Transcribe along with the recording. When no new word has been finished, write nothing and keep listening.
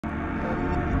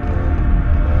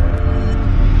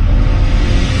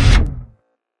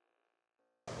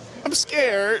I'm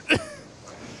scared. All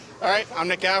right, I'm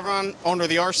Nick Avron, owner of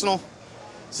the Arsenal.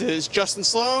 This is Justin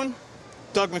Sloan,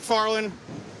 Doug McFarlane,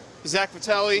 Zach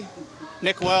Vitelli,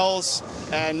 Nick Wells,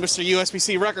 and Mr.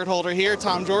 USBC record holder here,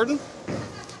 Tom Jordan.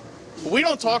 We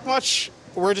don't talk much.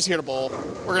 We're just here to bowl.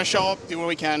 We're going to show up, do what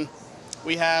we can.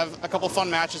 We have a couple fun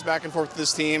matches back and forth with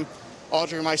this team.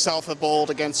 Audrey and myself have bowled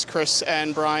against Chris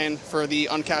and Brian for the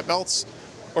uncapped belts.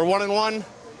 We're 1-1. We're going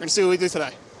to see what we do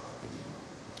today.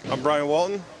 I'm Brian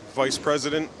Walton, Vice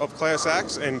President of Class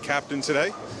aXe and Captain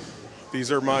today.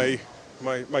 These are my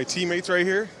teammates right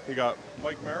here. You got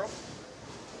Mike Merrill,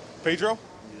 Pedro,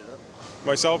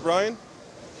 myself, Brian,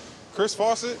 Chris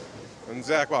Fawcett, and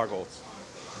Zach Lockholtz.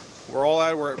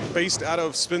 We're based out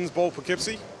of Spins Bowl,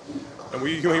 Poughkeepsie, and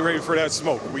we ain't ready for that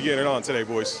smoke. We getting it on today,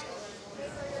 boys.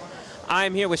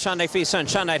 I'm here with Sean Knight Faison.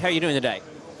 Sean Knight, how are you doing today?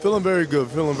 Feeling very good,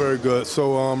 feeling very good.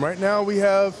 So right now we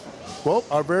have, well,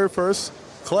 our very first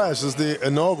clash is the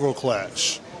inaugural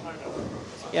clash.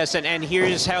 Yes, and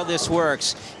here's how this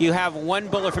works. You have one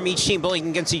bowler from each team bowling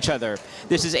against each other.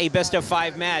 This is a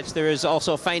best-of-5 match. There is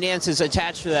also finances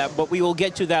attached to that, but we will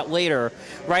get to that later.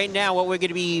 Right now, what we're going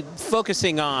to be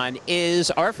focusing on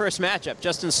is our first matchup,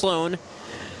 Justin Sloan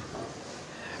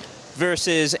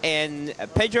versus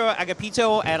Pedro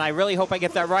Agapito, and I really hope I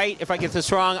get that right. If I get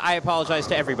this wrong, I apologize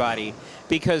to everybody,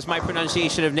 because my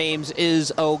pronunciation of names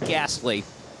is ghastly.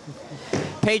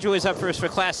 Pedro is up first for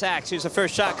Class aXe. Here's the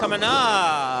first shot coming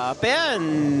up,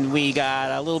 and we got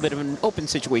a little bit of an open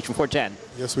situation, 4-10.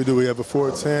 Yes, we do. We have a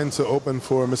 4-10 to open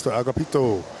for Mr.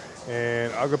 Agapito.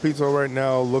 And Agapito right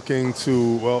now looking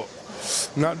to, well,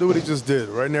 not do what he just did.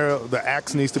 Right now, the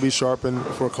axe needs to be sharpened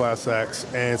for Class aXe.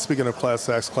 And speaking of Class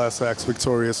aXe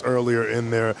victorious earlier in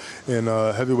their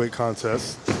heavyweight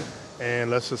contest.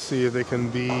 And let's just see if they can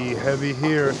be heavy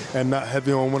here and not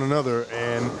heavy on one another.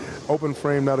 And open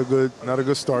frame, not a good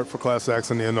start for Class aXe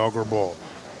in the inaugural brawl.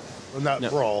 Well, not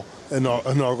brawl,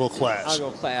 inaugural clash.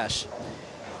 Inaugural clash.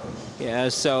 Yeah.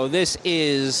 So this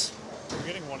is. We're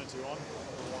getting 1 and 2 on the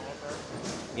warm-up pair.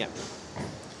 Yeah.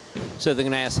 So they're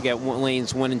going to ask to get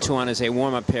lanes 1 and 2 on as a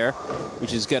warm-up pair,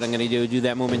 which is good. I'm going to do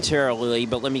that momentarily,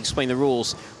 but let me explain the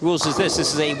rules. Rules is this.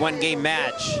 This is a one-game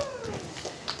match.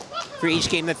 For each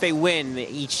game that they win,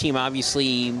 each team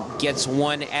obviously gets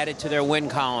 1 added to their win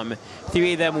column.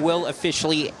 3 of them will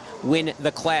officially win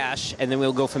the clash, and then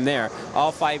we'll go from there.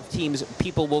 All 5 teams,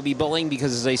 people will be bowling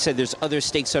because, as I said, there's other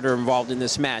stakes that are involved in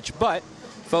this match. But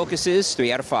focus is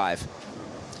 3 out of 5.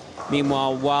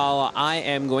 Meanwhile, while I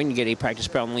am going to get a practice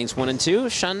pair on lanes 1 and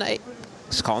 2, Sean Knight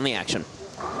is calling the action.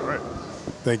 All right.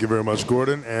 Thank you very much,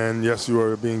 Gordon. And yes, you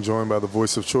are being joined by the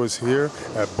voice of choice here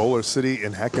at Bowler City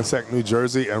in Hackensack, New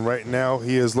Jersey. And right now,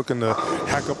 he is looking to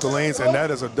hack up the lanes, and that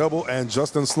is a double, and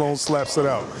Justin Sloan slaps it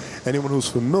out. Anyone who's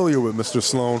familiar with Mr.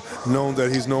 Sloan knows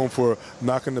that he's known for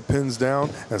knocking the pins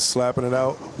down and slapping it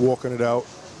out, walking it out.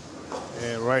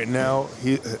 And right now,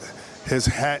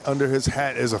 under his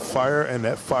hat is a fire, and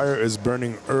that fire is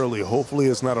burning early. Hopefully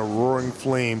it's not a roaring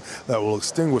flame that will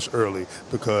extinguish early,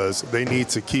 because they need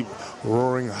to keep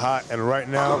roaring hot. And right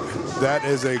now, that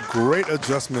is a great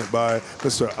adjustment by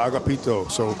Mr. Agapito.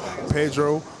 So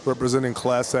Pedro representing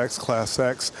Class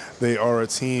aXe. They are a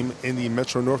team in the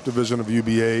Metro North Division of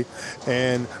UBA,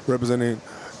 and representing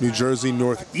New Jersey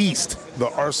Northeast, the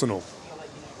Arsenal.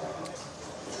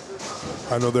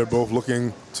 I know they're both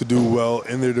looking to do well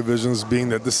in their divisions, being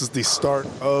that this is the start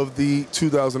of the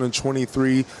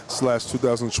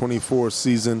 2023/2024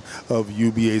 season of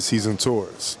UBA season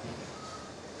tours.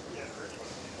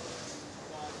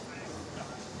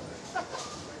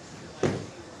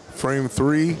 Frame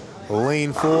 3,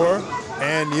 lane 4,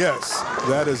 and yes,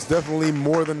 that is definitely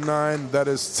more than 9, that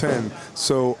is 10.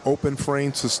 So open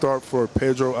frame to start for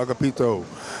Pedro Agapito.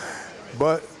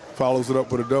 But follows it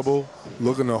up with a double,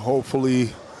 looking to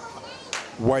hopefully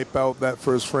wipe out that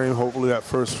first frame. Hopefully that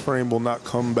first frame will not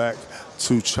come back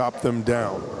to chop them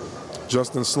down.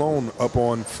 Justin Sloan up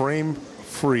on frame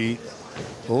 3,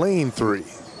 lane 3.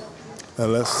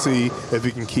 And let's see if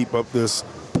he can keep up this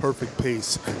perfect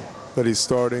pace that he's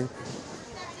starting.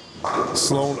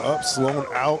 Sloan up, Sloan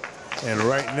out, and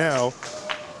right now,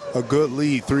 a good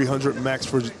lead, 300 max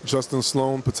for Justin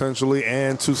Sloan potentially,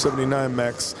 and 279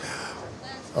 max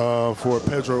for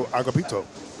Pedro Agapito.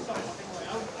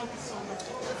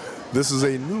 This is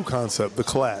a new concept, the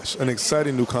Clash, an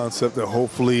exciting new concept that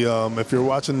hopefully, if you're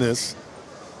watching this,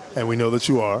 and we know that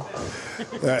you are,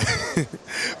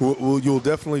 you'll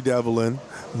definitely dabble in.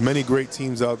 Many great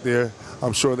teams out there.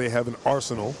 I'm sure they have an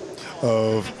arsenal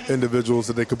of individuals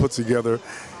that they could put together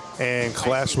and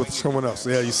clash with someone else.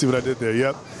 Yeah, you see what I did there?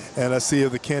 Yep. And let's see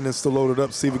if the cannon's still loaded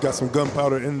up. See if we got some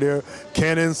gunpowder in there.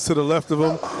 Cannons to the left of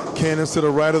them, cannons to the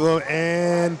right of them,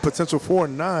 and potential for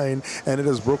 9. And it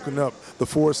is broken up. The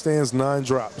 4 stands, 9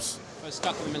 drops.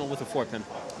 Stuck in the middle with a 4 pin.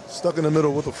 Stuck in the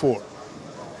middle with a 4.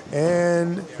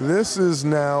 And this is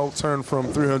now turned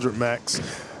from 300 max.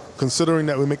 Considering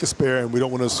that we make a spare, and we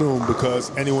don't want to assume because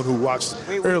anyone who watched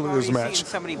earlier's match,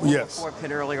 somebody blew a 4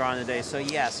 pin earlier on today, so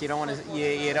yes, you don't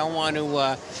want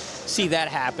to see that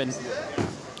happen.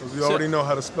 We already know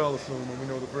how to spell assume, and we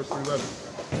know the first 3 letters.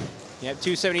 Yep,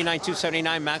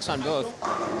 279 max on both.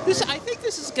 I think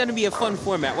this is going to be a fun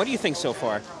format. What do you think so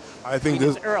far? I think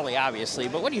it's early, obviously,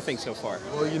 but what do you think so far?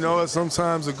 Well, you know,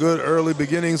 sometimes a good early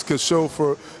beginnings could show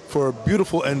for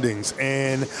beautiful endings,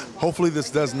 and hopefully this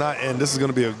does not end. This is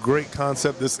going to be a great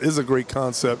concept. This is a great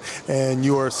concept, and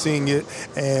you are seeing it,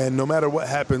 and no matter what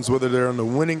happens, whether they're on the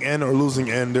winning end or losing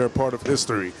end, they're a part of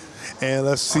history. And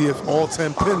let's see if all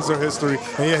 10 pins are history.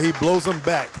 And yeah, he blows them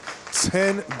back.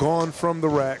 10 gone from the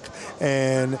rack,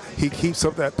 and he keeps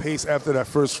up that pace after that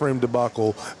first frame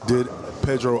debacle did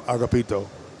Pedro Agapito.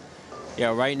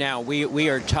 Yeah, right now we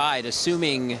are tied,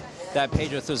 assuming that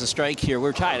Pedro throws a strike here.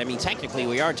 We're tied. I mean, technically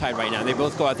we are tied right now. They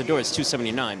both go out the door. It's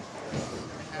 279.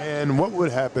 And what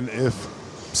would happen if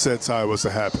said tie was to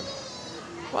happen?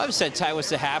 Well, if said tie was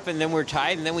to happen, then we're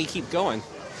tied, and then we keep going.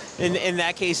 In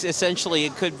that case, essentially,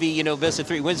 it could be, you know, best of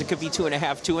 3 wins. It could be 2.5,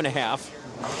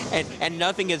 2.5, and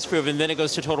nothing gets proven. Then it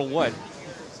goes to total what?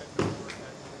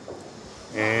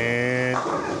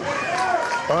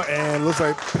 And looks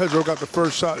like Pedro got the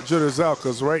first shot jitters out,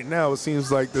 because right now it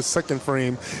seems like the second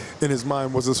frame in his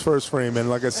mind was his first frame. And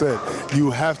like I said,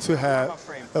 you have to have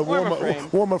a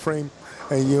warm-up frame.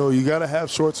 And, you know, you got to have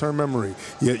short-term memory.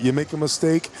 You make a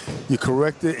mistake, you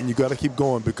correct it, and you got to keep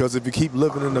going, because if you keep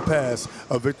living in the past,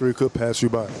 a victory could pass you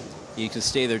by. You can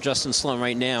stay there. Justin Sloan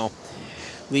right now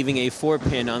leaving a 4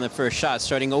 pin on the first shot,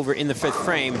 starting over in the 5th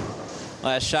frame.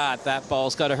 Last shot, that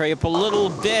ball's got to hurry up a little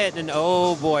bit, and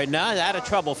oh boy, not out of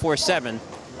trouble, 4-7.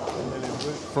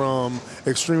 From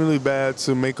extremely bad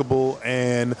to makeable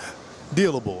and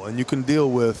dealable, and you can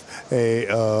deal with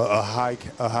a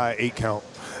high 8 count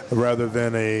rather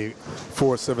than a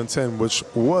 4-7-10, which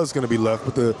was going to be left,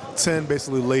 but the 10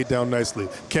 basically laid down nicely.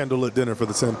 Candlelit dinner for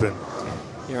the 10 pin.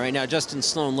 Yeah, right now Justin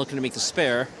Sloan looking to make the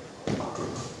spare,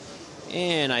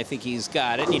 and I think he's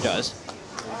got it, and he does.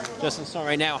 Justin Sloan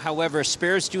right now, however,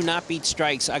 spares do not beat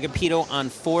strikes. Agapito on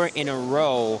 4 in a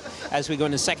row as we go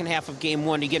in the second half of game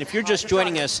 1. Again, if you're just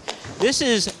joining us, this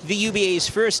is the UBA's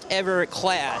first ever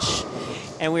clash,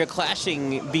 and we're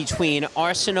clashing between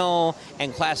Arsenal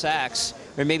and Class aXe,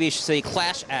 or maybe I should say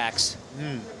Clash aXe.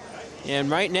 And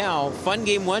right now, fun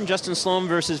game 1, Justin Sloan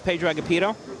versus Pedro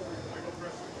Agapito.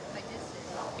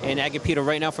 And Agapito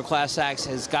right now for Class aXe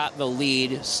has got the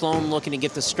lead. Sloan looking to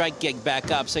get the strike gig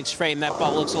back up. 6th frame, that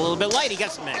ball looks a little bit light. He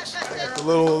gets the mix. A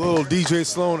little DJ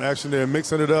Sloan action there,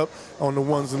 mixing it up on the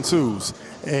 1s and 2s.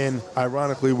 And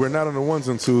ironically, we're not on the 1s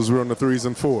and 2s, we're on the 3s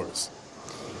and 4s.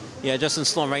 Yeah, Justin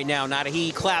Sloan right now,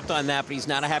 he clapped on that, but he's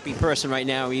not a happy person right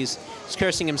now. He's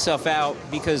cursing himself out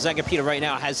because Agapito right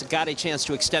now has got a chance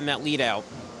to extend that lead out.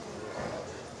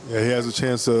 Yeah, he has a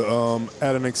chance to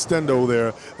add an extendo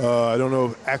there. I don't know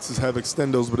if aXes have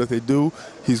extendos, but if they do,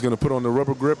 he's going to put on the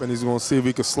rubber grip, and he's going to see if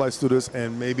he can slice through this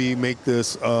and maybe make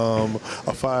this a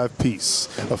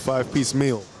 5-piece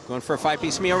meal. Going for a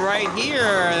 5-piece meal right here.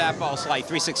 That ball's light,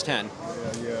 3-6-10.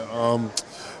 Yeah.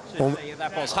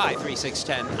 That ball's high,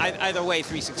 3-6-10. Either way,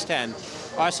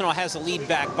 3-6-10. Arsenal has the lead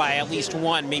back by at least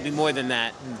 1, maybe more than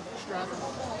that.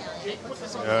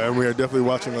 Yeah, and we are definitely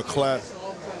watching a class.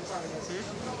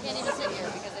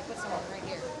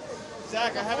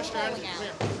 Zach, I have a strategy.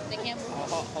 They can't move.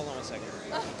 Hold on a second.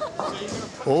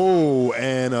 Oh,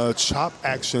 and a chop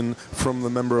action from the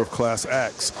member of Class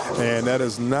aXe. And that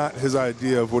is not his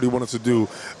idea of what he wanted to do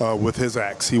with his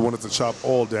axe. He wanted to chop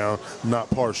all down, not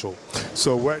partial.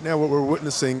 So right now what we're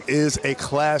witnessing is a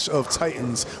clash of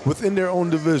titans within their own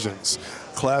divisions.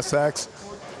 Class aXe,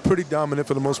 pretty dominant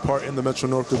for the most part in the Metro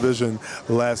North Division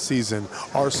last season.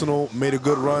 Arsenal made a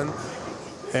good run,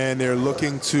 and they're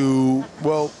looking to,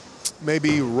 well,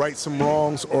 maybe right some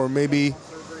wrongs or maybe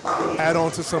add on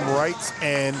to some rights,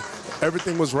 and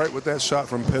everything was right with that shot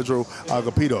from Pedro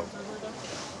Agapito.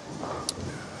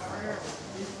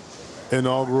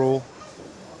 Inaugural,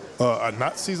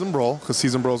 not Season Brawl, because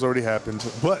Season Brawl's already happened,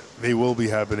 but they will be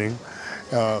happening.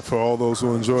 For all those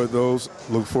who enjoyed those,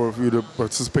 look forward for you to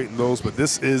participate in those, but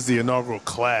this is the inaugural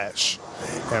clash.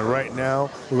 And right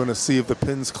now, we're going to see if the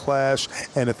pins clash,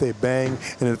 and if they bang,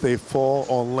 and if they fall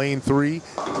on lane 3.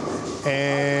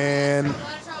 And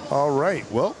all right,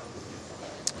 well,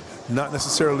 Not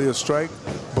necessarily a strike,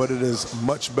 but it is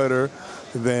much better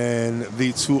than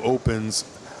the 2 opens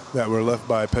that were left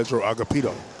by Pedro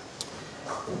Agapito.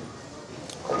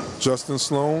 Justin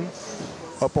Sloan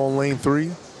up on lane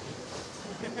 3,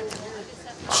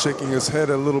 shaking his head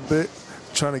a little bit,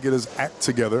 trying to get his act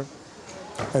together,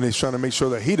 and he's trying to make sure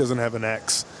that he doesn't have an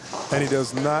axe, and he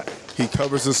does not. He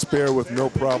covers his spare with no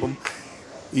problem.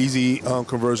 Easy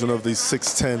conversion of the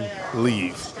 6-10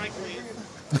 leave.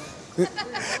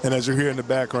 And as you hear in the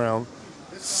background,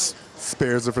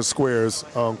 spares are for squares,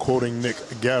 quoting Nick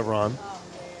Gavron.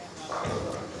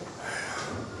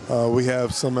 We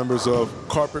have some members of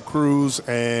Carpet Crews,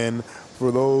 and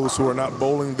for those who are not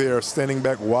bowling, they are standing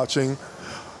back watching,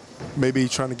 maybe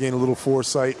trying to gain a little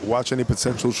foresight, watch any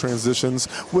potential transitions,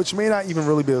 which may not even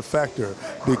really be a factor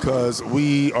because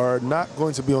we are not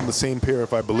going to be on the same pair,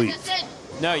 if I believe.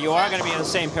 No, you are going to be on the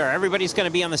same pair. Everybody's going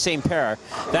to be on the same pair.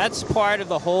 That's part of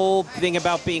the whole thing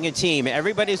about being a team.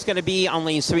 Everybody's going to be on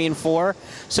lanes 3 and 4.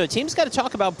 So teams got to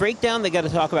talk about breakdown. They got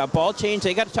to talk about ball change.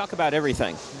 They got to talk about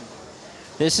everything.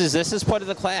 This is part of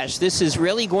the clash. This is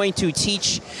really going to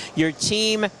teach your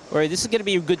team, or this is going to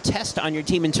be a good test on your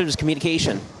team in terms of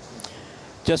communication.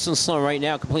 Justin Sloan right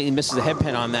now completely misses the head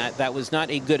pin on that. That was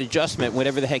not a good adjustment,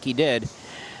 whatever the heck he did.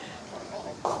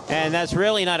 And that's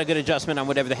really not a good adjustment on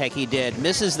whatever the heck he did.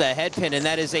 Misses the head pin, and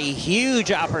that is a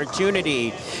huge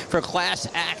opportunity for Class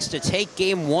aXe to take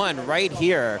game 1 right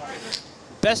here.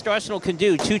 Best Arsenal can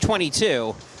do,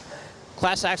 222.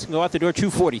 Class aXe can go out the door,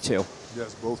 242.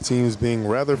 Yes, both teams being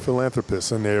rather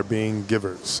philanthropists, and they're being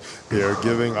givers. They're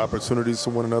giving opportunities to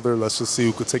one another. Let's just see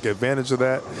who could take advantage of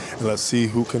that, and let's see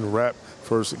who can wrap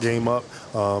first game up.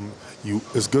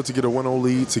 It's good to get a 1-0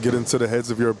 lead, to get into the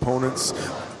heads of your opponents,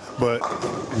 but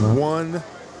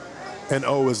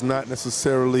 1-0 is not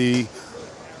necessarily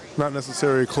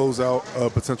close out a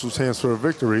potential chance for a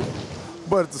victory,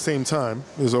 but at the same time,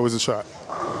 there's always a shot.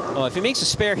 Well, if he makes a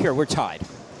spare here, we're tied.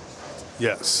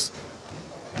 Yes.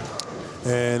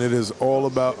 And it is all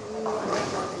about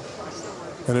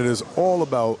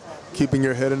keeping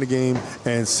your head in the game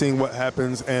and seeing what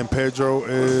happens. And Pedro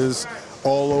is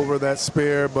all over that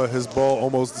spare, but his ball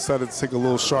almost decided to take a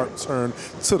little sharp turn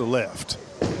to the left.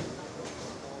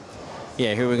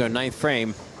 Yeah, here we go, 9th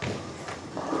frame.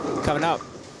 Coming up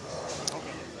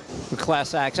with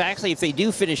Class aXe. Actually, if they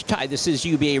do finish tied, this is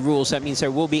UBA rules. That means there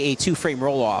will be a 2-frame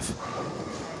roll-off,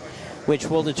 which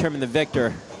will determine the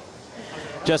victor.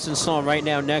 Justin Sloan right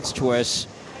now next to us,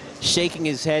 shaking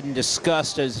his head in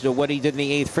disgust as to what he did in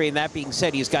the 8th frame. That being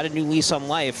said, he's got a new lease on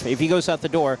life. If he goes out the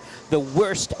door, the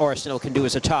worst Arsenal can do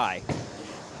is a tie.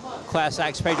 Class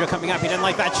aXe, Pedro coming up. He didn't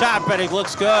like that shot, but it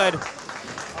looks good.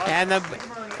 And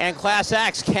Class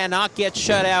aXe cannot get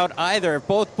shut out either. If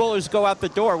both bowlers go out the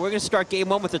door, we're going to start game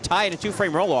 1 with a tie and a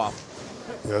 2-frame roll-off.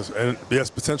 Yes, and yes,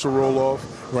 potential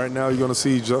roll-off. Right now, you're going to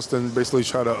see Justin basically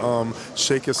try to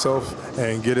shake himself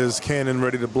and get his cannon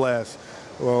ready to blast.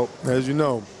 Well, as you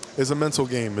know, it's a mental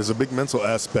game. It's a big mental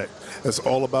aspect. It's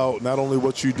all about not only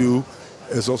what you do,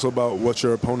 it's also about what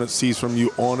your opponent sees from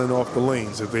you on and off the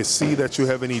lanes. If they see that you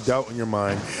have any doubt in your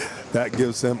mind, that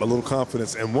gives them a little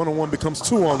confidence. And 1-on-1 becomes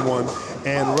 2-on-1.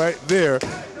 And right there,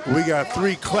 we got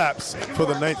 3 claps for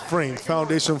the 9th frame,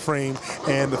 foundation frame.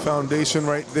 And the foundation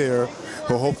right there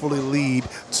will hopefully lead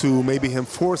to maybe him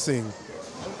forcing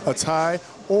a tie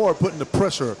or putting the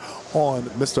pressure on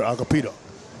Mr. Agapito.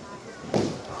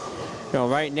 You know,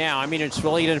 right now, I mean, it's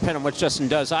really going to depend on what Justin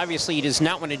does. Obviously, he does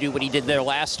not want to do what he did there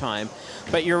last time.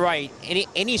 But you're right.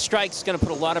 Any strike is going to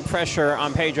put a lot of pressure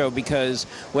on Pedro because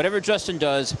whatever Justin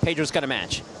does, Pedro's got to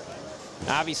match.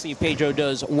 Obviously, if Pedro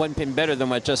does 1 pin better than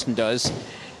what Justin does,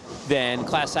 then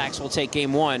Class aXe will take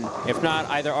game 1. If not,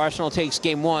 either Arsenal takes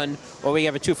game 1 or we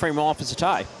have a 2-frame roll-off as a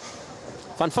tie.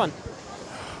 Fun.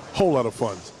 Whole lot of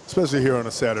fun, especially here on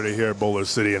a Saturday here at Bowler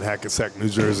City in Hackensack, New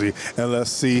Jersey. And let's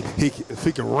see if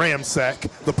he can ramsack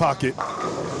the pocket.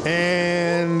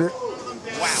 And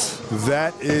wow,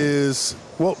 that is,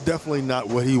 well, definitely not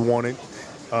what he wanted.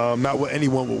 Not what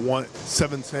anyone would want.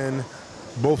 7-10,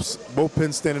 both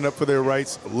pins standing up for their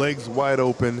rights, legs wide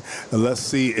open. And let's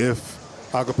see if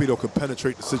Agapito could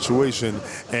penetrate the situation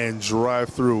and drive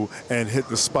through and hit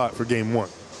the spot for game 1.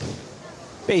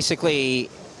 Basically,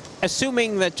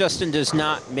 assuming that Justin does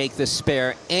not make the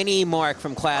spare any mark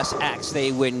from Class aXe,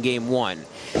 they win game 1.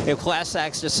 If Class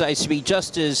aXe decides to be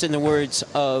just as, in the words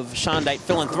of Shondite,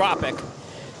 philanthropic,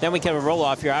 then we can have a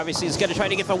roll-off here. Obviously, he's going to try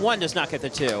to get the 1, does not get the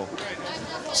 2.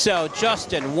 So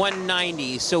Justin,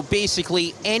 190. So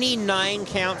basically, any 9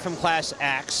 count from Class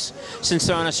aXe, since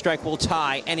they're on a strike, will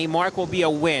tie. Any mark will be a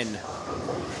win.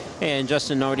 And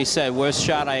Justin already said, worst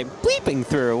shot I'm bleeping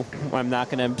through. I'm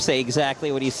not going to say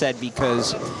exactly what he said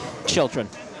because children.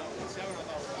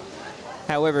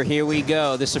 However, here we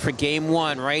go. This is for game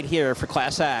one right here for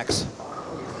Class aXe.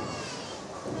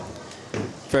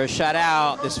 First shot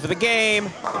out. This is for the game.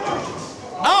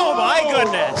 Oh my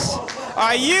goodness!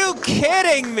 Are you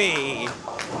kidding me?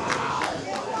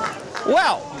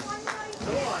 Well,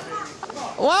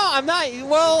 I'm not.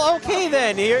 Well, okay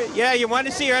then. Yeah, you want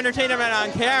to see your entertainment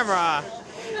on camera.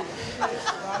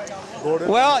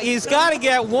 Well, he's got to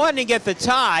get one to get the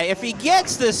tie. If he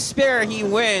gets the spare, he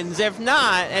wins. If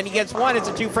not, and he gets one, it's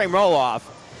a 2-frame roll-off.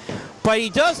 But he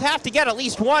does have to get at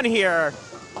least one here.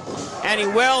 And he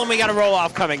will, and we got a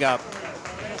roll-off coming up.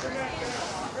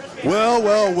 Well,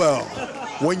 well, well.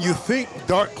 When you think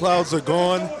dark clouds are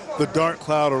gone, the dark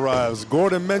cloud arrives.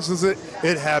 Gordon mentions it,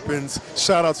 it happens.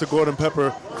 Shout out to Gordon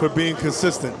Pepper for being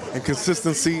consistent, and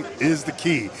consistency is the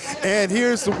key. And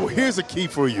here's a key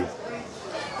for you.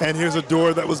 And here's a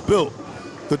door that was built.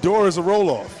 The door is a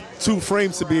roll-off, 2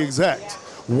 frames to be exact.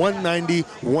 190,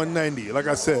 190. Like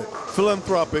I said,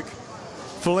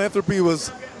 philanthropy was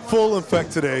full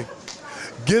effect today.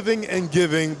 Giving and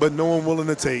giving, but no one willing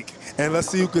to take. And let's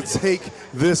see who could take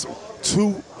this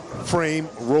 2-frame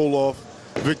roll-off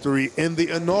victory in the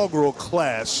inaugural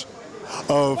clash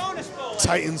of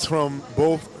Titans from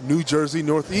both New Jersey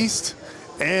Northeast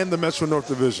and the Metro North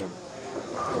Division.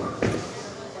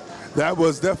 That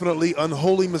was definitely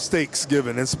unholy mistakes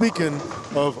given. And speaking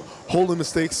of holy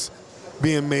mistakes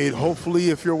being made, hopefully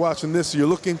if you're watching this, you're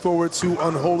looking forward to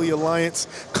Unholy Alliance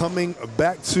coming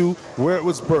back to where it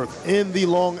was birthed, in the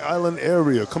Long Island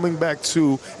area, coming back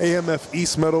to AMF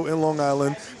East Meadow in Long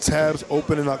Island. Tabs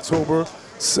open in October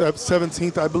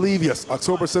 17th, I believe. Yes,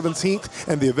 October 17th,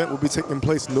 and the event will be taking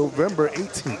place November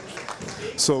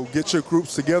 18th. So get your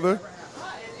groups together.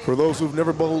 For those who've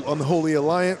never bowled Unholy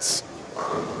Alliance,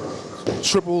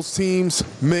 triples, teams,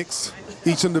 mixed,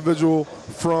 each individual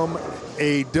from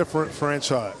a different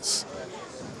franchise.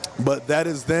 But that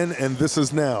is then and this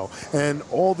is now. And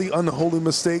all the unholy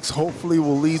mistakes hopefully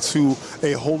will lead to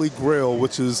a holy grail,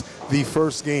 which is the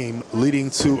first game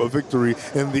leading to a victory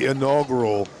in the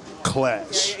inaugural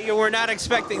clash. We're not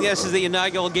expecting this as the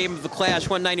inaugural game of the clash,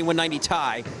 190-190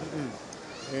 tie.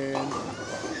 And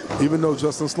even though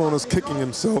Justin Sloan is kicking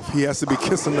himself, he has to be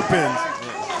kissing the pins.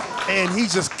 And he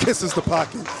just kisses the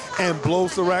pocket and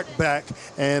blows the rack back.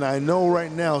 And I know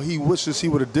right now he wishes he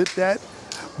would have did that,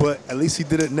 but at least he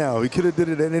did it now. He could have did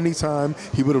it at any time.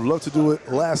 He would have loved to do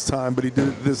it last time, but he did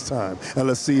it this time. And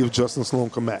let's see if Justin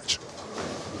Sloan can match.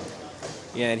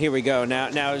 Yeah, and here we go.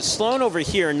 Now Sloan over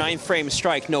here, 9th frame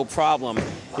strike, no problem.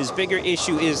 His bigger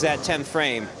issue is that 10th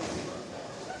frame.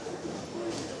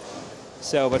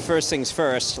 So, but first things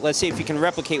first, let's see if he can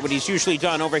replicate what he's usually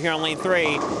done over here on lane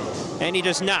 3. And he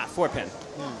does not. 4-pin.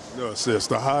 No, it's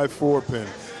the high 4-pin.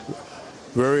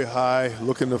 Very high,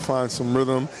 looking to find some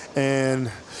rhythm.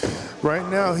 And right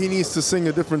now he needs to sing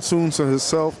a different tune to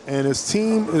himself, and his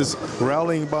team is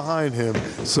rallying behind him.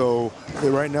 So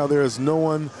right now there is no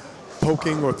one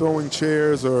poking or throwing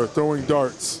chairs or throwing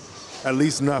darts, at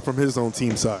least not from his own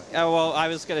team side. Oh, well, I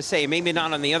was going to say, maybe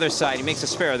not on the other side. He makes a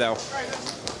spare, though.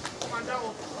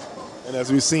 And as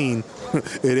we've seen,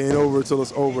 it ain't over until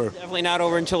it's over. Definitely not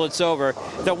over until it's over.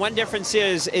 The one difference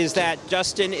is that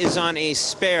Justin is on a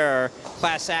spare,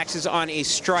 Class aXe is on a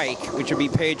strike, which would be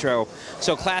Pedro.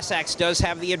 So Class aXe does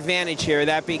have the advantage here.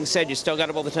 That being said, you still got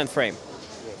to bowl the 10th frame.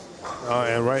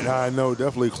 And right now, I know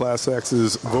definitely Class aXe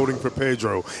is voting for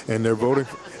Pedro, and they're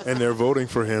voting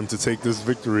for him to take this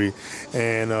victory.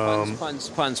 And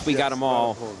puns. We got them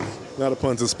all. Not a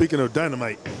pun. So speaking of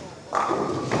dynamite.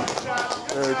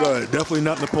 Very good. Definitely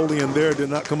not Napoleon there. Did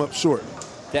not come up short.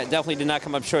 That definitely did not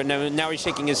come up short. Now he's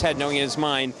shaking his head, knowing in his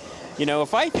mind, you know,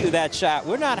 if I do that shot,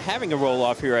 we're not having a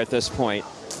roll-off here at this point.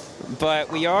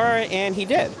 But we are, and he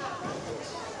did.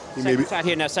 Second shot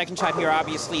here. Now, second shot here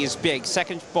obviously is big.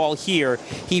 Second ball here,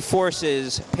 he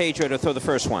forces Pedro to throw the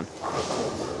first one.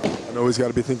 I know he's got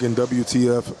to be thinking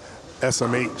WTF,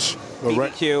 SMH.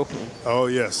 But BBQ. Oh,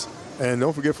 yes. And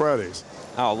don't forget Fridays.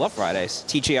 Oh, I love Fridays.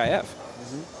 TGIF.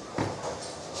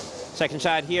 Second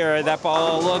shot here. That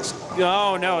ball looks...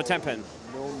 Oh, no, 10-pin.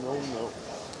 No.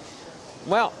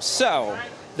 Well, so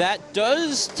that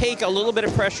does take a little bit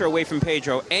of pressure away from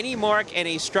Pedro. Any mark and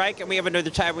a strike, and we have another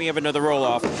tie, we have another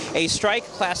roll-off. A strike,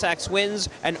 Class aXe wins.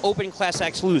 An open, Class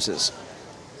aXe loses.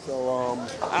 So,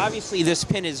 obviously, this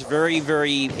pin is very,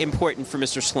 very important for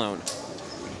Mr. Sloan.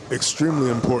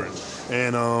 Extremely important.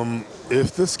 And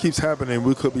if this keeps happening,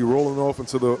 we could be rolling off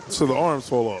until the arms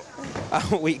fall off.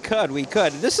 We could.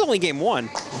 This is only game 1.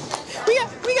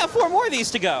 We got 4 more of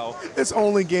these to go. It's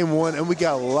only game 1, and we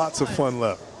got lots of fun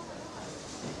left.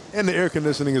 And the air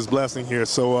conditioning is blasting here,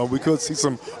 so we could see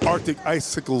some Arctic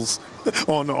icicles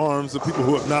on the arms of people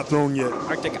who have not thrown yet.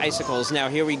 Arctic icicles. Now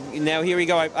here we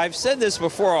go. I've said this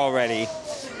before already.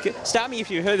 Stop me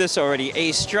if you heard this already.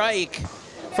 A strike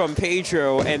from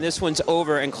Pedro, and this one's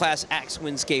over, and Class aXe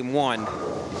wins game 1.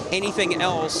 Anything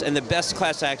else, and the best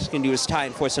Class aXe can do is tie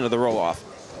and force another roll-off.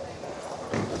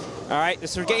 All right,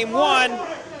 this is game 1.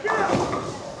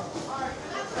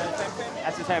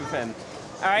 That's a 10 pin.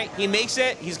 All right, he makes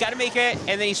it. He's got to make it,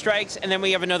 and then he strikes, and then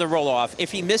we have another roll-off.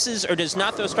 If he misses or does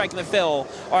not throw a strike in the fill,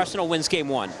 Arsenal wins game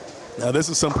 1. Now, this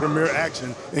is some premier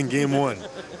action in game 1,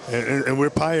 and we're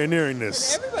pioneering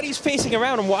this. Everybody's pacing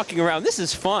around and walking around. This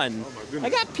is fun. Oh, my goodness. I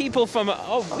got people from,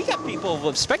 we got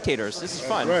people, spectators. This is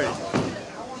fun. Right.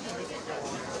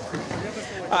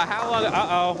 How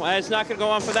long? It's not going to go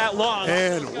on for that long.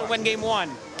 And He's going to win game 1.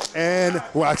 And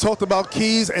well, I talked about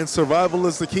keys, and survival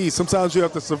is the key. Sometimes you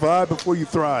have to survive before you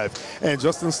thrive. And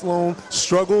Justin Sloan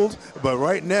struggled, but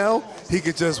right now he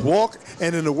could just walk,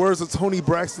 and in the words of Tony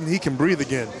Braxton, he can breathe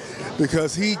again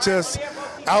because he just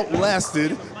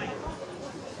outlasted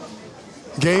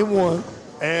game 1.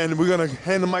 And we're going to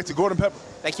hand the mic to Gordon Pepper.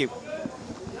 Thank you.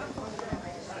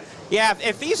 Yeah,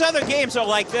 if these other games are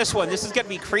like this one, this is going to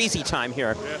be crazy time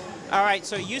here. Yeah. All right,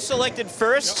 so you selected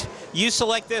first. Yep. You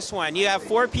select this one. You have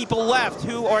 4 people left.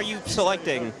 Who are you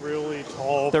selecting? Really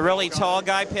tall. The really tall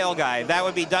guy, pale guy. That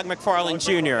would be Doug McFarlane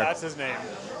Jr. That's his name.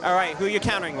 All right, who are you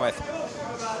countering with?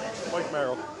 Mike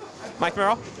Merrill. Mike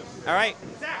Merrill? All right.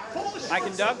 I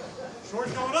can Doug.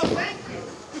 Short's going up, thank you.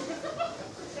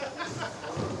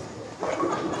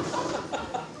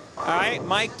 All right,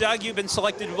 Mike, Doug, you've been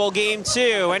selected to bowl game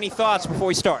 2. Any thoughts before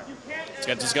we start? Let's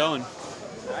get this going.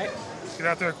 All right. Get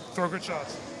out there, throw good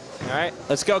shots. All right,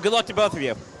 let's go. Good luck to both of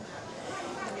you.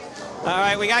 All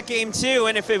right, we got game 2,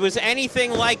 and if it was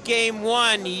anything like game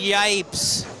 1,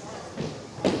 yipes.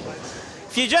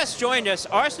 If you just joined us,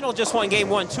 Arsenal just won game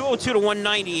 1, 202 to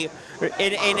 190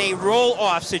 in a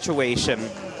roll-off situation.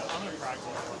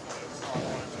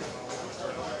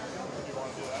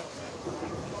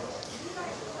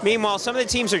 Meanwhile, some of the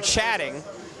teams are chatting.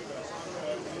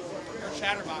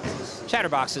 Chatterboxes.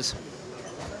 Chatterboxes.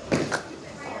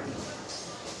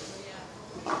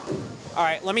 All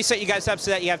right, let me set you guys up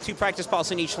so that you have 2 practice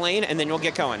balls in each lane, and then you'll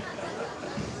get going.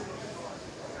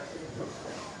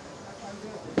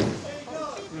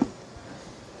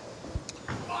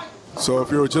 So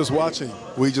if you were just watching,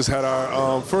 we just had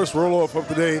our first roll-off of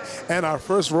the day and our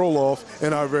first roll-off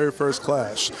in our very first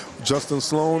clash. Justin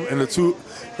Sloan in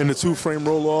the two-frame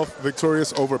roll-off,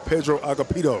 victorious over Pedro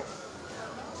Agapito.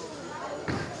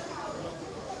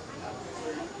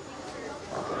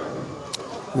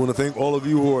 I want to thank all of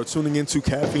you who are tuning into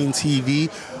Caffeine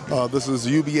TV. This is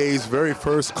UBA's very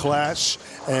first clash,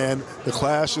 and the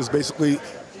clash is basically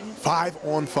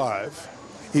 5-on-5.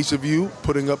 Each of you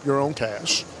putting up your own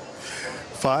cash.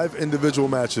 5 individual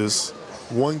matches,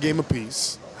 1 game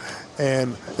apiece.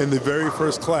 And in the very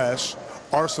first clash,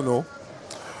 Arsenal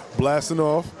blasting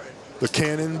off. The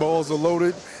cannonballs are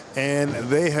loaded, and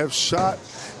they have shot,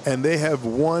 and they have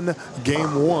won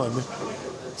game 1.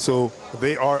 So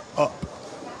they are up.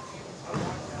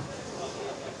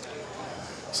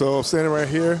 So standing right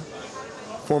here,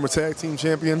 former tag team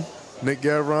champion, Nick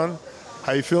Gavron.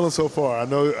 How you feeling so far? I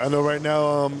know right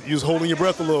now you're holding your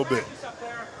breath a little bit.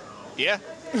 Yeah,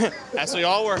 as we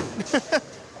all were.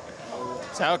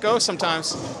 That's how it goes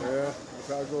sometimes. Yeah, that's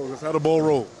how it goes. That's how the ball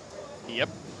rolls. Yep,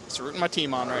 it's rooting my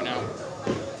team on right now.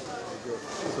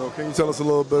 So can you tell us a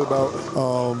little bit about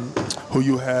who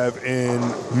you have in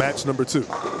match number 2?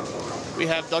 We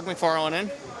have Doug McFarlane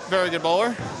in, very good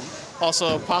bowler.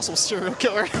 Also a possible serial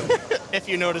killer, if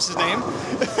you notice his name.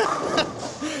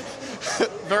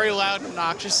 Very loud and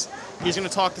obnoxious. He's going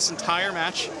to talk this entire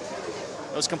match.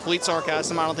 It was complete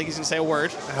sarcasm. I don't think he's going to say a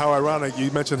word. How ironic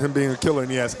you mentioned him being a killer and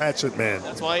he has Hatchet Man.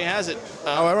 That's why he has it.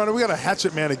 How ironic, we got a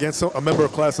Hatchet Man against a member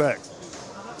of Class aXe.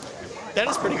 That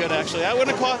is pretty good, actually. I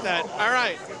wouldn't have caught that. All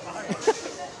right.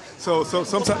 So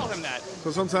sometimes, We'll call him that.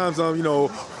 so sometimes, you know,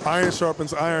 iron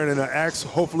sharpens iron, and an axe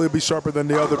hopefully will be sharper than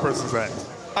the other person's axe.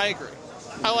 I agree.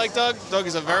 I like Doug. Doug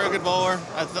is a very good bowler.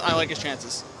 I like his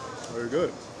chances. Very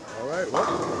good. All right,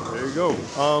 well, there you go.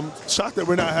 Shocked that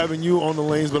we're not having you on the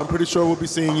lanes, but I'm pretty sure we'll be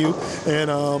seeing you.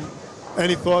 And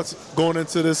any thoughts going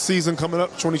into this season coming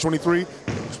up, 2023?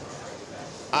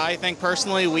 I think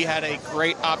personally we had a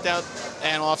great opt-out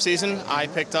and off-season. I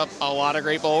picked up a lot of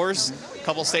great bowlers, a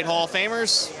couple State Hall of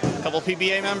Famers, a couple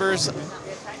PBA members.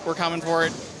 We're coming for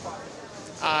it.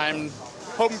 I'm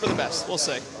hoping for the best. We'll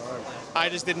see. I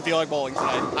just didn't feel like bowling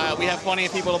tonight. We have plenty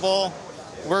of people to bowl.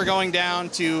 We're going down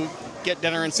to get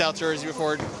dinner in South Jersey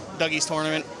before Dougie's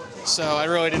tournament. so I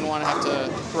really didn't want to have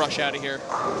to rush out of here.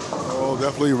 Oh,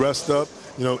 definitely rest up,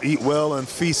 you know, eat well and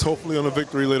feast hopefully on a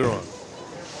victory later on.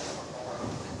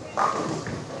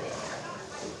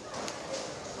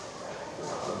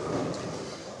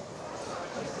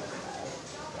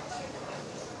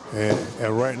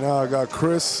 And right now I got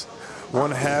Chris, one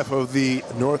half of the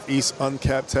Northeast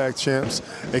Uncapped Tag Champs,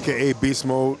 aka Beast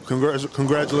Mode.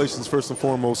 Congratulations first and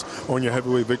foremost on your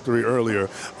heavyweight victory earlier.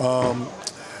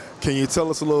 Can you tell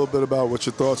us a little bit about what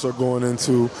your thoughts are going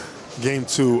into Game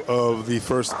 2 of the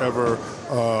first ever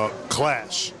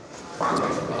clash?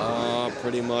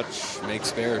 Pretty much make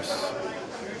spares.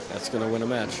 That's going to win a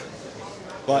match.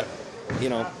 But, you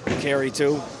know, carry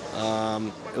too.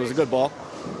 It was a good ball,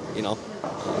 you know.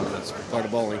 That's part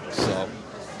of bowling. So,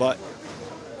 but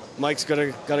Mike's got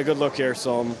a good look here,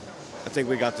 so I think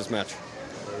we got this match.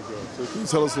 Very good. So can you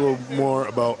tell us a little more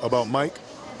about Mike?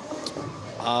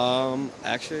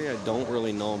 Actually, I don't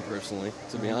really know him personally,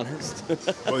 to be honest.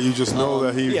 Well, you just know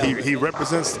that he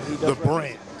represents the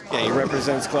brand. Yeah, he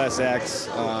represents Class aXe,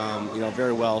 you know,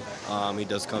 very well. He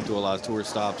does come to a lot of tour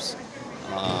stops,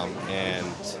 and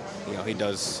you know, he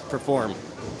does perform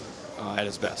at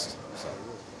his best. So.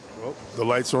 Well, the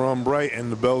lights are on bright,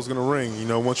 and the bell's gonna ring. You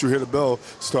know, once you hear the bell,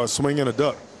 start swinging a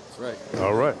duck. That's right.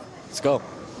 All right. Let's go.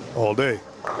 All day.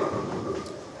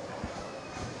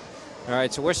 All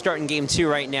right, so we're starting Game 2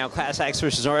 right now, Class aXe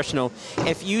versus Arsenal.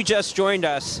 If you just joined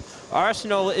us,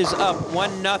 Arsenal is up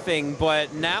 1-0,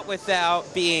 but not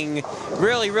without being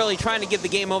really trying to give the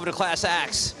game over to Class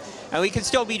aXe. And we could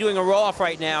still be doing a roll-off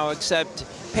right now, except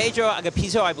Pedro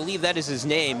Agapito, I believe that is his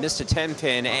name, missed a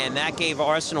 10-pin, and that gave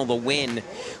Arsenal the win.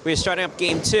 We are starting up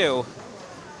Game 2.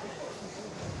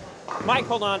 Mike,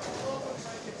 hold on.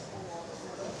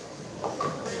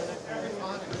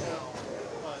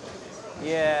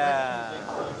 Yeah.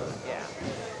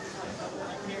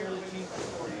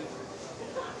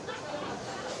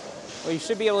 Well, you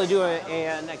should be able to do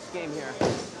a next game here.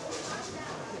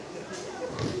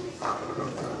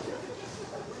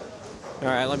 All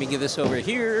right, let me give this over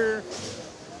here.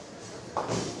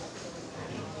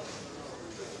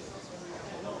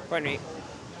 Pardon me.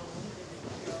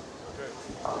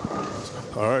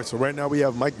 All right, so right now we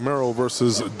have Mike Merrill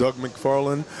versus Doug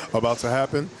McFarlane about to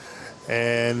happen.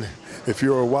 And if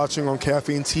you're watching on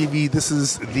Caffeine TV, this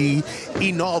is the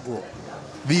inaugural,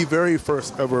 the very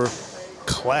first ever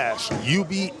clash,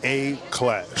 UBA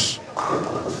clash.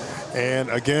 And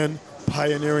again,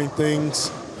 pioneering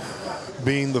things,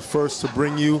 being the first to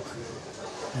bring you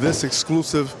this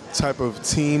exclusive type of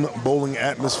team bowling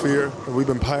atmosphere. We've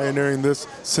been pioneering this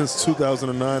since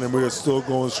 2009, and we are still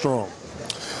going strong.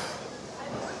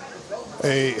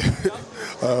 A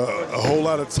whole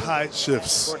lot of tide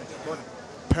shifts,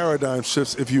 paradigm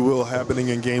shifts, if you will, happening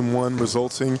in Game 1,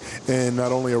 resulting in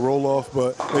not only a roll-off,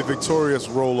 but a victorious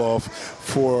roll-off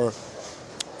for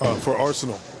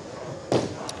Arsenal.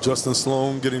 Justin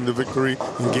Sloan getting the victory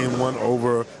in Game 1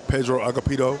 over Pedro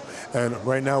Agapito. And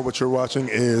right now what you're watching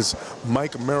is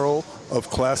Mike Merrill of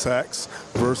Class aXe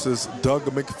versus Doug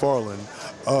McFarlane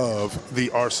of the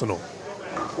Arsenal.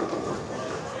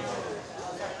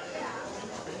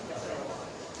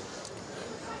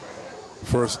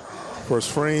 First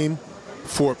frame,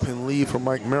 4-pin lead for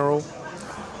Mike Merrill.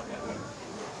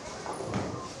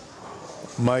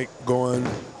 Mike going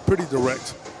pretty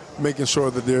direct, making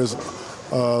sure that there's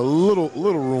little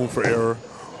room for error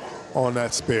on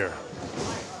that spare.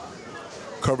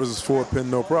 Covers his 4-pin,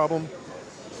 no problem.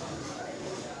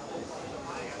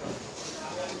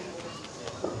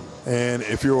 And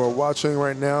if you are watching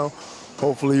right now,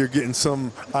 hopefully you're getting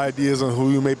some ideas on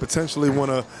who you may potentially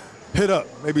want to hit up.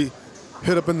 Maybe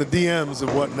hit up in the DMs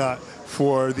and whatnot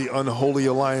for the Unholy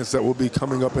Alliance that will be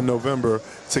coming up in November,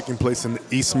 taking place in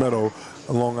East Meadow,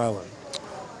 Long Island.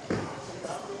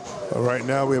 Right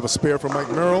now we have a spare for Mike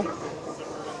Merrill.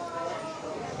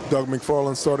 Doug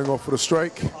McFarlane starting off with a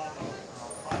strike.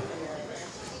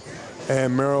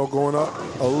 And Merrill going up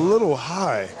a little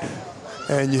high.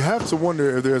 And you have to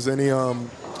wonder if there's any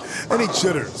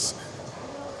jitters.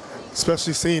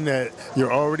 Especially seeing that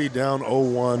you're already down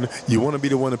 0-1. You want to be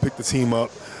the one to pick the team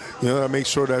up. You know, make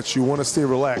sure that you want to stay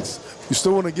relaxed. You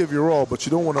still want to give your all, but you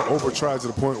don't want to overtry to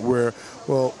the point where,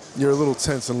 well, you're a little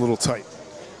tense and a little tight.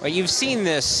 Well, you've seen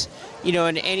this, you know,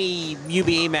 in any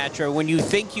UBA match, or when you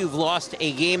think you've lost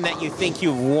a game that you think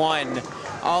you've won,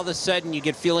 all of a sudden you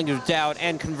get feelings of doubt.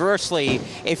 And conversely,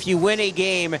 if you win a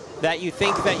game that you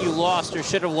think that you lost or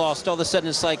should have lost, all of a sudden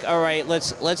it's like, all right,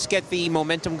 let's get the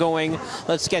momentum going,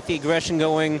 let's get the aggression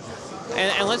going.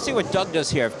 And let's see what Doug does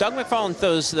here. If Doug McFarlane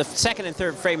throws the second and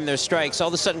third frame in their strikes, all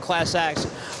of a sudden Class aXe,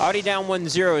 already down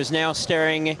 1-0, is now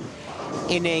staring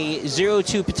in a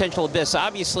 0-2 potential abyss.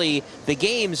 Obviously, the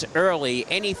game's early.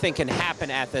 Anything can happen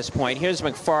at this point. Here's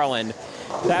McFarland.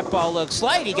 That ball looks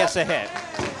light. He gets a hit.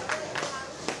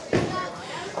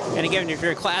 And again, if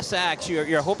you're a Class Axe,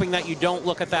 you're hoping that you don't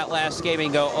look at that last game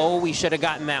and go, oh, we should have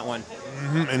gotten that one.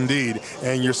 Indeed.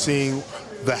 And you're seeing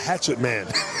the Hatchet Man.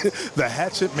 The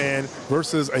Hatchet Man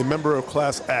versus a member of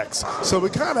Class Axe. So we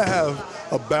kind of have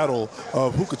a battle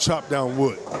of who could chop down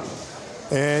wood.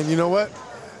 And you know what?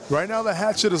 Right now the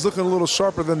Hatchet is looking a little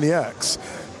sharper than the Axe.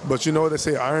 But you know what they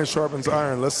say, iron sharpens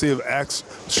iron. Let's see if Axe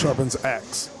sharpens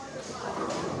Axe.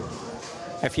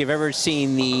 If you've ever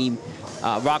seen the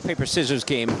rock, paper, scissors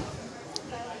game,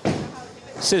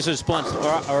 scissors blunt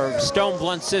or stone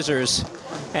blunt scissors,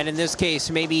 and in this case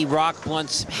maybe rock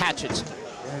blunts hatchet.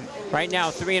 Right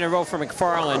now 3 in a row for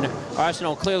McFarland.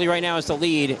 Arsenal clearly right now is the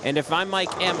lead, and if I'm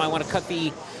Mike M, I want to cut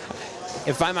the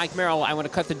if I'm Mike Merrill, I want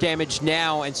to cut the damage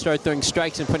now and start throwing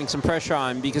strikes and putting some pressure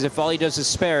on, because if all he does is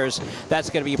spares, that's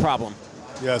going to be a problem.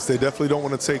 Yes, they definitely don't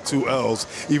want to take 2 L's.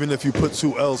 Even if you put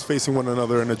 2 L's facing one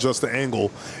another and adjust the angle,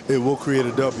 it will create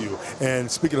a W. And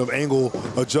speaking of angle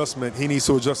adjustment, he needs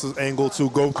to adjust his angle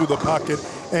to go through the pocket.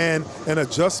 And an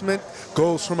adjustment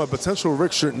goes from a potential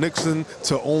Richard Nixon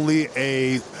to only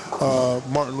a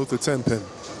Martin Luther 10 pin.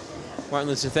 Martin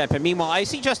Luther 10 pin. Meanwhile, I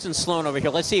see Justin Sloan over here.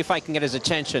 Let's see if I can get his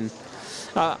attention.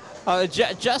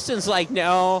 Justin's like,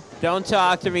 no, don't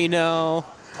talk to me, no.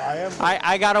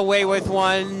 I got away with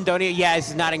one. Don't even, yeah,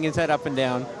 he's nodding his head up and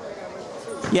down.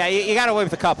 Yeah, you got away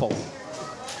with a couple.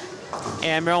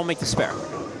 And Merrill will make the spare.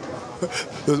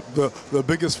 the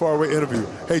biggest faraway interview.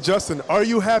 Hey, Justin, are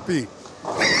you happy?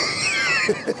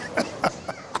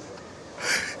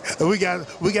 we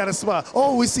got a smile.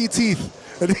 Oh, we see teeth.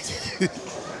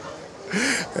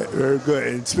 Very good.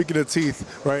 And speaking of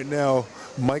teeth, right now,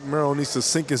 Mike Merrill needs to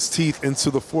sink his teeth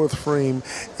into the 4th frame,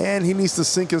 and he needs to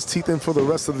sink his teeth in for the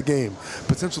rest of the game.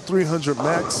 Potential 300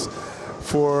 max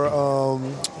for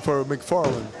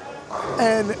McFarland,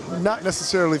 and not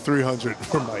necessarily 300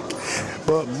 for Mike.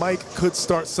 But Mike could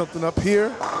start something up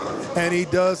here, and he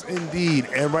does indeed.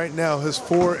 And right now, his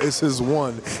 4 is his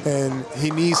 1, and he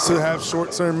needs to have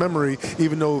short-term memory,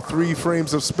 even though 3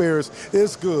 frames of spares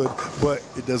is good, but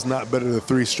it does not better the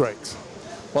 3 strikes.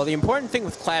 Well, the important thing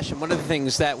with Clash, and one of the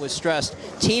things that was stressed,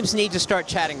 teams need to start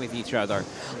chatting with each other.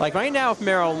 Like right now, if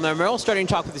Merrill's starting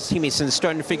to talk with his teammates and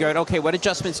starting to figure out, okay, what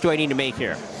adjustments do I need to make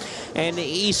here? And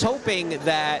he's hoping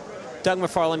that Doug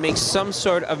McFarland makes some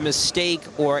sort of mistake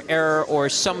or error or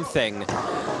something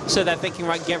so that they can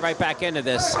get right back into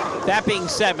this. That being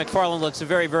said, McFarland looks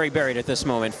very, very buried at this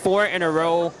moment. 4 in a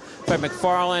row for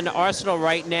McFarland. Arsenal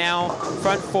right now,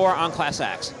 front 4 on Class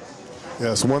Axe.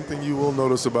 Yes, one thing you will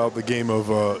notice about the game of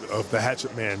the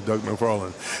Hatchet Man, Doug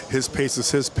McFarland, his pace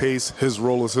is his pace, his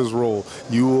roll is his roll.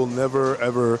 You will never,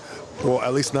 ever, well,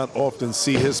 at least not often,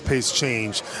 see his pace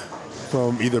change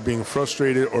from either being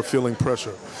frustrated or feeling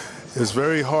pressure. It's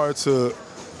very hard to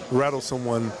rattle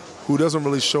someone who doesn't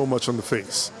really show much on the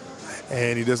face,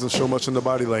 and he doesn't show much in the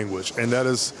body language, and that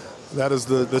is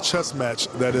the chess match.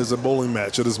 That is a bowling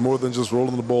match. It is more than just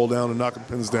rolling the ball down and knocking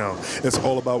pins down. It's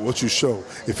all about what you show.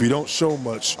 If you don't show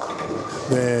much,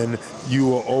 then you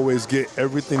will always get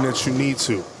everything that you need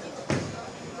to.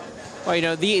 Well, you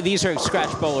know, these are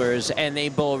scratch bowlers, and they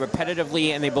bowl repetitively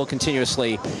and they bowl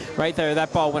continuously. Right there,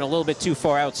 that ball went a little bit too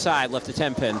far outside, left a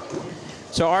 10 pin.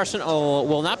 So Arsenal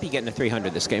will not be getting a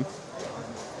 300 this game.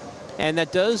 And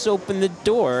that does open the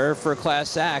door for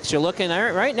Class Axe. You're looking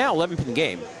at right now, 11-pin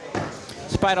game.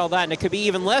 Despite all that, and it could be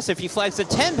even less if he flags the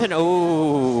 10-pin.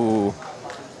 Oh.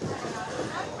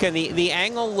 Okay, the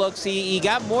angle looks, he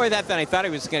got more of that than I thought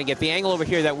he was going to get. The angle over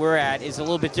here that we're at is a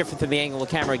little bit different than the angle the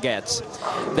camera gets.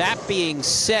 That being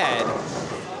said,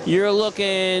 you're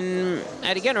looking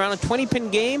at, again, around a 20-pin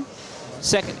game.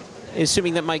 Second,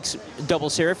 assuming that Mike's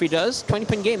doubles here. If he does,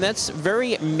 20-pin game, that's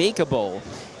very makeable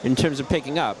in terms of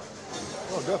picking up.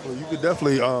 Oh, definitely. You could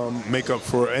definitely make up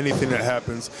for anything that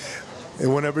happens.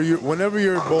 And whenever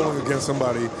you're bowling against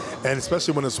somebody, and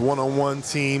especially when it's one-on-one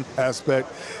team aspect,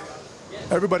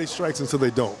 everybody strikes until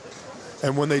they don't.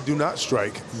 And when they do not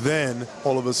strike, then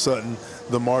all of a sudden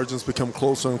the margins become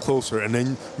closer and closer. And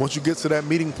then once you get to that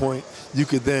meeting point, you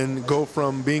could then go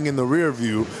from being in the rear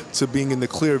view to being in the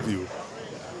clear view.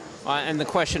 And the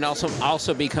question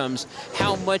also becomes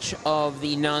how much of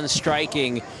the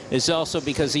non-striking is also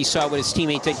because he saw what his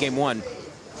teammate did game 1.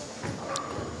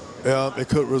 It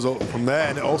could result from that,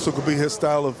 and it also could be his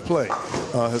style of play.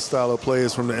 His style of play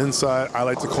is from the inside. I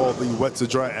like to call it the wet to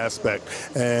dry aspect,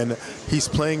 and he's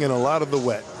playing in a lot of the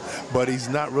wet, but he's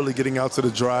not really getting out to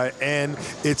the dry, and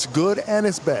it's good and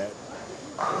it's bad.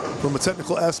 From a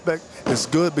technical aspect, it's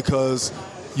good because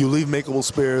You leave makeable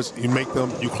spares, you make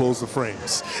them, you close the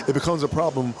frames. It becomes a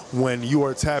problem when you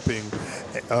are tapping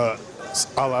a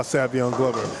la Savion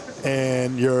Glover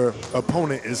and your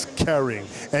opponent is carrying,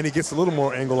 and he gets a little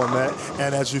more angle on that.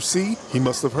 And as you see, he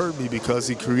must have heard me because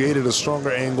he created a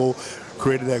stronger angle,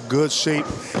 created that good shape,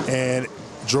 and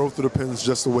drove through the pins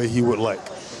just the way he would like.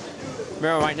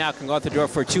 Merrill right now can go out the door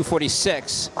for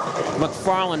 246.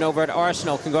 McFarland over at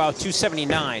Arsenal can go out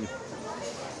 279.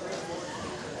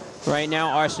 Right now,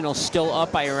 Arsenal still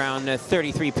up by around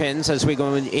 33 pins as we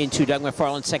go into Doug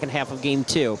McFarland's second half of Game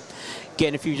 2.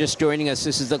 Again, if you're just joining us,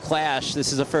 this is the clash.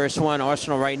 This is the first one.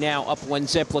 Arsenal right now up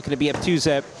 1-zip, looking to be up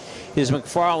 2-zip. Here's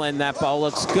McFarland. That ball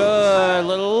looks good. A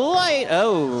little light.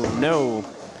 Oh, no.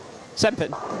 7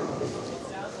 pin.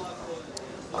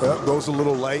 That goes a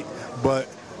little light, but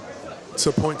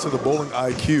to point to the bowling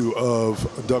IQ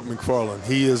of Doug McFarland,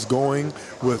 he is going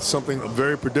with something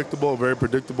very predictable,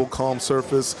 calm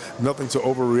surface, nothing to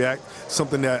overreact,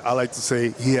 something that I like to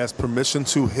say he has permission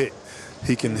to hit.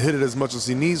 He can hit it as much as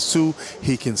he needs to,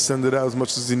 he can send it out as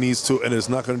much as he needs to, and it's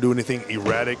not going to do anything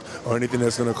erratic or anything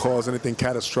that's going to cause anything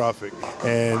catastrophic,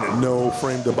 and no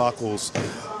frame debacles,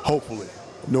 hopefully.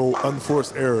 No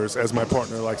unforced errors, as my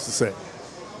partner likes to say.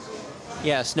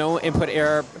 Yes, no input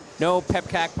error. No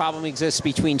pepcac problem exists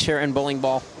between chair and bowling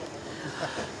ball.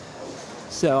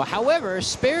 So, however,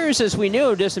 spares, as we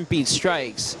know, doesn't beat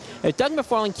strikes. If Doug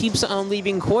McFarland keeps on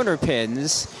leaving corner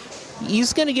pins,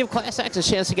 he's going to give Class Axe a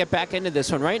chance to get back into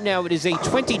this one. Right now, it is a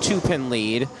 22-pin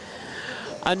lead.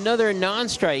 Another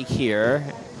non-strike here,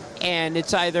 and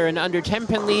it's either an under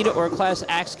 10-pin lead or Class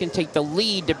Axe can take the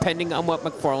lead depending on what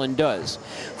McFarland does.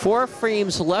 4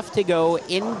 frames left to go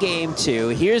in Game 2.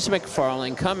 Here's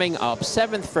McFarland coming up,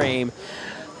 7th frame.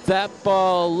 That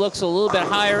ball looks a little bit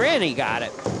higher in. He got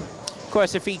it. Of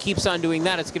course, if he keeps on doing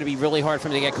that, it's going to be really hard for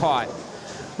him to get caught.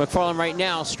 McFarland right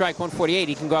now, strike 148.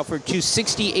 He can go out for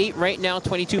 268 right now,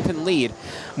 22-pin lead.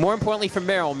 More importantly for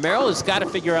Merrill, Merrill has got to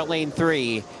figure out lane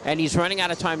 3, and he's running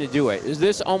out of time to do it. Is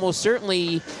this almost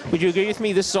certainly, would you agree with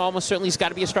me, this is almost certainly has got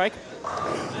to be a strike?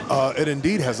 It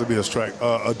indeed has to be a strike.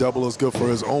 A double is good for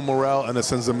his own morale, and it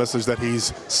sends a message that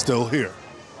he's still here.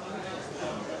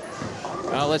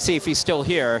 Let's see if he's still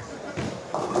here.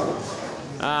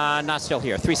 Not still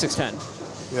here, 3-6-10.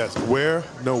 Yes, where?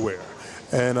 Nowhere.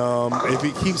 And if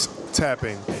he keeps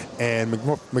tapping and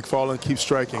McFarland keeps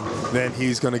striking, then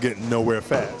he's going to get nowhere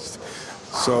fast.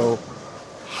 So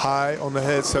high on the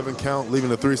head, 7 count, leaving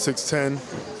the 3-6-10.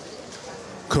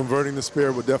 Converting the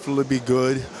spare would definitely be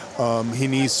good. He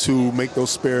needs to make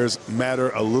those spares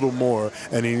matter a little more,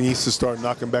 and he needs to start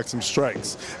knocking back some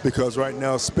strikes, because right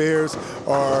now spares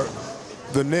are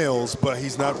the nails, but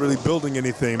he's not really building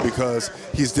anything because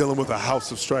he's dealing with a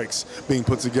house of strikes being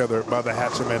put together by the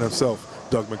hatchet man himself,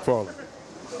 Doug McFarland.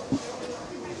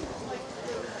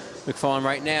 McFarland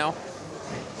right now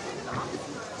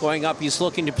going up. He's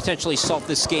looking to potentially salt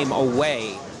this game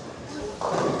away.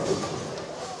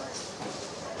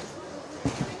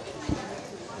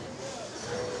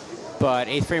 But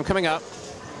 8th frame coming up.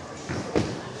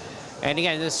 And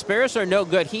again, the spares are no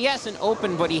good. He hasn't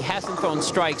opened, but he hasn't thrown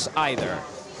strikes either.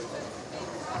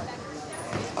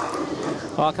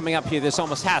 Well, coming up here, this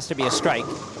almost has to be a strike.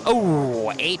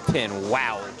 Oh, 8-pin,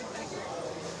 wow.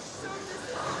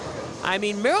 I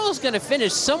mean, Merrill's going to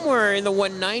finish somewhere in the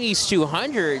 190s,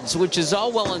 200s, which is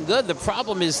all well and good. The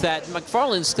problem is that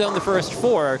McFarland's still in the first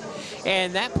 4,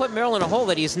 and that put Merrill in a hole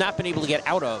that he's not been able to get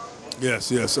out of.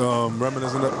 Yes, yes,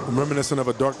 reminiscent of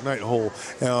a Dark Knight hole.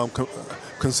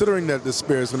 Considering that this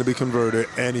spare is going to be converted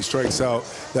and he strikes out,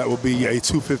 that will be a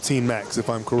 215 max, if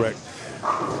I'm correct.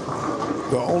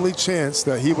 The only chance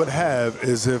that he would have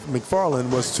is if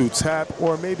McFarland was to tap,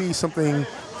 or maybe something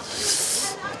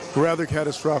rather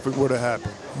catastrophic were to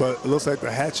happen. But it looks like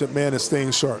the hatchet man is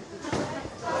staying sharp.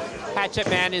 Hatchet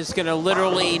man is going to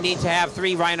literally need to have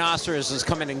 3 rhinoceroses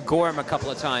come in and gore him a couple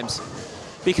of times,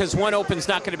 because one open's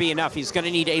not going to be enough. He's going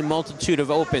to need a multitude of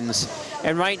opens.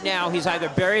 And right now, he's either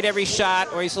buried every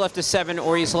shot, or he's left a 7,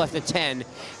 or he's left a 10.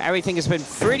 Everything has been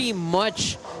pretty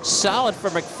much solid for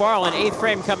McFarland. 8th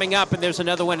frame coming up, and there's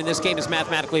another one, and this game is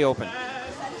mathematically open.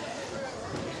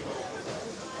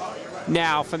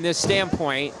 Now, from this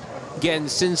standpoint, again,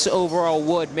 since overall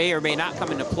wood may or may not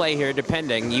come into play here,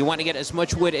 depending, you want to get as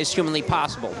much wood as humanly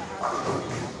possible.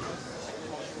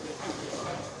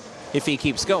 If he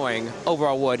keeps going,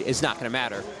 overall wood is not going to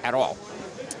matter at all.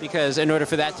 Because in order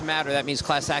for that to matter, that means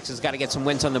Class Axe has got to get some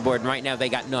wins on the board, and right now they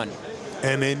got none.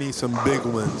 And they need some big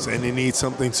wins, and they need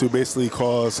something to basically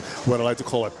cause what I like to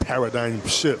call a paradigm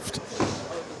shift.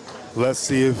 Let's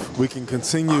see if we can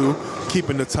continue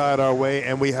keeping the tide our way,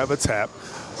 and we have a tap.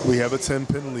 We have a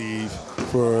 10-pin lead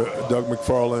for Doug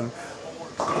McFarlane.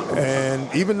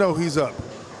 And even though he's up,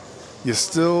 you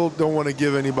still don't want to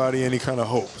give anybody any kind of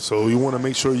hope. So you want to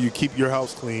make sure you keep your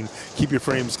house clean, keep your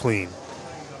frames clean.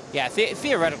 Yeah,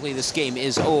 theoretically this game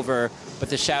is over, but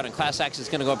the shout in Class Axe is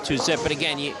going to go up 2-zip. But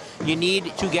again, you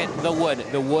need to get the wood.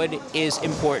 The wood is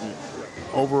important.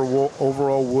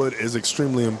 Overall wood is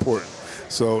extremely important.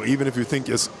 So even if you think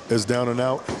it's down and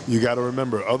out, you got to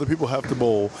remember other people have to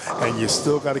bowl, and you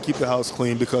still got to keep the house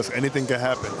clean because anything can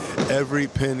happen. Every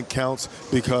pin counts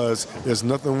because there's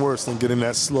nothing worse than getting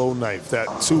that slow knife, that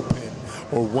 2-pin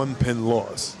or 1-pin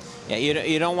loss. Yeah,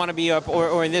 you don't want to be up,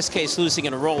 or in this case, losing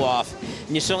in a roll-off.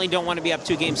 And you certainly don't want to be up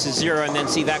 2-0 and then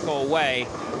see that go away.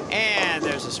 And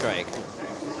there's a strike.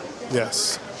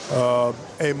 Yes,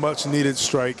 a much-needed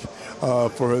strike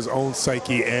for his own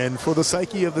psyche and for the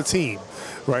psyche of the team.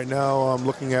 Right now, I'm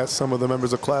looking at some of the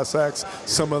members of Class Axe.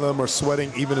 Some of them are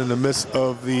sweating even in the midst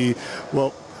of the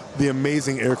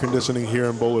amazing air conditioning here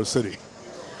in Bowler City.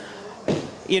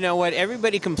 You know what?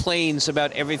 Everybody complains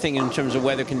about everything in terms of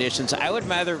weather conditions. I would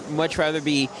much rather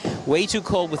be way too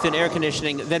cold within air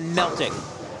conditioning than melting.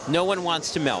 No one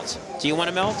wants to melt. Do you want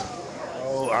to melt?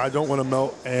 Oh, I don't want to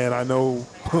melt, and I know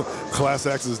Class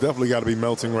Axe has definitely got to be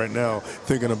melting right now,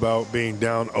 thinking about being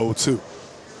down 0-2.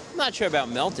 I'm not sure about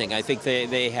melting. I think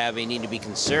they have a need to be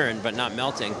concerned, but not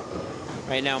melting.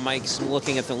 Right now, Mike's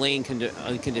looking at the lane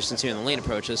conditions here in the lane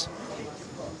approaches.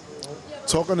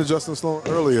 Talking to Justin Sloan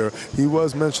earlier, he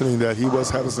was mentioning that he was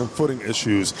having some footing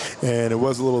issues, and it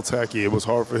was a little tacky. It was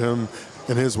hard for him,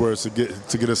 in his words, to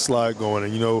get a slide going.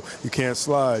 And you know, you can't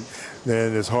slide,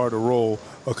 then it's hard to roll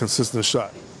a consistent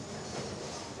shot.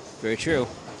 Very true.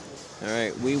 All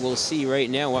right, we will see right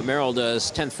now what Merrill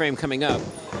does. 10th frame coming up.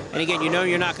 And again, you know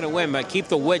you're not going to win, but keep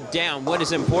the wood down. Wood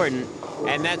is important,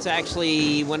 and that's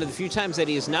actually one of the few times that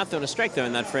he has not thrown a strike there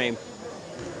in that frame.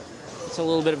 It's a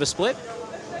little bit of a split.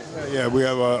 Yeah, we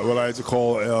have what I like to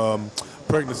call a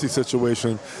pregnancy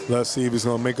situation. Let's see if he's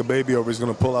going to make a baby or if he's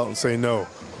going to pull out and say no.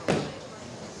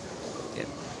 Yeah.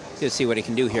 Let's see what he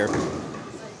can do here.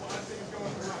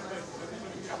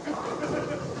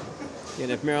 And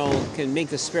if Merrill can make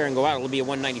the spare and go out, it'll be a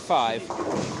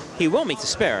 195. He will make the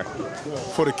spare.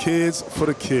 For the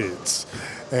kids.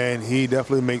 And he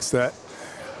definitely makes that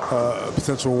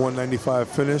potential 195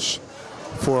 finish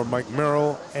for Mike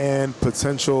Merrill and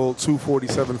potential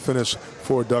 247 finish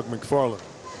for Doug McFarlane.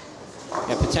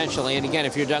 Yeah, potentially. And again,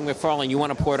 if you're Doug McFarlane, you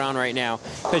want to pour it on right now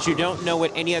because you don't know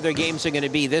what any other games are going to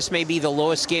be. This may be the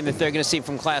lowest game that they're going to see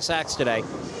from Class Axe today.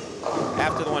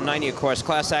 After the 190, of course.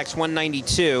 Class Axe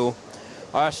 192.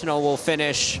 Arsenal will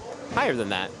finish higher than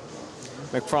that.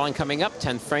 McFarlane coming up,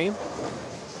 10th frame.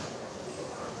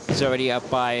 He's already up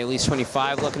by at least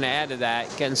 25, looking to add to that.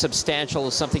 Getting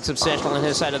substantial, something substantial on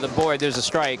his side of the board. There's a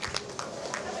strike.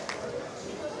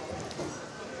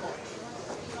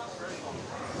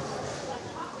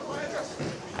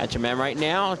 At your man right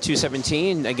now,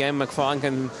 217. Again, McFarlane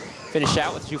can finish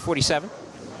out with 247.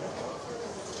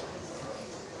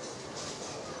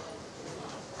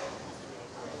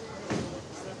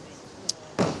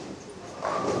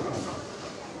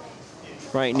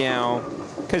 Right now,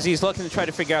 because he's looking to try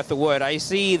to figure out the wood. I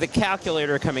see the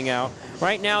calculator coming out.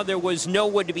 Right now, there was no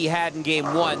wood to be had in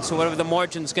game 1, so whatever the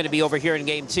margin's going to be over here in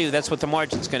game 2, that's what the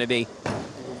margin's going to be.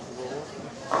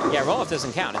 Yeah, roll-off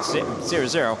doesn't count. It's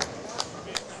 0-0.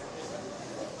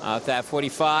 At that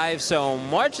 45, so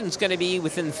margin's going to be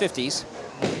within the 50s.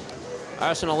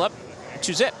 Arsenal up,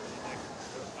 2-zip.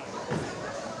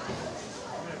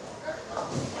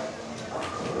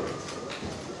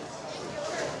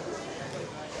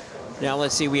 Now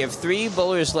let's see, we have 3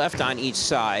 bowlers left on each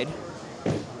side.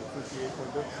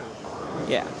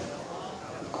 Yeah.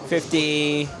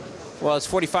 50, well, it's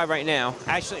 45 right now.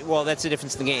 Actually, well, that's the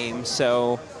difference in the game,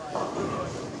 so.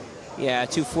 Yeah,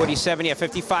 247, yeah,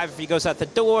 55 if he goes out the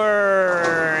door,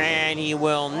 and he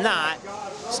will not.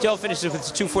 Still finishes with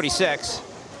 246.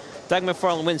 Doug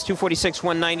McFarlane wins 246,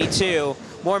 192.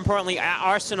 More importantly,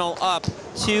 Arsenal up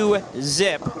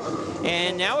 2-zip.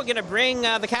 And now we're gonna bring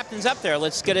the captains up there.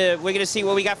 We're gonna see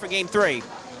what we got for game 3.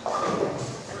 All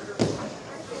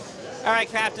right,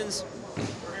 captains.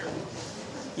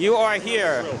 You are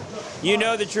here. You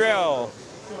know the drill,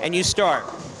 and you start.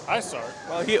 I start.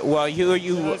 Well,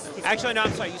 you actually, no,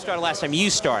 I'm sorry. You started last time. You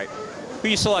start. Who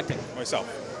are you selecting? Myself.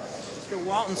 Mr.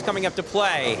 Walton's coming up to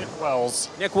play. Nick Wells.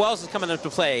 Nick Wells is coming up to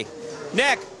play.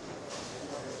 Nick,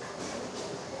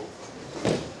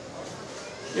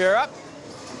 you're up.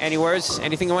 Any words?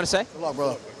 Anything you want to say? Good luck,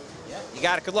 brother. You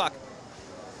got it. Good luck.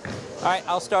 All right,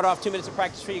 I'll start off 2 minutes of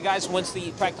practice for you guys. Once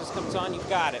the practice comes on, you've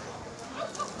got it.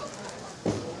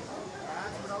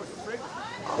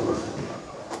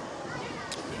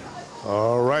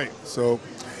 All right, so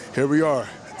here we are.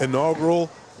 Inaugural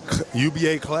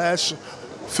UBA clash,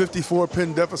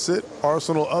 54-pin deficit.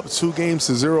 Arsenal up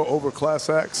 2-0 over Class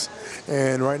aXe.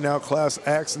 And right now, Class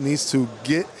aXe needs to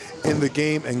get in the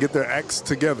game and get their axe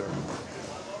together.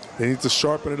 They need to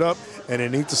sharpen it up, and they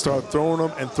need to start throwing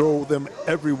them and throw them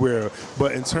everywhere.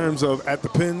 But in terms of at the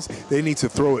pins, they need to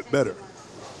throw it better.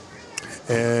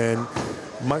 And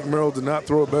Mike Merrill did not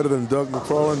throw it better than Doug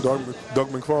McFarlane. Doug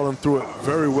McFarlane threw it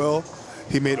very well.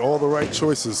 He made all the right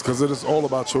choices, because it is all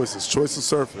about choices. Choice of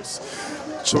surface,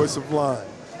 choice of line,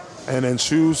 and then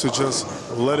choose to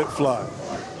just let it fly.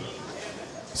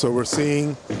 So we're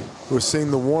seeing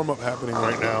the warm-up happening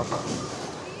right now.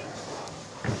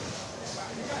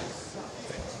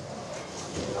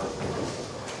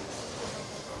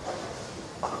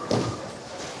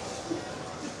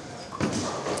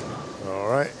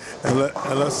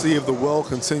 And let's see if the well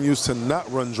continues to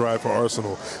not run dry for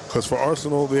Arsenal. Because for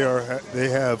Arsenal, they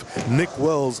have Nick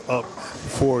Wells up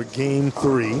for Game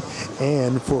 3.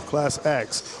 And for Class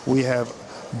aXe, we have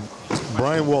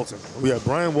Brian Walton.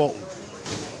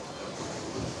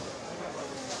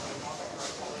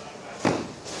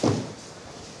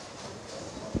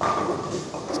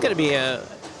 It's going to be a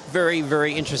very,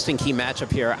 very interesting key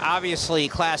matchup here. Obviously,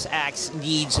 Class aXe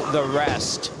needs the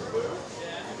rest.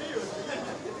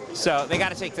 So they got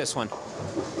to take this one.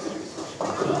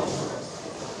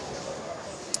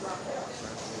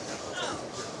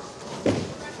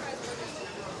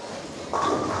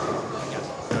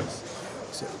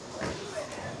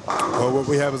 Well, what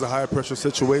we have is a high pressure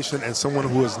situation, and someone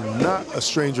who is not a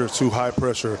stranger to high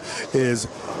pressure is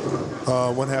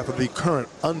one half of the current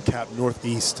uncapped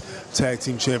Northeast Tag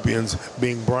Team Champions,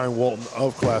 being Brian Walton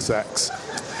of Class aXe.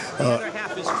 The other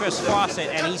half is Chris Fawcett,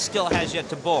 and he still has yet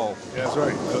to bowl. Yeah, that's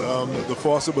right. The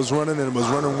Fawcett was running, and it was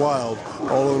running wild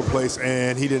all over the place,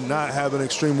 and he did not have an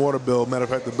extreme water bill. Matter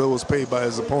of fact, the bill was paid by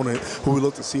his opponent, who we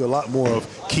look to see a lot more of,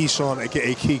 Keyshawn,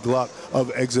 a.k.a. Key Glock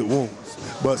of Exit Wounds.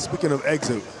 But speaking of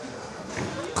exit,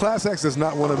 Class aXe does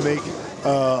not want to make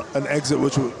an exit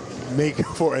which would make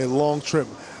for a long trip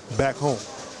back home.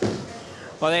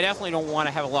 Well, they definitely don't want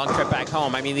to have a long trip back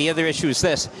home. I mean, the other issue is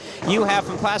this. You have,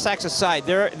 from Class aXe's side,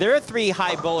 there are 3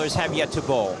 high bowlers have yet to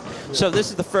bowl. So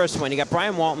this is the first one. You got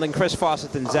Brian Walton, then Chris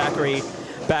Fawcett, and Zachary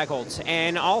Bagholtz.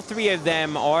 And all 3 of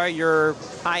them are your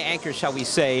high anchors, shall we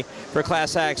say, for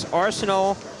Class aXe.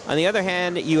 Arsenal, on the other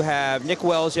hand, you have Nick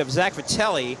Wells, you have Zach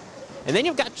Vitelli, and then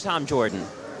you've got Tom Jordan.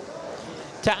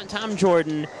 Tom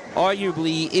Jordan,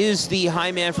 arguably, is the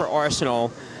high man for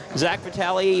Arsenal. Zach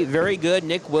Vitelli, very good.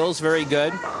 Nick Wills, very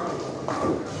good.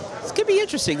 This could be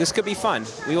interesting. This could be fun.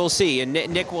 We will see. And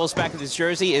Nick Wills back with his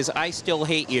jersey is "I still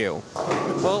hate you."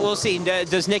 Well, we'll see.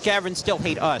 Does Nick Avron still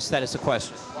hate us? That is the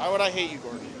question. Why would I hate you,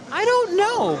 Gordon? I don't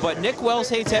know, but Nick Wells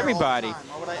hates everybody.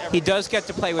 He does get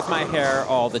to play with my hair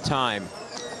all the time.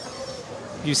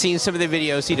 You've seen some of the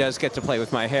videos. He does get to play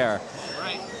with my hair.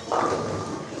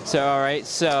 So, all right.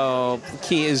 So,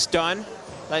 key is done.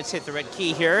 Let's hit the red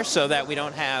key here so that we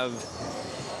don't have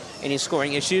any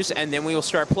scoring issues, and then we will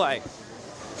start play.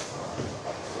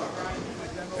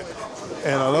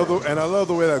 And I love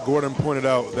the way that Gordon pointed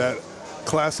out that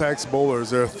Class aXe bowlers,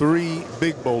 there are 3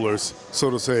 big bowlers, so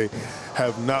to say,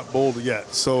 have not bowled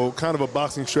yet. So kind of a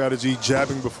boxing strategy,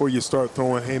 jabbing before you start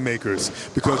throwing haymakers,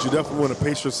 because you definitely want to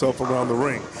pace yourself around the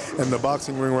ring. And the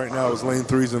boxing ring right now is lane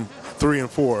 3 and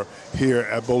 4 here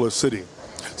at Bowler City.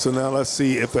 So now let's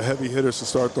see if the heavy hitters will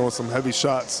start throwing some heavy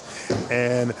shots.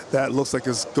 And that looks like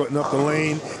it's getting up the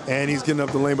lane, and he's getting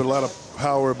up the lane with a lot of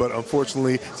power, but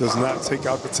unfortunately does not take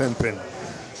out the 10-pin.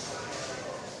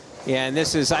 Yeah, and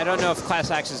this is, I don't know if Class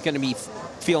aXe is going to be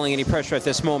feeling any pressure at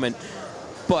this moment,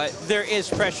 but there is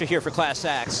pressure here for Class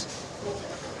aXe,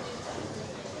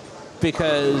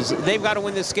 because they've got to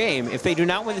win this game. If they do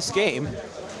not win this game,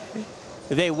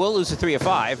 they will lose a 3 of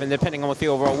 5, and depending on what the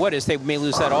overall wood is, they may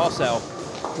lose that also.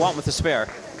 Walton with the spare.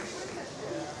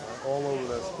 All over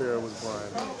that spare was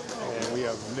Brian. And we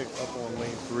have Nick up on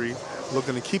lane 3,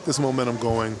 looking to keep this momentum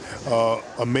going.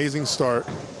 Amazing start,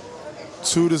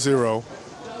 2-0.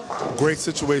 Great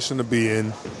situation to be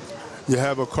in. You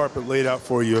have a carpet laid out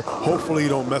for you. Hopefully you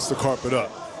don't mess the carpet up.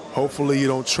 Hopefully you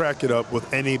don't track it up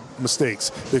with any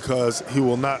mistakes, because he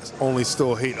will not only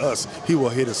still hate us, he will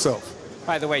hate himself.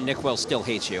 By the way, Nick Wells still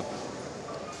hates you.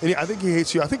 And I think he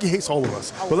hates you. I think he hates all of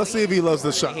us. But let's see if he loves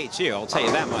this shot. He hates you, I'll tell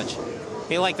you that much.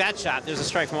 He liked that shot. There's a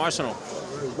strike from Arsenal.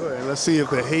 Very good. And let's see if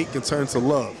the hate can turn to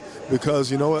love. Because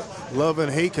you know what? Love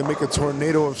and hate can make a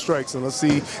tornado of strikes. And let's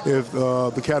see if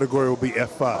the category will be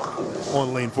F5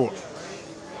 on lane 4.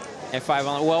 F5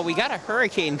 on. Well, we got a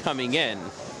hurricane coming in.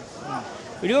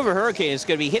 We do have a hurricane. It's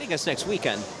going to be hitting us next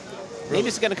weekend. Maybe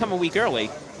it's going to come a week early.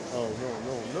 Oh,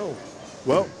 no.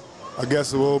 Well, I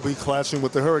guess we'll be clashing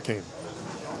with the hurricane.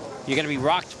 You're going to be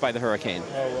rocked by the hurricane.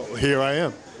 Oh, well, here I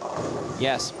am.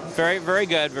 Yes, very, very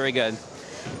good, very good.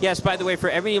 Yes, by the way, for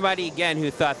everybody, again,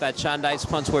 who thought that Shondai's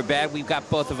punts were bad, we've got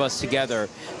both of us together.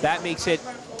 That makes it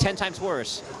 10 times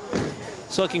worse.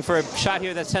 So looking for a shot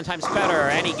here that's 10 times better,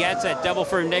 and he gets it. Double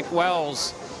for Nick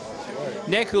Wells.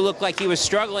 Nick, who looked like he was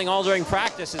struggling all during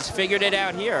practice, has figured it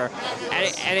out here.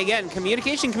 And again,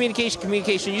 communication.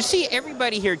 You see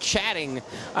everybody here chatting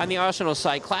on the Arsenal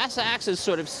side. Class axe is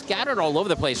sort of scattered all over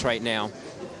the place right now.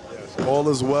 All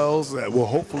is wells that will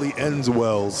hopefully end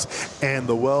wells, and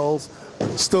the wells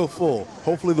still full.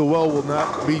 Hopefully the well will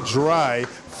not be dry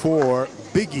for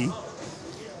Biggie.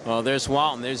 Well, there's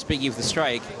Walton. There's Biggie with the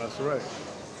strike. That's right.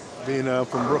 Being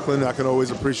from Brooklyn, I can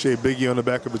always appreciate Biggie on the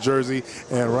back of the jersey.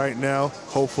 And right now,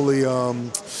 hopefully,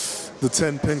 the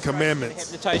 10-pin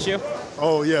commandments. Hypnotize you?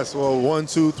 Oh, yes. Well, 1,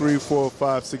 2, 3, 4,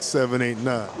 5, 6, 7, 8, 9.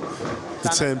 The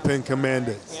 10-pin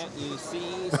commandments. Can't you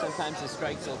see? Sometimes the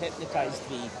strikes will hypnotize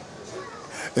the...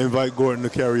 Invite Gordon to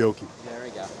karaoke. There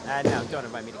we go. No, don't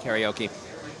invite me to karaoke.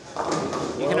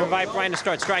 You can invite Brian to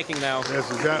start striking, though. Yes,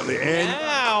 exactly. And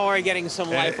now we're getting some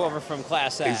life over from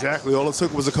Class A. Exactly. All it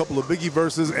took was a couple of Biggie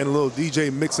verses and a little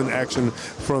DJ mixing action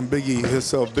from Biggie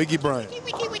himself, Biggie Bryant.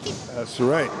 That's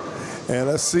right. And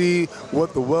let's see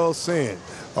what the well's saying.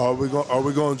 Are we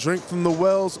going to drink from the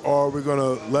wells, or are we going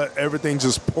to let everything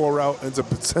just pour out into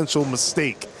potential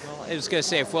mistake? Well, I was going to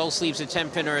say, if Wells leaves a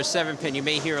 10-pin or a 7-pin, you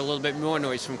may hear a little bit more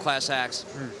noise from Class axe.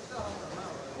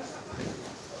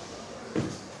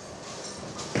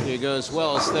 Here goes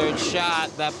Wells, third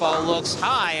shot. That ball looks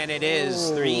high, and it is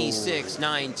 3, 6,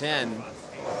 9, 10.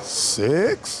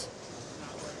 6?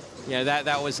 Yeah,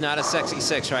 that was not a sexy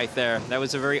 6 right there. That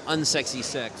was a very unsexy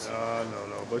 6. No.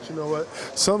 But you know what?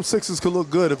 Some 6s could look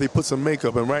good if they put some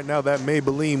makeup, and right now that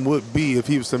Maybelline would be if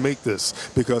he was to make this,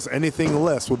 because anything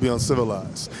less would be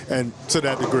uncivilized, and to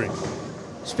that degree.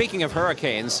 Speaking of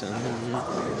hurricanes,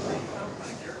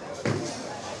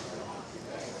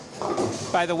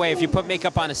 by the way, if you put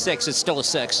makeup on a 6, it's still a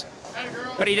 6.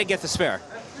 But he did get the spare.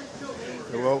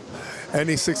 Well,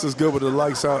 any 6 is good with the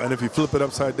lights out, and if you flip it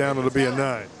upside down, it'll be a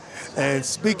 9. And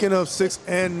speaking of 6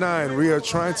 and 9, we are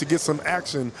trying to get some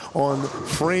action on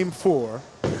frame 4,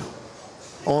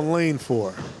 on lane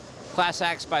 4. Class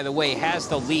axe, by the way, has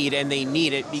the lead, and they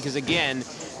need it because, again,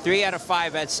 3 out of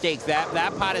 5 at stake.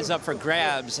 That pot is up for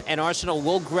grabs, and Arsenal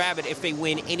will grab it if they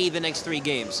win any of the next 3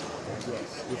 games.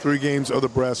 The 3 games of the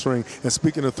brass ring. And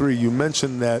speaking of 3, you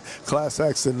mentioned that Class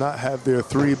Axe did not have their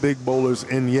 3 big bowlers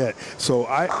in yet. So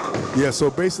so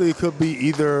basically it could be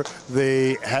either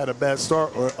they had a bad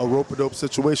start or a rope-a-dope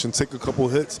situation. Take a couple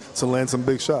hits to land some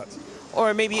big shots.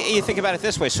 Or maybe you think about it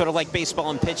this way, sort of like baseball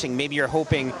and pitching. Maybe you're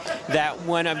hoping that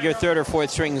one of your 3rd or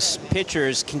 4th strings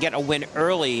pitchers can get a win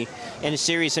early in a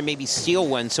series and maybe steal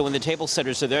one. So when the table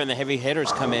setters are there and the heavy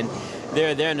hitters come in,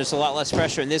 they're there and there's a lot less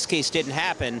pressure. In this case, didn't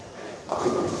happen.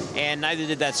 And neither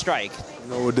did that strike.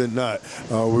 No, it did not.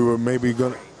 We were maybe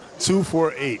going to 2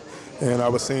 for 8. And I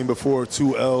was saying before,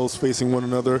 2 L's facing one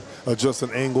another, adjust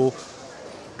an angle,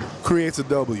 creates a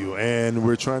W. And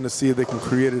we're trying to see if they can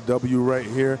create a W right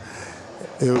here.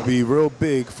 It would be real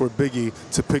big for Biggie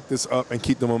to pick this up and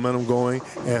keep the momentum going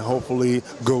and hopefully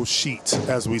go sheet,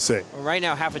 as we say. Well, right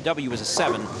now, half a W is a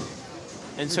 7.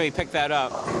 And so he picked that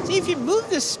up. See, if you move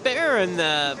the spare and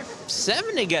the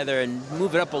 7 together and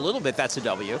move it up a little bit, that's a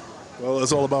W. Well,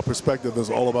 it's all about perspective. It's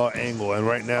all about angle. And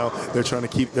right now, they're trying to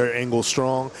keep their angle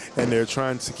strong, and they're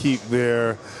trying to keep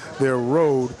their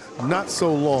road not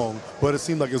so long, but it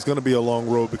seemed like it's going to be a long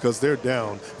road because they're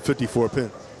down 54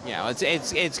 pin. Yeah,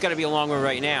 it's going to be a long one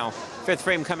right now. 5th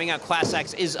frame coming out. Class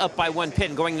X is up by 1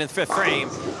 pin going into the 5th frame.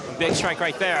 Big strike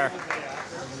right there.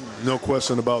 No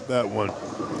question about that one.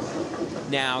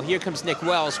 Now, here comes Nick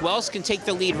Wells. Wells can take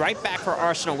the lead right back for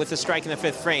Arsenal with the strike in the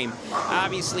 5th frame.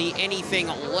 Obviously, anything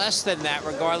less than that,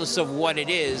 regardless of what it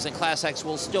is, and Class X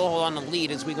will still hold on the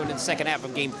lead as we go into the second half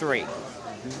of Game 3.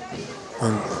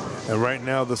 And right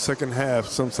now, the second half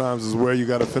sometimes is where you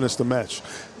got to finish the match.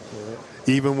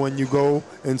 Even when you go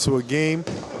into a game,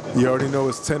 you already know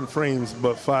it's 10 frames,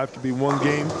 but 5 could be 1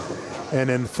 game, and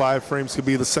then 5 frames could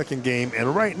be the second game.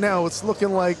 And right now, it's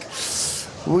looking like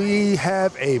we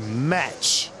have a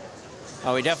match.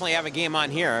 Oh, we definitely have a game on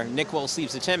here. Nick Wells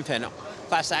leaves the 10-pin.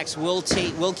 Class X will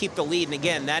keep the lead, and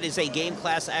again, that is a game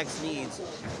Class X needs.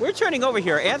 We're turning over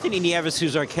here. Anthony Nieves,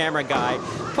 who's our camera guy,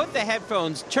 turned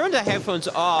the headphones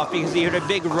off because he heard a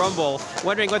big rumble,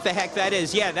 wondering what the heck that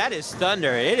is. Yeah, that is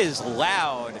thunder. It is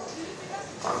loud.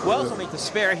 Wells will make the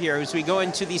spare here as we go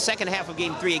into the second half of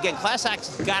Game 3. Again, Class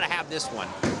X has got to have this one.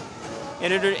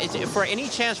 For any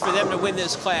chance for them to win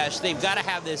this clash, they've got to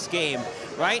have this game.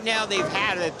 Right now, they've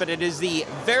had it, but it is the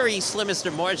very slimmest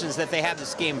of margins that they have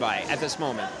this game by at this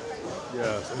moment.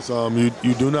 Yeah,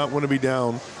 you do not want to be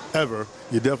down ever.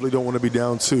 You definitely don't want to be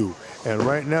down 2. And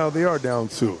right now, they are down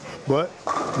 2. But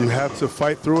you have to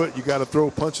fight through it. You got to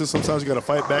throw punches. Sometimes you got to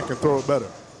fight back and throw it better.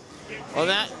 Well,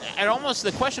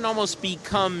 the question almost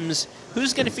becomes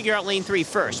who's going to figure out lane 3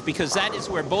 first, because that is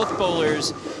where both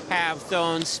bowlers have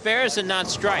thrown spares and not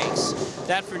strikes.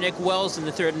 That for Nick Wells in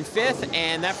the 3rd and 5th,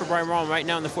 and that for Brian Wall right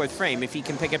now in the 4th frame. If he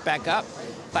can pick it back up,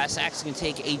 Class aXe can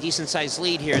take a decent-sized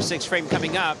lead here. 6th frame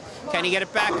coming up. Can he get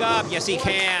it back up? Yes, he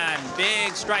can.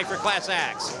 Big strike for Class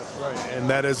aXe. Right, and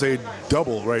that is a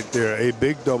double right there, a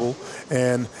big double,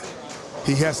 and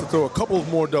he has to throw a couple of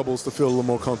more doubles to feel a little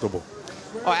more comfortable.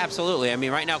 Oh, absolutely. I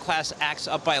mean, right now, Class aXe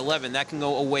up by 11. That can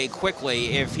go away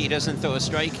quickly if he doesn't throw a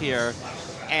strike here.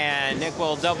 And Nick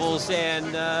Well doubles,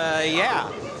 and yeah.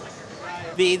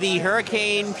 The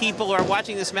Hurricane people are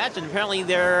watching this match, and apparently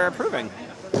they're approving.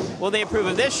 Will they approve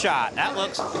of this shot? That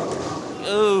looks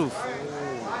oof.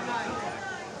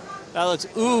 That looks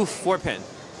oof, 4-pin.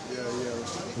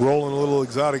 Rolling a little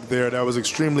exotic there. That was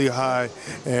extremely high,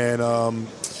 and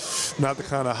not the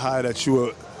kind of high that you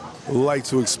would like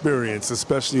to experience,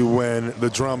 especially when the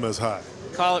drama is high.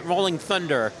 Call it Rolling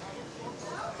Thunder.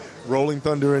 Rolling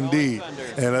Thunder indeed. Rolling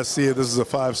Thunder. And let's see if this is a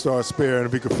 5-star spare and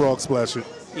if he could frog splash it.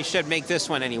 He should make this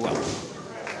one anyway.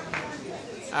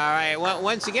 All right, well,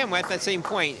 once again, we're at that same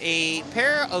point. A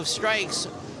pair of strikes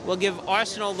will give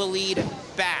Arsenal the lead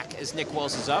back as Nick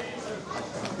Wells is up.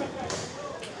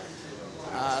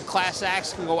 Class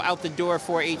aXe can go out the door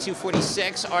for a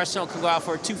 246. Arsenal can go out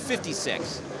for a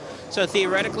 256. So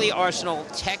theoretically, Arsenal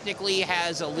technically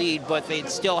has a lead, but it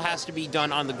still has to be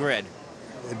done on the grid.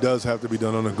 It does have to be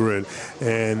done on the grid,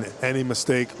 and any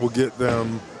mistake will get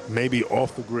them maybe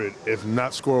off the grid, if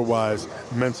not score-wise,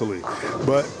 mentally.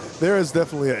 But there is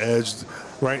definitely an edge.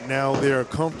 Right now, they are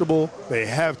comfortable. They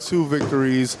have 2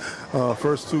 victories,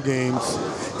 first 2 games,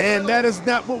 and that is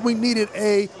not what we needed.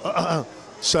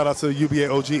 Shout out to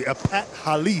UBA OG, Pat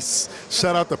Hollis.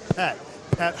 Shout out to Pat.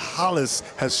 Pat Hollis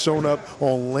has shown up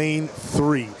on lane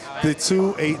 3, the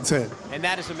 2-8-10. And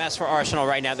that is a mess for Arsenal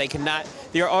right now. They cannot,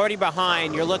 they're already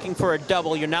behind. You're looking for a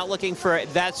double. You're not looking for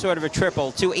that sort of a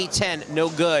triple. 2-8-10, no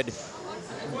good.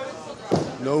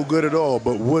 No good at all,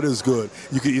 but what is good?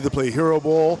 You can either play hero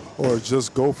ball or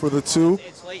just go for the 2.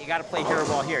 It's late, you got to play hero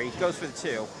ball here. He goes for the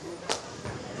 2.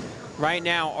 Right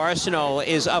now, Arsenal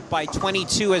is up by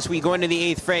 22 as we go into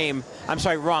the 8th frame. I'm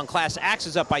sorry, wrong. Class aXe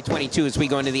is up by 22 as we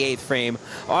go into the 8th frame.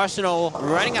 Arsenal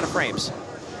running out of frames.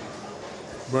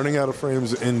 Running out of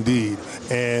frames indeed.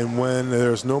 And when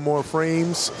there's no more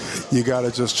frames, you got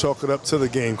to just chalk it up to the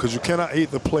game, because you cannot hate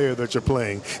the player that you're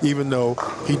playing, even though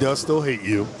he does still hate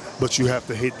you, but you have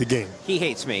to hate the game. He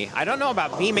hates me. I don't know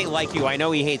about he may like you. I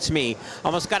know he hates me.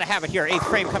 Almost got to have it here. 8th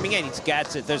frame coming in. He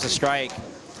gets it. There's a strike.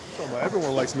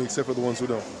 Everyone likes me except for the ones who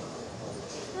don't.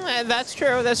 That's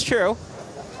true. That's true.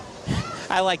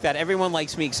 I like that. Everyone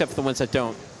likes me except for the ones that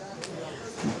don't.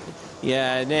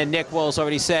 Yeah, and then Nick Wells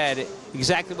already said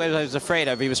exactly what I was afraid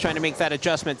of. He was trying to make that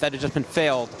adjustment. That adjustment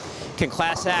failed. Can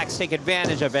Class aXe take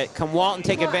advantage of it? Can Walton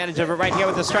take advantage of it right here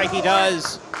with the strike? He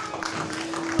does.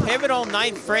 Pivotal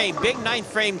 9th frame. Big 9th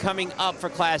frame coming up for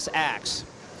Class aXe.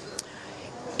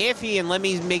 If he, and let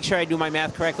me make sure I do my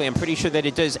math correctly, I'm pretty sure that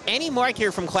it does any mark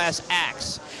here from Class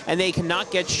aXe, and they cannot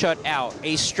get shut out.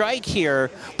 A strike here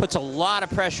puts a lot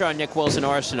of pressure on Nick Wells and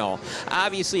Arsenal.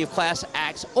 Obviously, if Class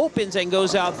aXe opens and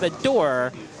goes out the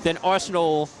door, then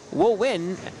Arsenal will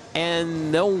win,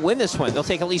 and they'll win this one. They'll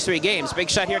take at least 3 games. Big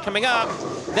shot here coming up.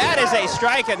 That is a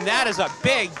strike, and that is a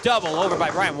big double over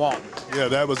by Brian Walton. Yeah,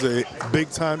 that was a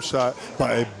big-time shot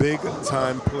by a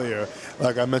big-time player.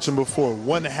 Like I mentioned before,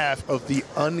 1/2 of the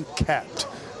uncapped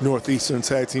Northeastern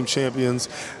Tag Team Champions.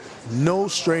 No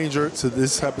stranger to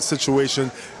this type of situation,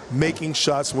 making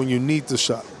shots when you need the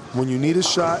shot. When you need a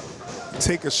shot,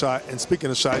 take a shot. And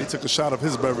speaking of shot, he took a shot of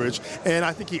his beverage, and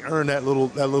I think he earned that little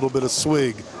bit of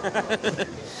swig.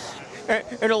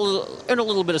 And a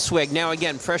little bit of swig. Now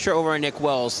again, pressure over on Nick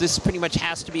Wells. This pretty much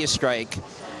has to be a strike.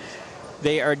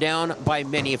 They are down by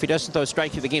many. If he doesn't throw a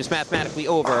strike here, the game's mathematically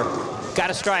over. Got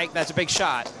a strike. That's a big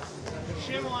shot.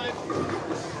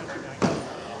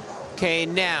 Okay,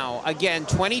 now, again,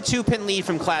 22-pin lead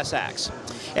from Class aXe.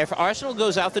 If Arsenal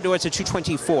goes out the door, it's a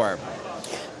 224.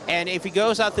 And if he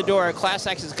goes out the door, Class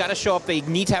aXe has got to show up. They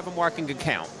need to have a marking good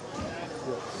count.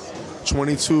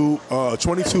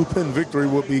 22-pin victory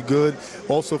would be good.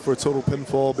 Also for total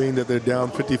pinfall, being that they're down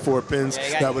 54 pins,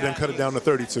 that would then cut it down to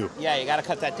 32. Yeah, you got to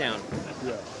cut that down.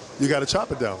 Yeah. You got to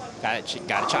chop it down. Got to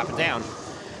chop it down.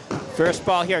 First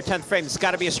ball here, 10th frame. It's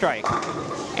got to be a strike.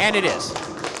 And it is.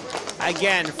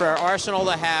 Again, for Arsenal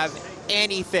to have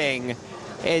anything,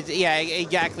 yeah,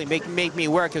 exactly. Make me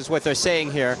work is what they're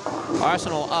saying here.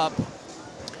 Arsenal up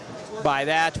by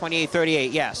that,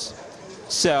 28-38, yes.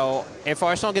 So if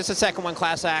Arsenal gets the second one,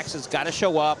 Class aXe has got to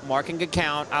show up, marking good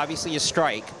count, obviously a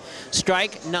strike.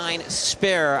 Strike, 9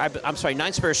 spare, I'm sorry,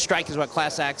 9 spare strike is what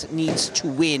Class aXe needs to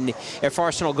win if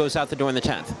Arsenal goes out the door in the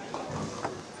 10th.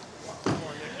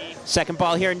 Second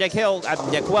ball here, Nick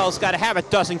Wells got to have it,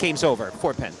 dozen games over,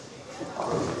 4-pin.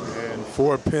 And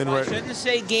 4-pin I right. shouldn't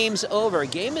say game's over.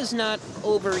 Game is not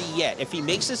over yet. If he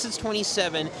makes this, it's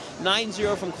 27.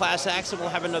 9-0 from Class aXe, and we'll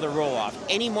have another roll-off.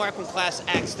 Any mark from Class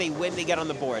aXe, they win, they get on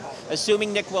the board.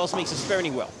 Assuming Nick Wells makes a spare, and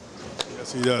he will.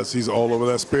 Yes, he does. He's all over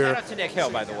that spare. Shout out to Nick Hill,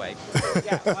 by the way.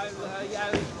 Yeah,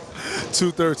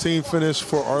 2-13 finish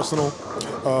for Arsenal.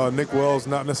 Nick Wells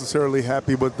not necessarily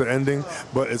happy with the ending,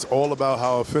 but it's all about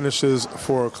how it finishes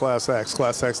for Class aXe.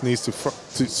 Class aXe needs to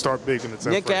start big in the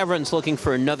 10th Nick frame. Avron's looking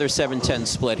for another 7-10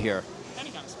 split here.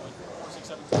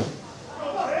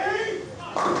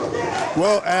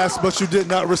 Well asked, but you did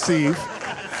not receive.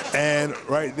 And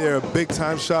right there, big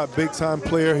time shot, big time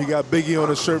player. He got Biggie on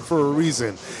his shirt for a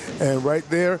reason. And right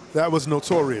there, that was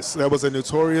notorious. That was a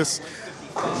notorious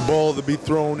ball to be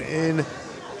thrown in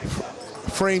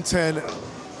frame 10,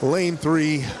 lane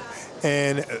 3.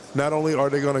 And not only are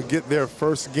they going to get their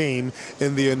first game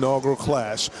in the inaugural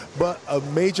clash, but a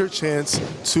major chance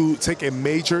to take a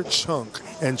major chunk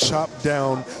and chop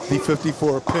down the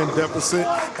 54-pin deficit.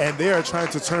 And they are trying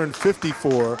to turn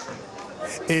 54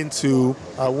 into,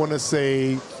 I want to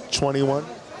say, 21.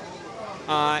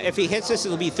 If he hits this,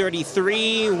 it'll be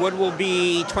 33. Wood will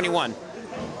be 21.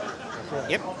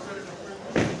 Yep.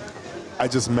 I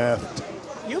just mathed.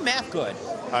 You math good.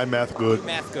 I math good. You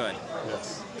math good.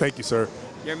 Yes. Thank you, sir.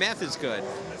 Your math is good.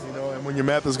 You know, and when your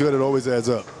math is good, it always adds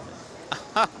up.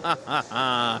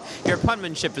 Your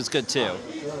punmanship is good too.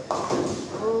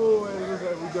 Oh,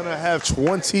 we're going to have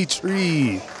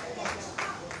 23.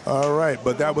 All right,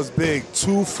 but that was big.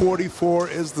 244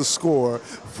 is the score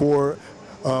for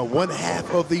one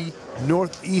half of the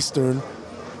Northeastern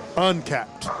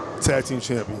uncapped tag team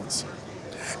champions.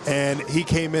 And he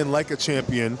came in like a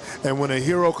champion, and when a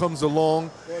hero comes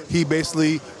along, he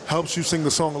basically helps you sing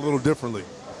the song a little differently.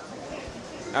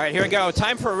 All right, here we go.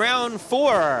 Time for round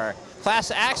 4.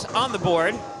 Class aXe on the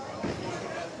board.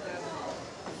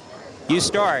 You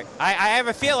start. I have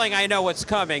a feeling I know what's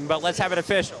coming, but let's have it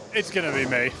official. It's going to be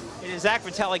me. It is Zach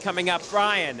Vitelli coming up.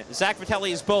 Brian, Zach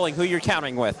Vitelli is bowling. Who you're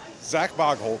counting with? Zach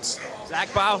Bogholtz. Zach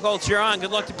Bogholtz, you're on.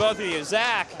 Good luck to both of you.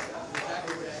 Zach.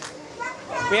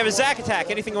 We have a Zach attack.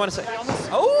 Anything you want to say?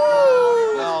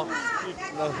 Oh! No,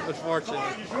 unfortunately.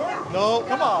 No,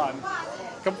 come on.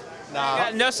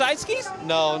 No. No side skis?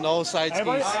 No side skis.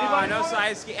 No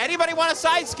side ski. Anybody want a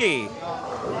side ski?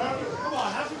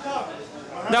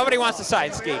 Nobody wants a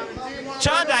side ski.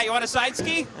 Chanda, you want a side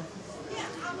ski?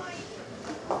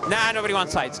 Nah, nobody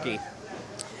wants side ski.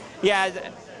 Yeah,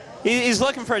 he's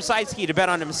looking for a side ski to bet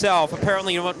on himself.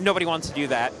 Apparently, nobody wants to do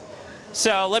that.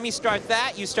 So let me start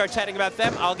that. You start chatting about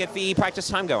them. I'll get the practice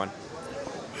time going.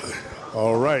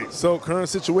 All right, so current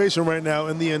situation right now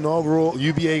in the inaugural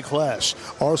UBA clash.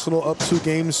 Arsenal up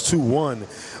 2-1.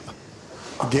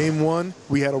 Game 1,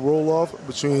 we had a roll-off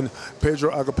between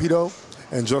Pedro Agapito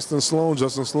and Justin Sloan.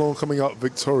 Justin Sloan coming out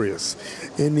victorious.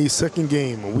 In the second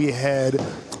game, we had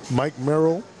Mike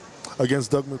Merrill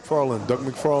against Doug McFarlane. Doug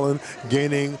McFarlane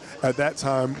gaining, at that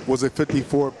time, was a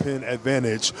 54-pin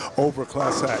advantage over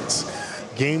Class aXe.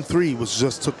 Game 3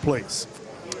 just took place.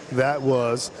 That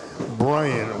was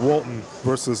Brian Walton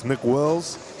versus Nick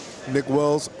Wells. Nick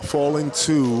Wells falling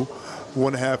to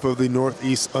one half of the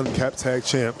Northeast Uncapped Tag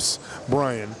Champs,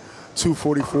 Brian.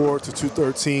 244 to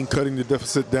 213, cutting the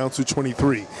deficit down to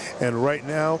 23. And right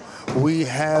now, we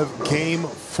have Game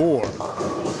 4.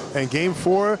 And Game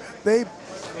 4, they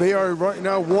are right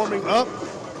now warming up.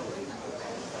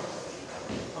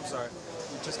 I'm sorry.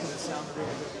 You're just going to sound a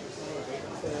little bit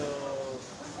until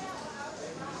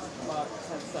about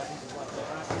 10 seconds left.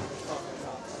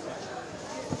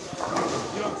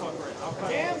 You don't talk right. I'll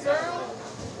cut hands, Earl.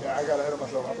 Yeah, I got ahead of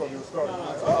myself. I thought you were starting.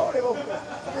 Oh, they go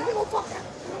fuck that.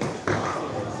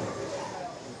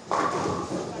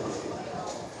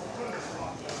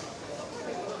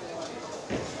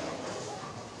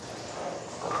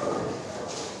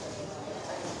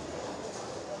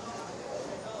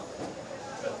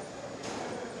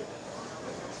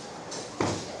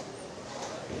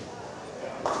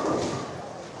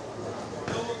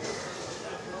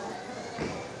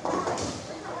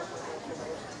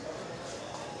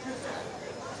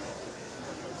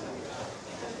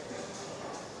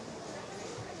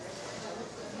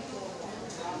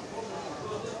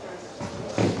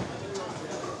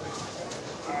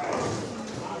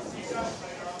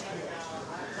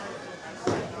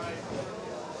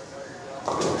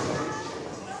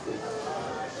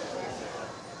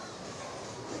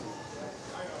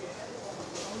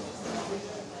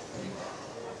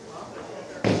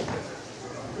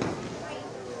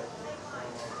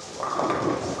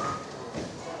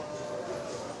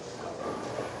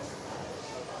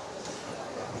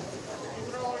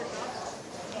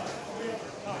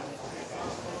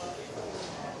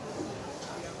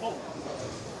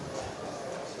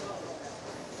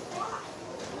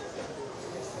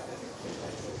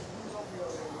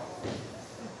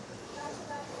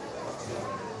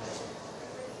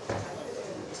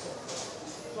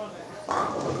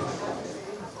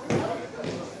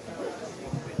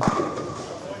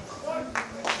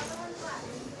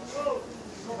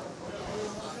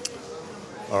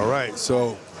 All right,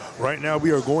 so right now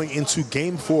we are going into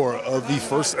game 4 of the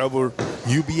first ever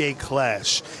UBA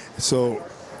clash. So,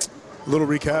 little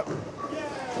recap.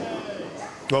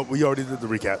 Well, we already did the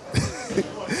recap,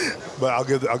 but I'll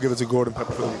give it to Gordon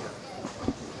Pepper for the recap.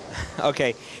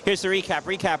 Okay, here's the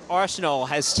recap. Arsenal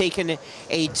has taken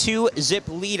a 2-zip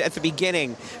lead at the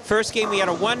beginning. First game, we had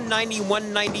a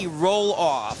 190-190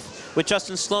 roll-off, with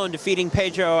Justin Sloan defeating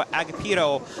Pedro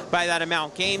Agapito by that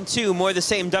amount. Game 2, more the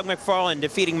same, Doug McFarlane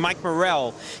defeating Mike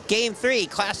Morrell. Game 3,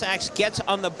 Class Axe gets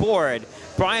on the board.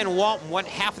 Brian Walton, one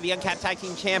half of the Uncapped Tag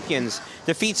Team Champions,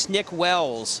 defeats Nick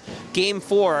Wells. Game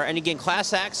 4, and again,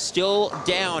 Class Axe still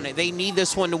down. They need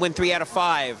this one to win 3 out of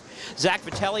 5. Zach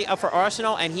Vitelli up for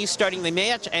Arsenal, and he's starting the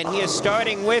match, and he is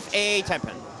starting with a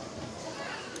 10-pin.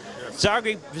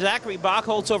 Zachary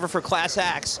Bachholz over for Class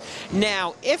Axe.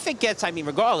 Now, if it gets,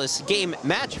 regardless,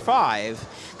 match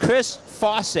 5, Chris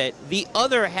Fawcett, the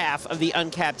other half of the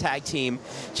Uncapped Tag Team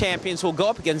Champions, will go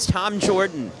up against Tom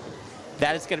Jordan.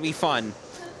 That is going to be fun.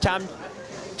 Tom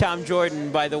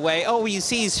Jordan, by the way,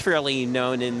 he's fairly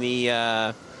known in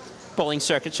the bowling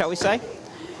circuit, shall we say.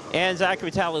 And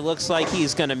Zachary Vitelli looks like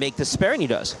he's going to make the spare, and he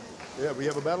does. Yeah, we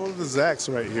have a battle of the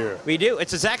Zacks right here. We do.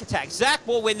 It's a Zach attack. Zach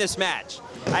will win this match.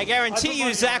 I guarantee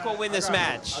you Zach will win this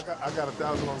match. I got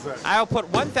 1,000 on Zach. I'll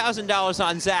put $1,000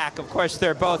 on Zach. Of course,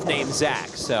 they're both named Zach,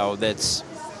 so that's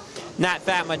not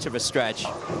that much of a stretch.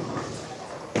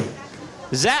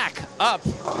 Zach up.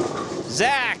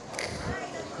 Zach.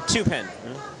 2-pin.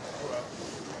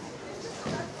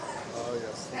 Oh,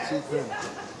 yes, the 2-pin.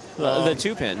 The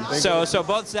 2-pin. So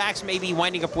both Zachs may be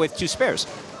winding up with 2 spares.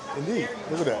 Indeed.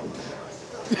 Look at that.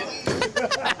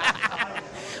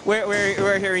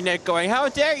 We're hearing Nick going, how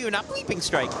dare you, not bleeping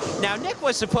strike. Now, Nick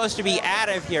was supposed to be out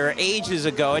of here ages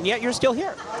ago, and yet you're still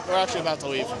here. We're actually about to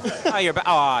leave.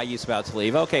 He's about to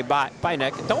leave. Okay, bye,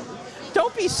 Nick.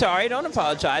 Don't be sorry. Don't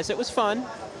apologize. It was fun.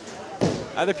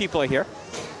 Other people are here,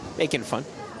 making fun.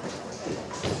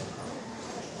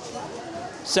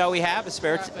 So we have a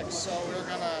spare. So we're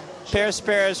gonna pair of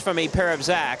spares from a pair of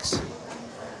Zacks.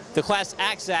 The Class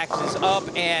Axe is up,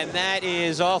 and that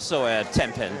is also a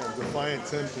 10-pin. Yeah, defiant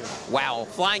 10-pin. Wow,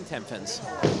 flying 10-pins.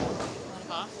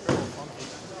 huh?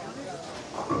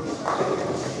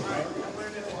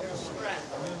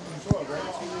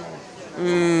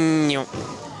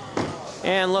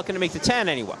 And looking to make the 10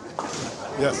 anyway.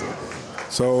 Yes.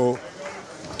 So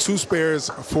 2 spares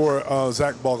for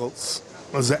Zach Boggles.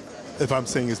 Zach, if I'm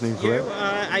saying his name correct.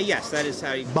 Yes, that is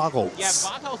how you... Boggles. Yeah,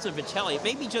 Boggles and Vitelli. It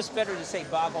may be just better to say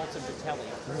Boggles and Vitelli.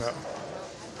 Yeah.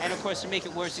 And, of course, to make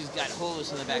it worse, he's got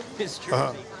Hose in the back of his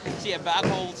jersey. So you have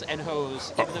Boggles and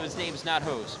Hose, even though his name's not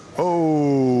Hose.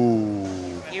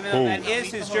 Oh. Even though that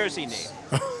is his jersey name.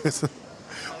 That's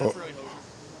really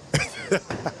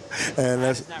And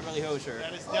that's not really Hosier.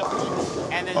 That is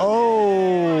definitely. And then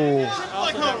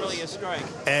also not really a strike.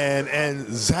 and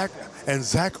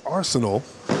Zach Arsenal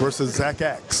versus Zach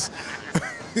Axe.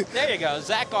 There you go.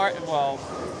 Well,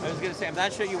 I was going to say, I'm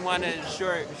not sure you want to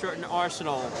shorten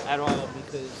Arsenal at all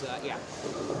because, yeah.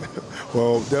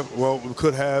 Well, we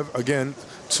could have, again,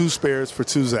 2 spares for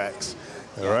 2 Zacks.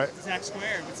 All right? Zach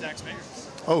Square with Zach Spares.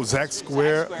 Oh, Zach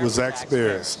Square with Zach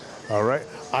Spares. All right.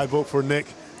 I vote for Nick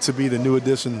to be the new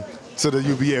addition to the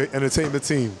UBA Entertainment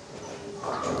team.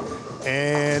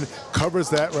 And covers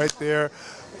that right there.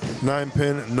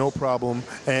 9-pin, no problem.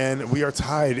 And we are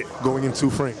tied going into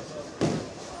frame.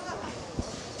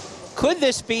 Could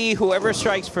this be whoever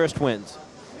strikes first wins?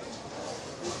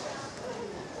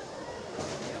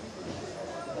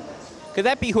 Could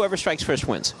that be whoever strikes first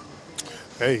wins?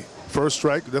 Hey, first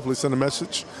strike, definitely send a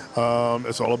message.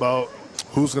 It's all about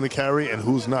who's going to carry and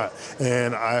who's not.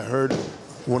 And I heard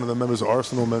one of the members of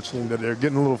Arsenal mentioning that they're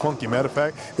getting a little funky. Matter of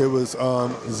fact, it was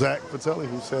Zach Vitelli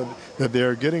who said that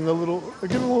they're getting a little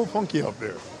funky out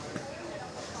there.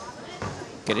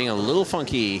 Getting a little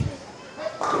funky.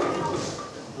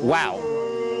 Wow.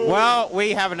 Well,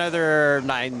 we have another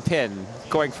 9-pin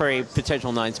going for a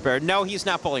potential 9 spare. No, he's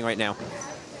not pulling right now.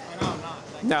 No, I'm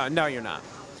not. No, you're not.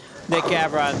 Nick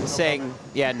Gavron saying,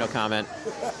 yeah, no comment.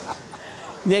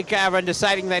 Nick Gavron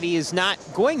deciding that he is not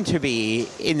going to be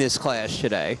in this clash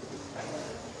today.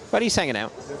 But he's hanging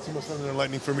out. That's too much thunder and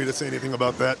lightning for me to say anything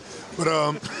about that. But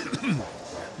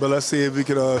but let's see if we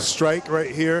could strike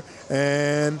right here.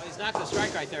 And Well, he's not going to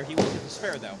strike right there. He will get the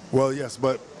spare, though. well, yes,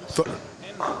 but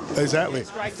exactly.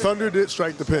 Thunder did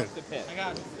strike the pin. I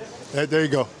got it. There you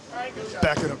go.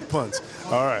 Backing up the punts.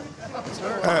 All right.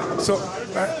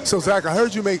 So Zach, I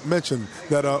heard you make mention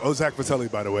that, Zach Vitelli,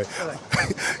 by the way.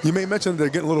 You made mention they're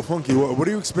getting a little funky. What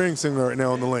are you experiencing right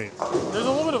now on the lane? There's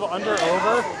a little bit of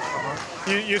under-over.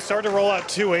 you start to roll out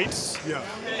 2 8s. Yeah.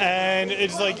 And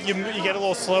it's like you get a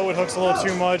little slow, it hooks a little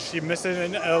too much, you miss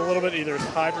it a little bit, either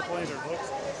hydroplanes or hooks.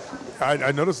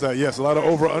 I noticed that, yes, a lot of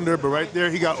over-under, but right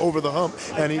there he got over the hump,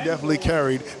 and he definitely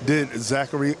carried, did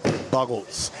Zachary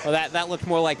Boggles. Well, that looked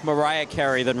more like Mariah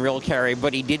Carey than real Carey,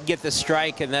 but he did get the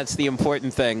strike, and that's the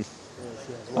important thing.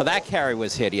 Well, that carry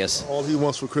was hideous. All he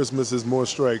wants for Christmas is more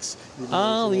strikes.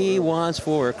 All he wants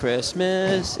for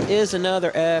Christmas is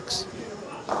another X,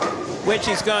 which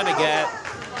he's going to get.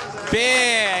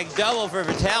 Big double for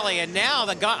Vitelli, and now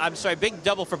big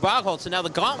double for Bogholtz, and now the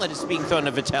gauntlet is being thrown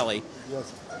to Vitelli.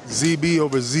 Yes. ZB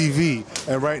over ZV,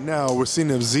 and right now we're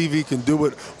seeing if ZV can do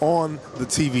it on the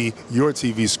TV, your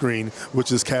TV screen,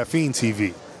 which is Caffeine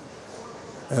TV.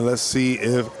 And let's see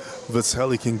if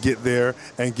Vitelli can get there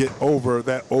and get over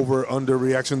that over-under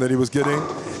reaction that he was getting.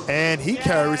 And he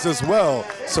carries as well.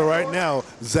 So right now,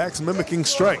 Zach's mimicking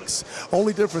strikes.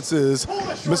 Only difference is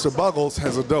Mr. Boggles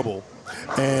has a double,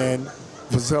 and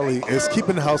Vitelli is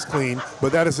keeping the house clean,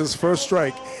 but that is his first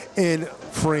strike in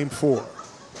frame 4.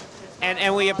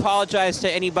 And we apologize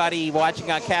to anybody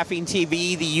watching on Caffeine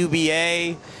TV, the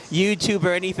UBA, YouTube,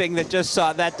 or anything that just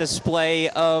saw that display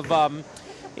of,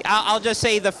 I'll just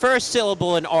say the first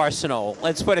syllable in Arsenal.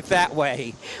 Let's put it that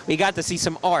way. We got to see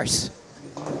some arse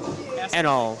and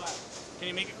all. Can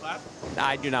you make it clap?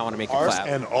 I do not want to make it Arse clap.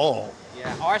 and all.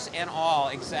 Yeah, arse and all,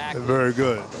 exactly. Very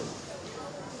good.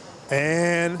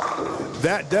 And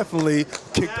that definitely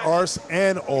kicked arse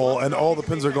and all the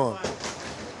pins are gone.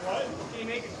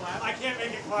 I can't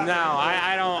make it clap. No,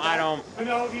 I don't.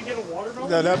 No, if you get a watermelon?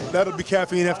 No, that'll be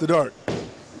Caffeine After Dark.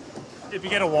 If you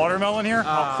get a watermelon here,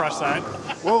 I'll crush that.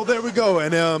 Well, there we go.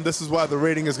 And this is why the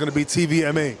rating is going to be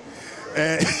TVMA.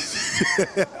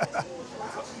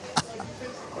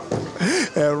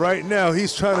 And right now,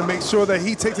 he's trying to make sure that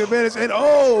he takes advantage. And,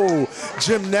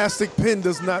 gymnastic pin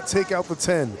does not take out the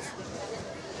 10.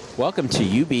 Welcome to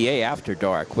UBA After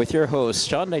Dark with your hosts,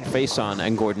 Sean Knight Faison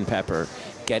and Gordon Pepper.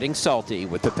 Getting salty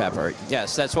with the pepper.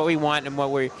 Yes, that's what we want and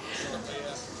what we...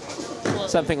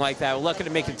 Something like that. We're looking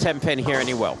to make a 10-pin here, and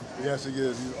he will. Yes, he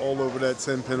is. He's all over that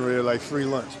 10-pin rail like free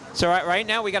lunch. So right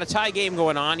now we got a tie game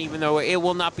going on, even though it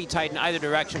will not be tied in either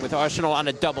direction with Arsenal on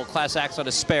a double, Class aXe on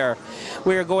a spare.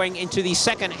 We are going into the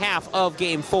second half of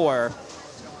Game 4.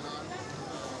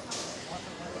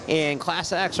 And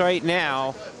Class aXe right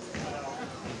now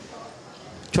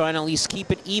trying to at least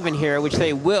keep it even here, which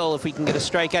they will if we can get a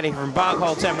strike out of here from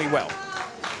Bogholtz, and we will.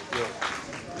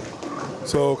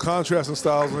 So contrasting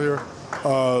styles here.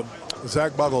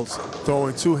 Zach Boggles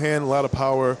throwing two-hand, a lot of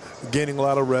power, gaining a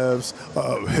lot of revs,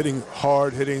 hitting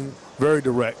hard, hitting very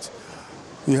direct.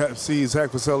 You see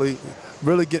Zach Vitelli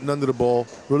really getting under the ball,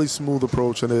 really smooth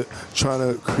approach in it, trying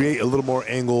to create a little more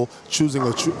angle, choosing,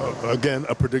 again,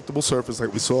 a predictable surface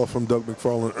like we saw from Doug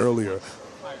McFarlane earlier.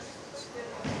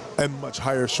 And much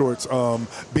higher shorts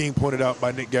being pointed out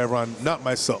by Nick Gavron, not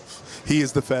myself. He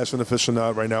is the fashion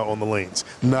aficionado right now on the lanes,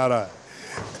 not I.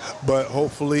 But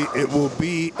hopefully it will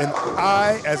be an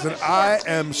I, as in I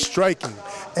am striking.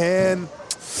 And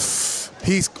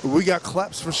we got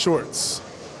claps for shorts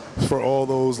for all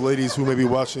those ladies who may be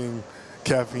watching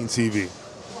Caffeine TV.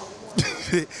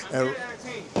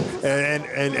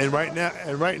 and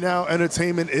right now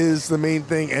entertainment is the main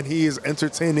thing, and he is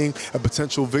entertaining a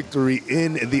potential victory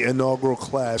in the inaugural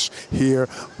clash here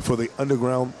for the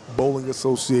Underground Bowling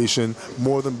Association.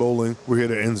 More than bowling, we're here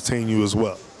to entertain you as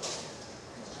well.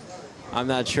 I'm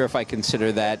not sure if I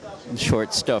consider that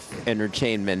short stuff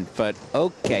entertainment, but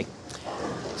okay.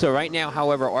 So right now,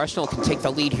 however, Arsenal can take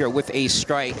the lead here with a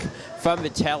strike from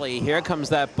Vitelli. Here comes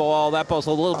that ball. That ball's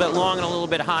a little bit long and a little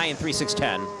bit high in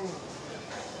 3-6-10.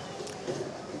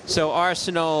 So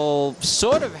Arsenal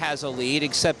sort of has a lead,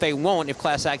 except they won't if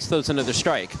Class aXe throws another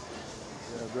strike.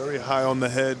 Yeah, very high on the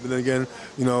head, but then again,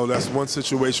 you know, that's one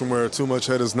situation where too much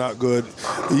head is not good,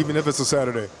 even if it's a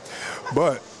Saturday.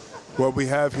 But what we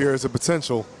have here is a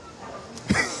potential.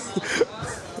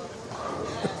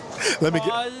 Let me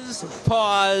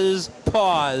Pause.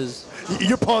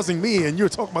 You're pausing me, and you're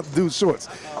talking about the dude's shorts.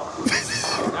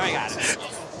 I got it.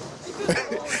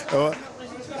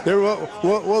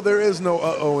 There is no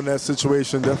uh-oh in that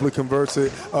situation. Definitely converts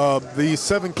it. The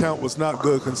 7 count was not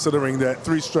good, considering that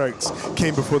 3 strikes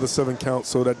came before the 7 count,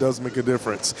 so that does make a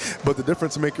difference. But the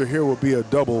difference maker here will be a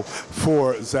double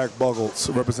for Zach Boggles,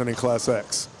 representing Class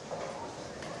aXe.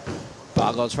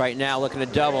 Boggles right now looking to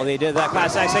double. They did that.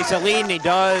 Class aXe takes a lead, and he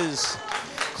does.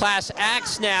 Class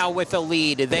aXe now with a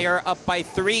lead. They are up by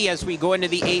 3 as we go into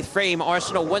the 8th frame.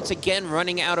 Arsenal once again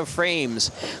running out of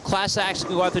frames. Class aXe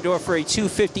can go out the door for a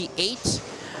 258.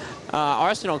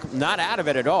 Arsenal not out of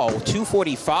it at all,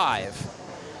 245.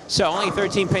 So only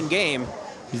 13-pin game.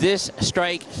 This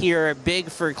strike here, big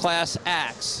for Class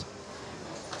aXe.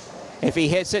 If he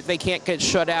hits it, they can't get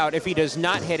shut out. If he does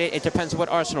not hit it, it depends on what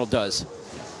Arsenal does.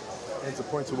 And to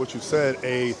point to what you said,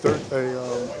 a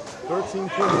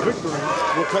 13-pin victory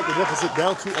will cut the deficit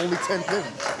down to only 10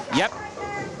 pins. Yep.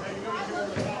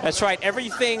 That's right.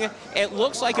 Everything, it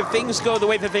looks like if things go the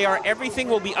way that they are, everything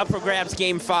will be up for grabs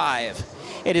game 5.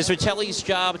 It is Vitelli's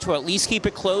job to at least keep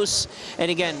it close. And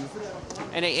again,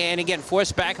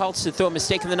 force back halts to throw a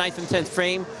mistake in the 9th and 10th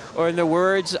frame, or in the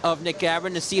words of Nick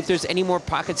Gavron, to see if there's any more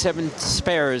pocket 7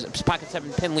 spares, pocket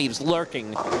 7 pin leaves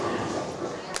lurking.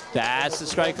 That's the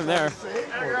strike from there.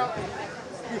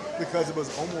 Because it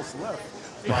was almost left.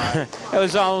 It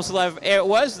was almost left. There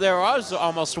was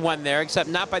almost one there, except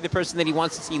not by the person that he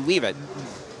wants to see leave it.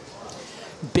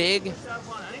 Big.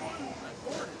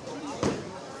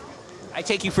 I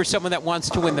take you for someone that wants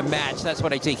to win the match. That's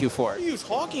what I take you for. What are you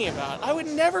talking about? I would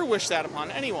never wish that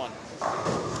upon anyone.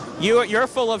 You're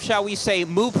full of, shall we say,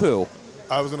 moo-poo.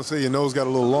 I was going to say your nose got a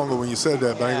little longer when you said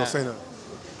that, but I ain't going to say nothing.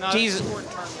 No, Jesus.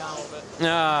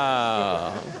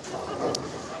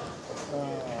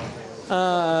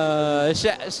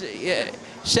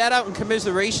 Shout out and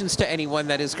commiserations to anyone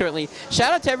that is currently.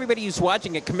 Shout out to everybody who's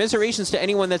watching it. Commiserations to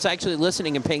anyone that's actually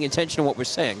listening and paying attention to what we're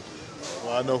saying.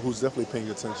 Well, I know who's definitely paying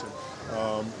attention.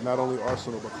 Not only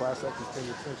Arsenal, but Class aXe is paying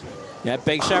attention. Yeah,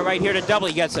 big shot right here to double.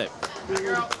 He gets it.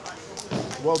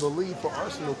 Well, the lead for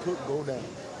Arsenal could go down.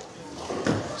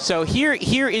 So here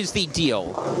is the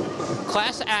deal.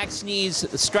 Class aXe needs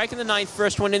a strike in the 9th,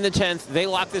 first one in the 10th. They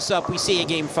lock this up. We see a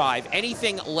game 5.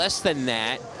 Anything less than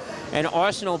that, and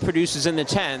Arsenal produces in the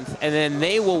 10th, and then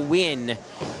they will win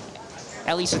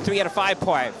at least a 3 out of 5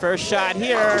 part. First shot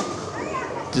here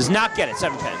does not get it.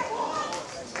 7-pin.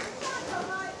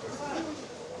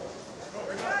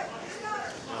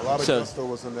 A lot of gusto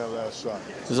was in that last shot.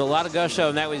 There's a lot of gusto,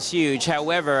 and that was huge.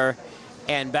 However,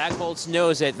 and Backbolts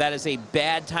knows it, that is a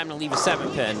bad time to leave a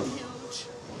 7-pin.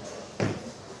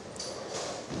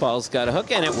 Ball's got a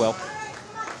hook, and it will.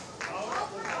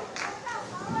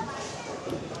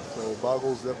 So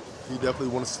Boggles, he definitely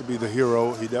wants to be the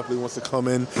hero. He definitely wants to come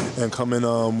in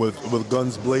with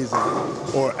guns blazing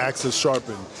or axes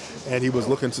sharpened. And he was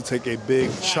looking to take a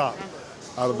big chop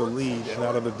out of the lead and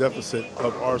out of the deficit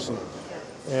of Arsenal.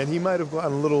 And he might have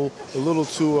gotten a little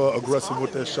too aggressive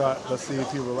with that shot. Let's see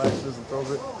if he relaxes and throws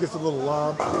it. Gets a little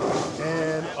lob,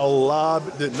 and a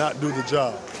lob did not do the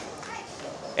job.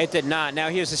 It did not. Now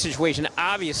here's the situation.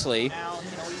 Obviously,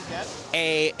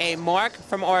 a mark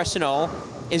from Arsenal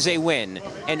is a win.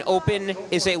 An open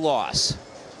is a loss.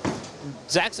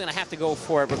 Zach's going to have to go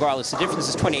for it regardless. The difference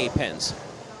is 28 pins.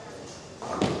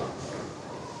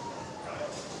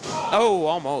 Oh,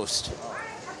 almost.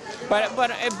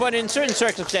 But in certain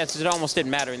circumstances, it almost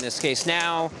didn't matter in this case.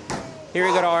 Now, here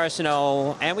we go to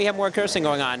Arsenal, and we have more cursing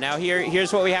going on. Now,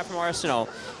 here's what we have from Arsenal.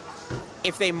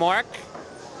 If they mark,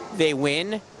 they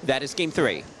win. That is game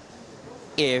 3.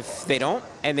 If they don't,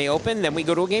 and they open, then we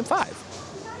go to a game 5.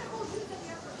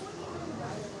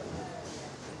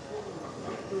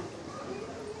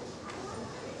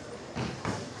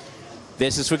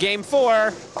 This is for game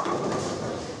 4.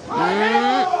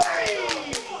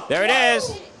 There it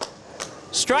is.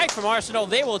 Strike from Arsenal.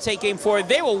 They will take game 4.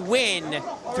 They will win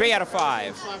 3 out of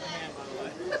 5.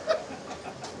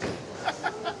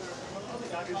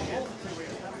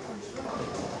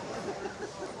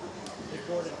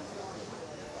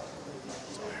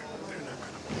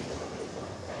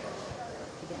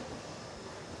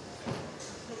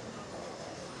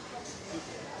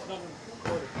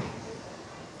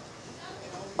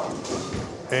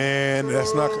 And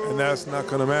that's not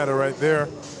going to matter right there.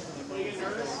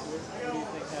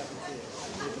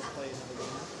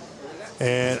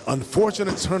 And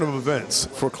unfortunate turn of events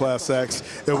for Class aXe.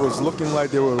 It was looking like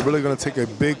they were really going to take a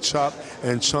big chop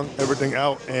and chunk everything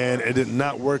out, and it did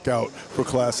not work out for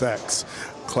Class aXe.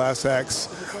 Class aXe,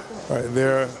 right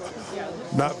there,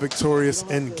 not victorious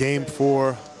in game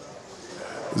 4.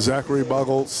 Zachary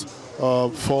Boggles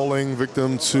falling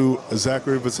victim to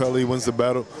Zachary Vitelli, wins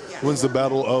the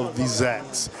battle of the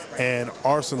Zacks. And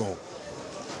Arsenal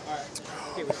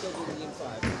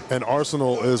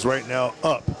is right now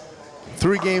up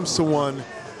 3 games to 1.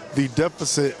 The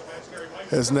deficit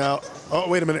is now, oh,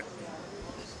 wait a minute.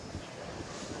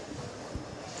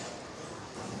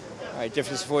 All right,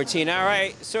 difference 14. All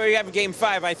right, so you have a game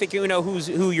 5. I think you know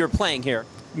who you're playing here.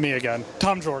 Me again.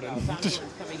 Tom Jordan.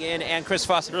 Coming in, and Chris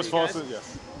Fawcett. Chris Fawcett,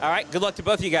 yes. All right, good luck to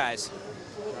both of you guys.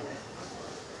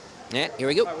 Yeah, here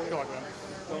we go. You don't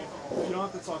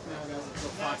have to talk now, guys, until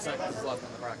 5 seconds left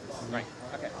in the practice. Right,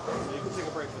 okay. So you can take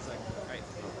a break for a second. Right.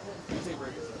 You can take a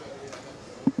break for a second.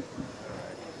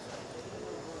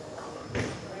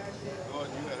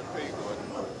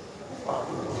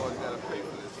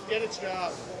 did its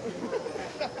job.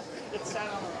 It sat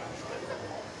on the run.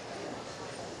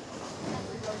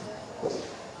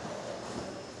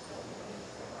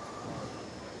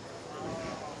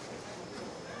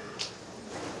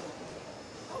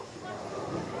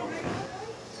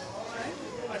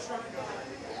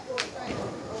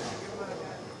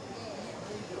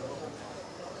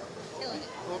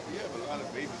 You have a lot of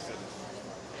babysitters.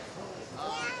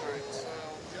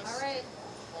 All right.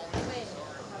 Wait.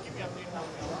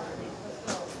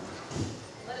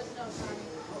 Let us know, Tommy.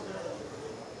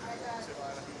 All right, guys.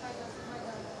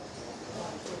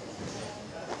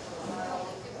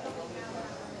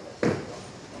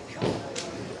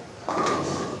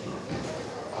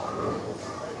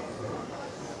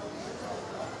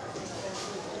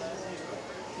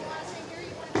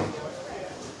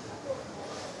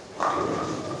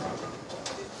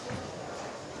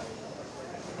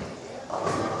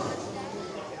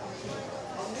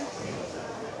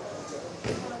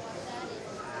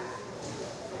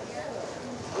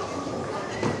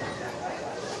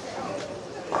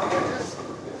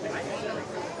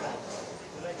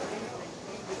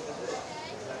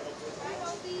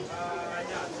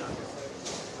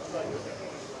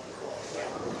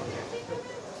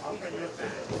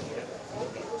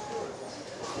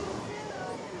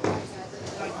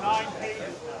 Like 9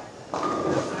 pages now.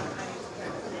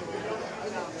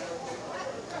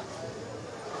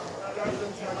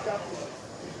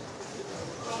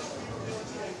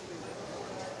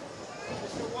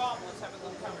 Mr. Walton, let's have a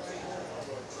little conversation.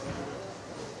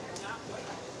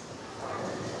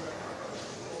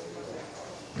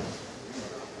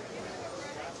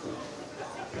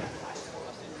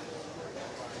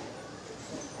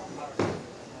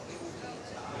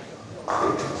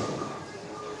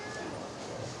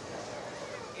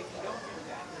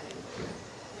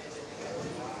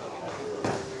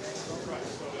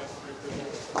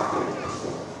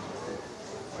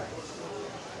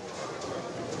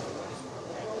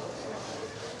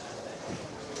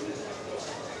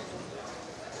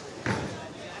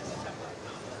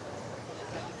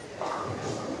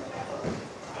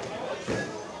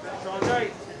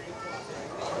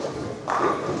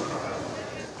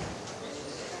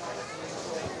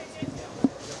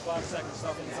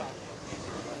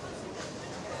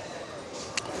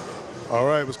 All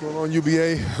right, what's going on,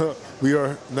 UBA? We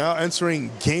are now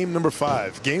entering game number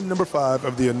 5. Game number 5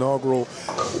 of the inaugural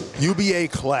UBA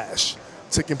Clash,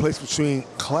 taking place between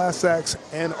Class aXe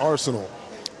and Arsenal.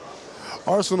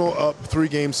 Arsenal up 3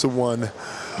 games to 1.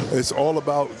 It's all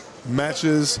about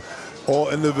matches, all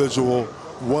individual,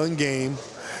 1 game,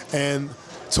 and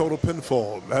total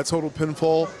pinfall. That total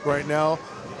pinfall right now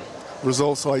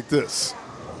results like this.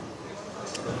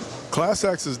 Class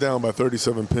aXe is down by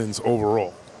 37 pins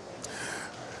overall.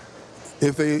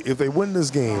 If they win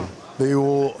this game, they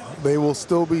will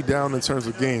still be down in terms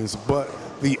of games, but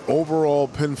the overall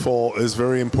pinfall is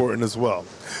very important as well.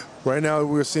 Right now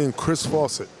we're seeing Chris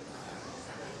Fawcett,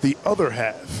 the other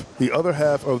half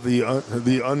of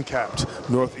the uncapped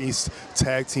Northeast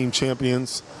Tag Team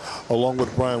Champions, along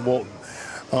with Brian Walton.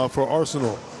 For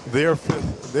Arsenal, their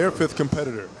fifth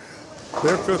competitor,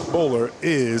 their 5th bowler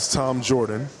is Tom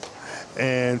Jordan,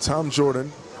 and Tom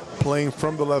Jordan, playing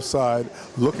from the left side,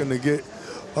 looking to get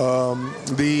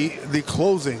the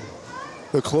closing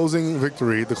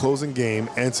victory, the closing game,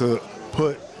 and to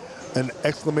put an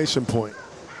exclamation point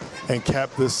and cap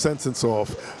this sentence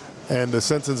off, and the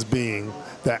sentence being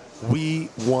that we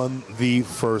won the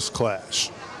first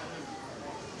clash.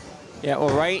 Yeah,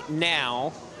 well, right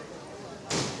now,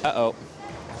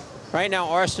 right now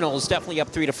Arsenal is definitely up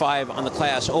 3-5 on the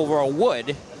class. Overall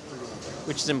wood,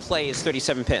 which is in play, is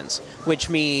 37 pins, which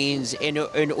means in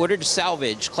order to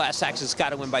salvage, Class aXe has got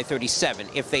to win by 37.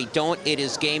 If they don't, it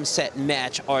is game, set,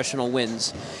 match. Arsenal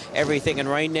wins everything. And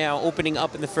right now, opening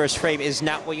up in the first frame is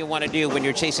not what you want to do when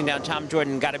you're chasing down Tom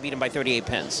Jordan. Got to beat him by 38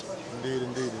 pins. Indeed,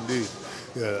 indeed, indeed.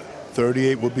 Yeah,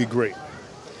 38 would be great.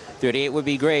 38 would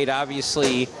be great.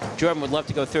 Obviously, Jordan would love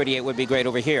to go 38 would be great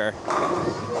over here.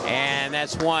 And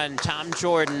that's one. Tom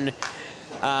Jordan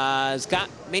has got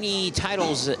many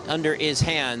titles under his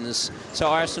hands, so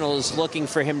Arsenal is looking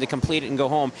for him to complete it and go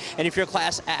home. And if you're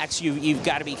Class aXe, you've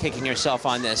got to be kicking yourself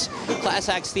on this. Class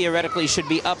aXe theoretically should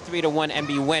be up 3-1 and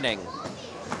be winning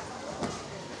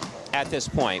at this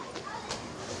point.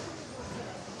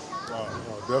 No,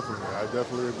 definitely. I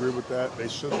definitely agree with that. They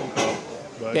should be up.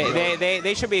 But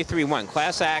they should be a 3-1.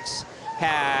 Class aXe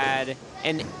had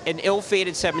an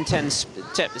ill-fated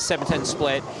 7-10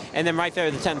 split, and then right there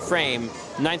at the 10th frame,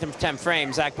 9th and 10th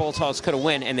frame, Zach Bolthouse could have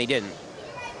win, and they didn't.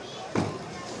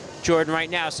 Jordan right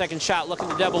now, second shot, looking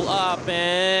to double up,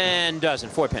 and doesn't.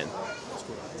 4 pin.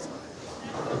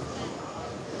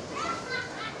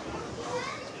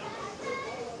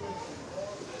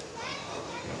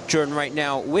 Jordan right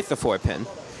now with the 4-pin.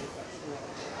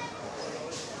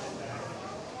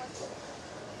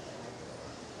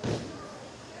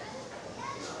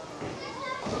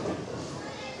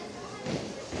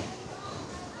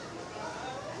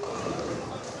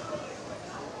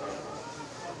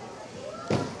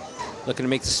 Looking to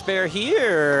make the spare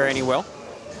here, and he will.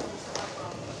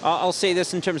 I'll say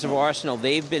this in terms of Arsenal: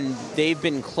 they've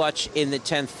been clutch in the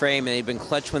 10th frame, and they've been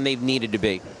clutch when they've needed to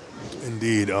be.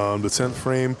 Indeed, the 10th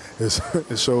frame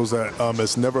it shows that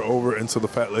it's never over until the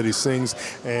fat lady sings,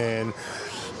 and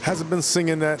hasn't been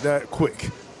singing that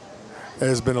quick.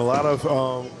 There's been a lot of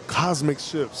cosmic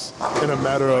shifts in a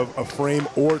matter of a frame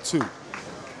or two.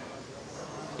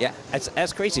 Yeah,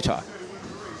 that's crazy talk.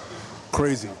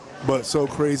 Crazy, but so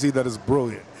crazy that it's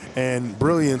brilliant. And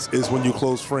brilliance is when you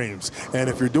close frames. And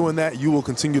if you're doing that, you will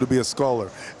continue to be a scholar.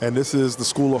 And this is the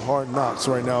school of hard knocks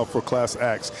right now for Class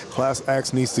aXe. Class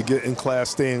aXe needs to get in class,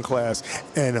 stay in class,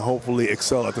 and hopefully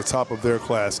excel at the top of their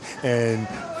class and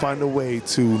find a way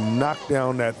to knock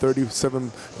down that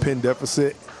 37-pin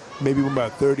deficit, maybe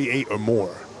about 38 or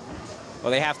more.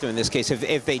 Well, they have to in this case.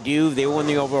 If they do, they win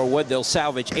the overall wood, they'll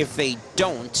salvage. If they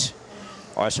don't,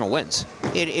 Arsenal wins.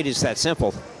 It is that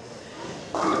simple.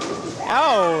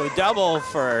 Oh, double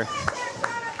for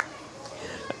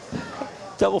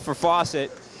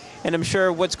Fawcett. And I'm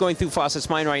sure what's going through Fawcett's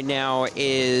mind right now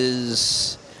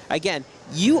is, again,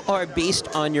 you are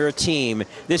based on your team.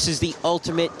 This is the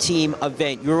ultimate team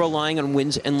event. You're relying on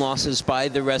wins and losses by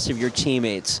the rest of your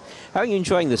teammates. How are you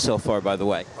enjoying this so far, by the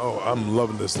way? Oh, I'm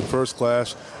loving this. The first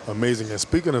clash, amazing. And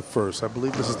speaking of first, I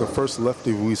believe this is the first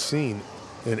lefty we've seen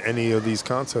in any of these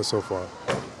contests so far.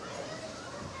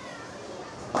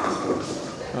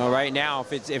 Well, right now,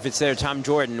 if it's there, Tom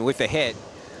Jordan with the hit.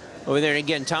 Over there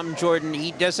again, Tom Jordan,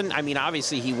 he doesn't, I mean,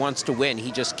 obviously he wants to win.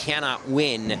 He just cannot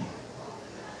win,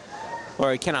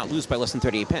 or he cannot lose by less than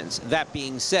 38 pins. That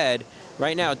being said,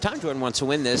 right now, Tom Jordan wants to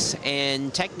win this,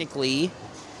 and technically,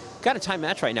 got a tie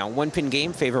match right now. 1-pin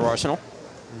game, favor of Arsenal.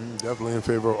 Definitely in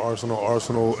favor of Arsenal.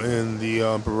 Arsenal in the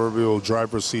proverbial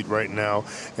driver's seat right now,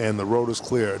 and the road is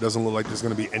clear. It doesn't look like there's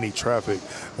going to be any traffic,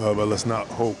 but let's not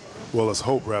hope. Well, let's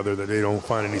hope, rather, that they don't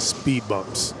find any speed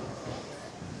bumps.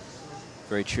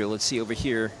 Very true. Let's see over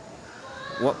here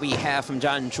what we have from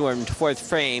John Jordan. 4th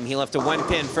frame. He left a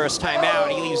 1-pin first time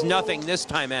out. He leaves nothing this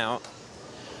time out.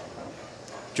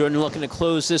 Jordan looking to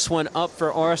close this one up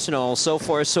for Arsenal. So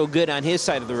far, so good on his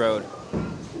side of the road.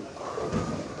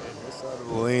 This side of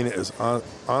the lane is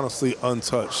honestly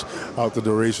untouched out the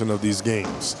duration of these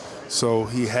games. So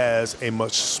he has a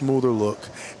much smoother look,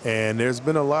 and there's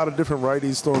been a lot of different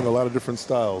righties throwing a lot of different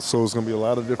styles. So it's going to be a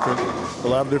lot of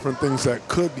different things that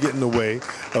could get in the way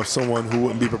of someone who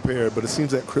wouldn't be prepared. But it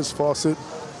seems that Chris Fawcett,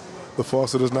 the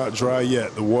faucet is not dry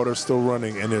yet. The water's still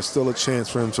running, and there's still a chance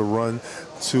for him to run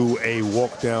to a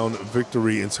walk-down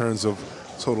victory in terms of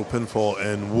total pinfall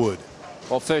and wood.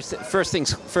 Well, first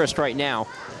things first right now.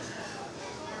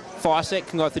 Fawcett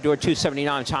can go off the door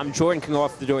 279. Tom Jordan can go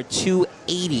off the door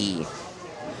 280.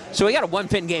 So we got a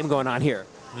 1-pin game going on here.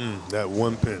 That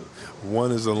 1 pin.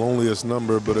 1 is the loneliest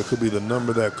number, but it could be the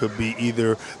number that could be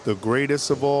either the greatest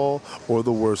of all or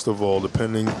the worst of all,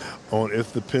 depending on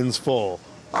if the pins fall.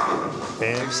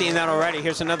 And we've seen that already.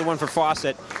 Here's another one for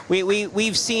Fawcett.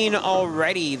 We've seen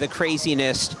already the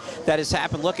craziness that has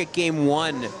happened. Look at game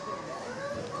 1.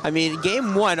 I mean,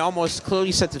 game 1 almost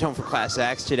clearly set the tone for Class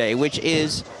aXe today, which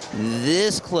is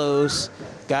this close.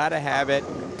 Gotta have it,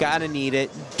 gotta need it,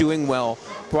 doing well.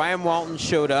 Brian Walton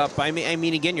showed up. I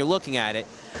mean, again, you're looking at it.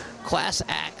 Class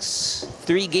aXe,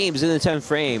 3 games in the 10th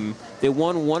frame. They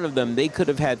won 1 of them. They could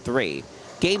have had 3.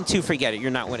 Game 2, forget it.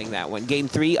 You're not winning that one. Game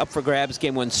 3, up for grabs.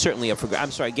 Game 1, certainly up for grabs.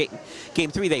 I'm sorry,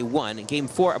 game 3, they won. Game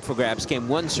 4, up for grabs. Game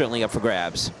 1, certainly up for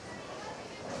grabs.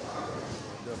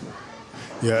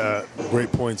 Yeah,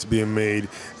 great points being made,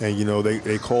 and you know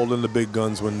they called in the big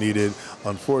guns when needed.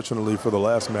 Unfortunately, for the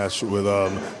last match with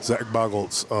Zach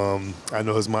Boggles, I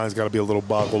know his mind's got to be a little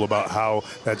boggled about how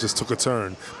that just took a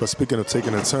turn. But speaking of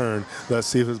taking a turn, let's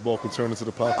see if his ball can turn into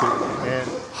the pocket. And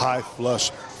high flush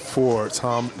for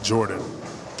Tom Jordan.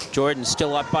 Jordan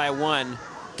still up by 1.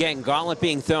 Again, gauntlet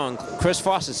being thrown. Chris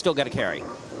Fawcett still got to carry,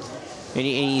 and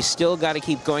he still got to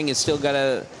keep going. It's still got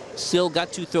to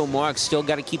throw marks, still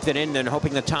got to keep that in, and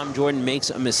hoping that Tom Jordan makes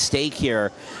a mistake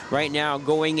here. Right now,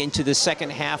 going into the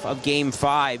second half of Game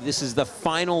 5, this is the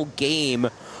final game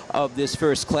of this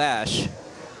first clash.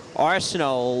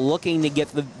 Arsenal looking to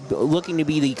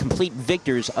be the complete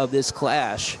victors of this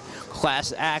clash.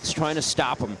 Class aXe trying to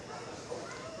stop them.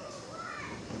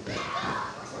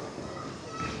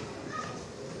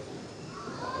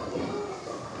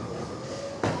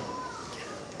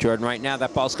 Jordan right now,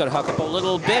 that ball's got to hook up a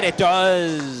little bit. It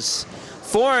does.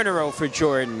 4 in a row for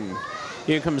Jordan.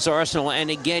 Here comes Arsenal,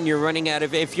 and again, you're running out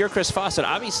of, if you're Chris Fawcett,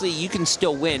 obviously you can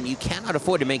still win. You cannot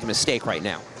afford to make a mistake right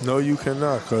now. No, you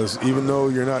cannot, because even though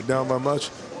you're not down by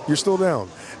much, you're still down.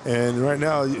 And right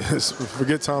now,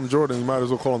 forget Tom Jordan, you might as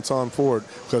well call him Tom Ford,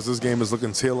 because this game is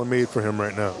looking tailor-made for him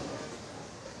right now.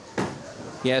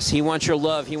 Yes, he wants your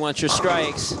love, he wants your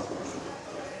strikes.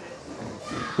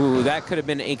 Ooh, that could have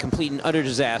been a complete and utter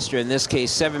disaster. In this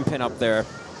case, 7-pin up there.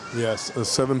 Yes, a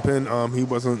 7-pin, he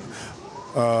wasn't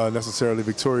necessarily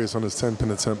victorious on his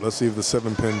 10-pin attempt. Let's see if the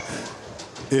 7-pin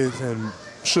is and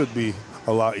should be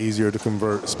a lot easier to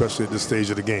convert, especially at this stage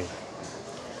of the game.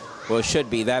 Well, it should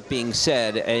be. That being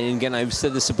said, and again, I've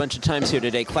said this a bunch of times here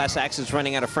today, Class aXe is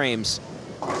running out of frames.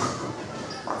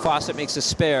 Fawcett makes a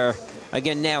spare.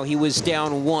 Again, now he was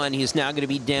down 1. He's now going to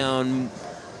be down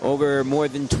over more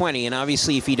than 20. And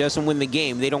obviously, if he doesn't win the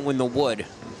game, they don't win the wood.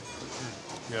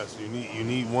 Yes, you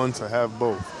need one to have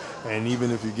both. And even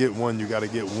if you get one, you got to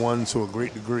get one to a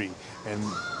great degree. And,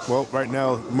 well, right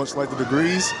now, much like the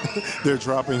degrees, they're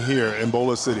dropping here in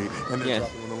Boulder City, and they're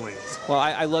dropping in the lanes. Well,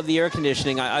 I love the air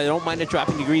conditioning. I don't mind it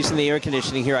dropping degrees in the air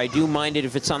conditioning here. I do mind it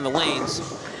if it's on the lanes.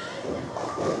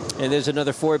 And there's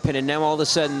another 4-pin, and now all of a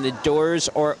sudden the doors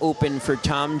are open for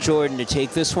Tom Jordan to take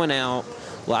this one out,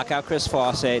 lock out Chris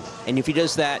Fawcett, and if he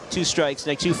does that, 2 strikes,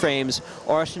 next 2 frames,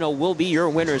 Arsenal will be your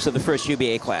winners of the first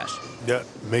UBA clash. Yeah,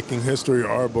 making history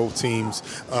are both teams.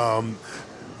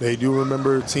 They do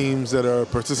remember teams that are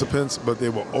participants, but they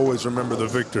will always remember the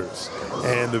victors.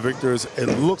 And the victors, it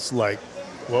looks like,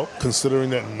 well,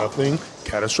 considering that nothing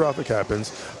catastrophic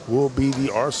happens, will be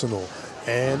the Arsenal.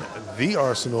 And the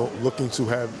Arsenal looking to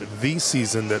have the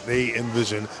season that they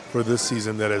envision for this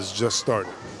season that has just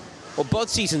started. Well,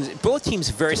 both teams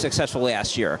very successful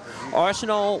last year.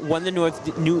 Arsenal won the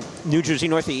New Jersey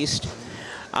Northeast,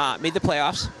 made the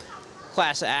playoffs.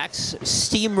 Class aXe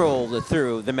steamrolled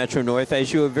through the Metro North,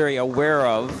 as you are very aware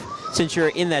of, since you're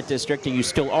in that district, and you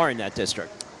still are in that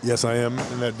district. Yes, I am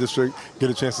in that district. Get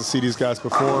a chance to see these guys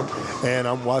perform, and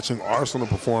I'm watching Arsenal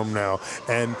perform now.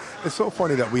 And it's so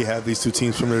funny that we have these 2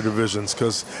 teams from their divisions,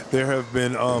 because there have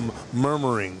been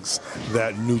murmurings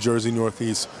that New Jersey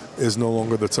Northeast is no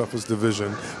longer the toughest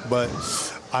division. But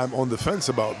I'm on the fence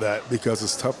about that, because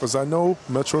as tough as I know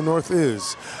Metro North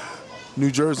is,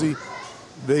 New Jersey,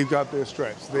 they've got their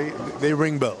stripes. They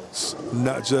ring bells,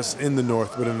 not just in the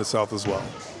north, but in the south as well.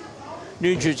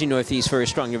 New Jersey Northeast, very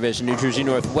strong division. New Jersey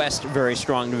Northwest, very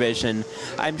strong division.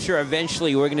 I'm sure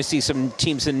eventually we're going to see some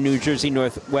teams in New Jersey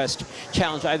Northwest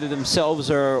challenge either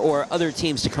themselves or other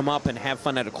teams to come up and have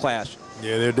fun at a clash.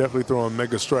 Yeah, they're definitely throwing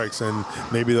mega strikes, and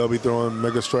maybe they'll be throwing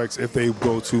mega strikes if they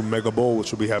go to Mega Bowl,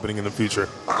 which will be happening in the future.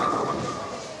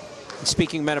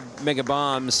 Speaking of mega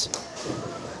bombs,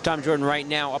 Tom Jordan right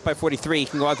now up by 43. He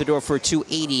can go out the door for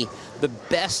 280. The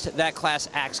best that Class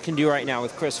aXe can do right now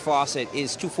with Chris Fawcett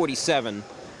is 247.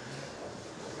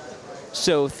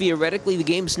 So theoretically, the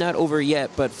game's not over yet,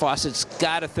 but Fawcett's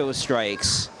got to throw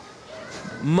strikes.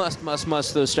 Must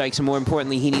throw strikes, and more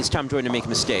importantly, he needs Tom Jordan to make a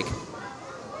mistake.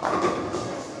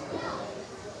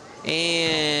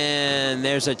 And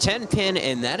there's a 10-pin,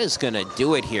 and that is going to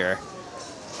do it here.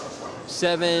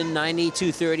 790,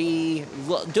 230.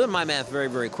 Doing my math very,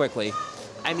 very quickly.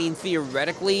 I mean,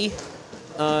 theoretically,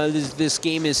 this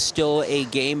game is still a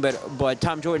game, but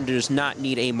Tom Jordan does not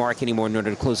need a mark anymore in order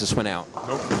to close this one out.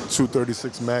 Nope.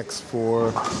 236 max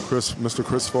for Mr.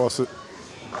 Chris Fawcett.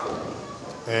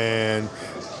 And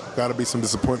got to be some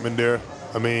disappointment there.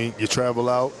 I mean, you travel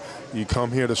out, you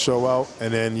come here to show out,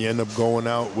 and then you end up going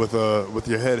out with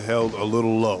your head held a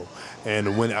little low and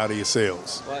the wind out of your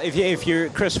sails. Well, if you're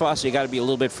Chris Fawcett, you got to be a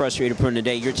little bit frustrated for the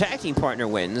day. Your tag team partner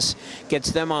wins,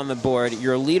 gets them on the board.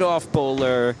 Your leadoff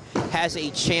bowler has a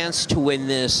chance to win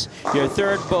this. Your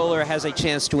third bowler has a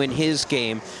chance to win his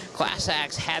game. Class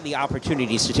aXe had the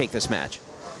opportunities to take this match.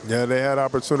 Yeah, they had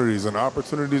opportunities, and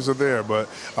opportunities are there, but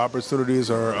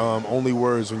opportunities are only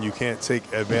words when you can't take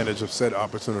advantage of said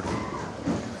opportunity.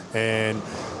 And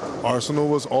Arsenal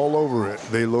was all over it.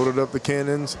 They loaded up the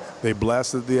cannons, they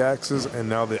blasted the axes, and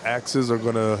now the axes are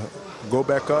going to go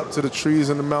back up to the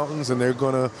trees in the mountains, and they're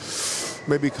going to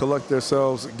maybe collect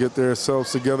themselves, get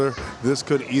themselves together. This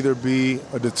could either be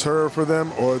a deterror for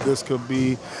them, or this could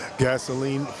be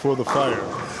gasoline for the fire.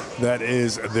 That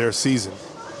is their season.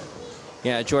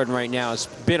 Yeah, Jordan right now has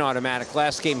been automatic.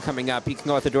 Last game coming up, he can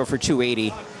go out the door for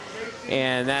 280.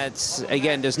 And that's,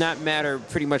 again, does not matter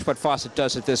pretty much what Fawcett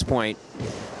does at this point.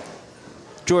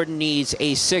 Jordan needs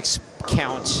a 6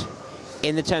 count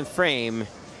in the 10th frame, and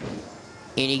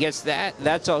he gets that.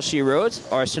 That's all she wrote.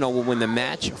 Arsenal will win the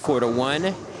match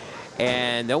 4-1,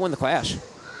 and they'll win the clash.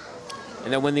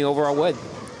 and they'll win the overall wood.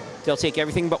 They'll take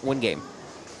everything but one game.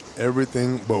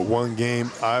 Everything but one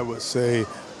game. I would say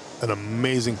an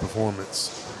amazing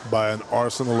performance by an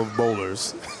arsenal of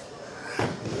bowlers.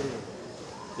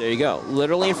 There you go,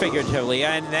 literally and figuratively,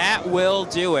 and that will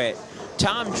do it.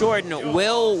 Tom Jordan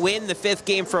will win the 5th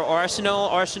game for Arsenal.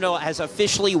 Arsenal has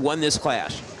officially won this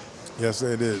clash. Yes,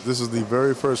 it is. This is the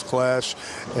very first clash,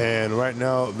 and right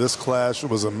now this clash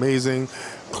was amazing.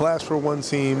 Clash for one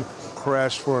team,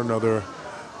 crash for another,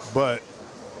 but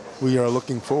we are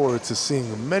looking forward to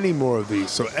seeing many more of these.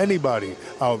 So anybody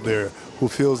out there who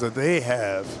feels that they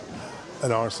have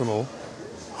an arsenal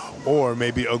or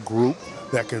maybe a group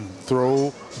that can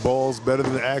throw balls better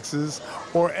than aXes,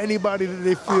 or anybody that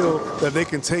they feel that they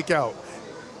can take out,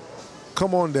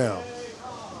 come on down.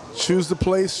 Choose the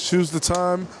place, choose the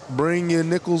time, bring your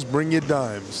nickels, bring your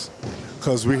dimes,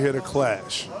 because we're here to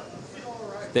clash.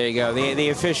 There you go. The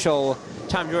official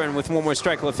Tom Jordan with one more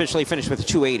strike will officially finish with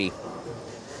 280.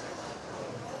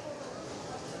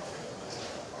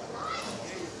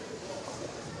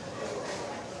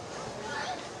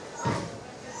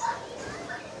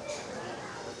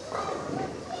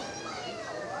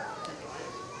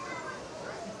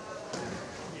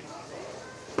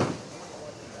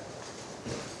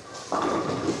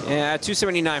 Yeah,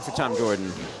 279 for Tom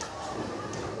Jordan.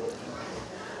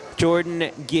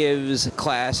 Jordan gives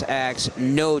Class aXe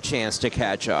no chance to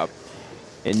catch up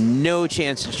and no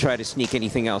chance to try to sneak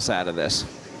anything else out of this.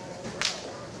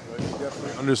 He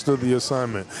definitely understood the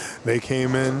assignment. They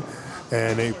came in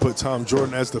and they put Tom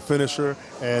Jordan as the finisher,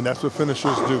 and that's what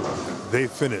finishers do. They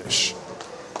finish.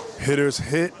 Hitters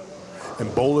hit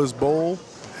and bowlers bowl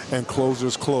and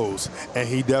closers close. And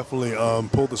he definitely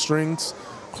pulled the strings,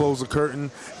 close the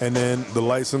curtain, and then the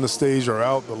lights on the stage are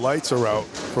out. The lights are out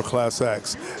for Class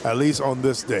aXe, at least on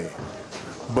this day.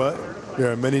 But there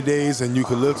are many days, and you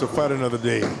could live to fight another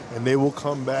day, and they will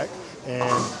come back.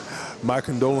 And my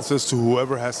condolences to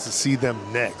whoever has to see them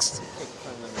next.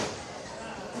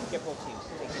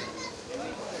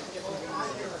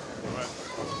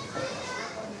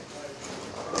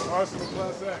 Arsenal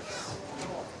Class aXe.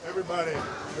 Everybody,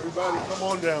 come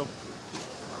on down.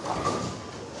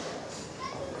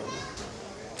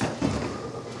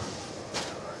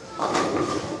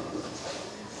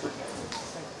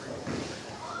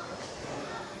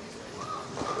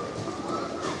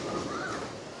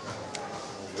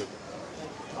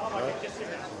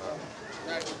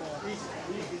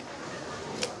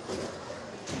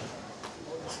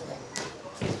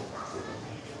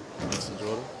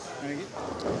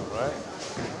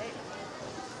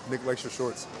 Nick likes your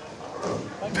shorts.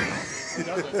 He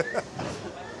does it.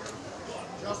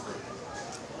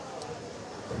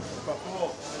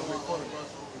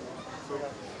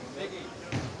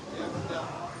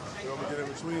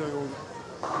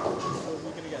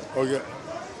 Oh, yeah.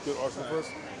 Get Arsenal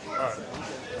first? All right.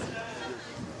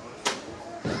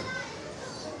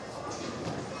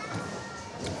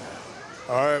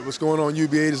 All right, what's going on,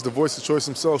 UBA? This is the voice of choice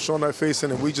himself, Sean Knight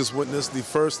Facing, and we just witnessed the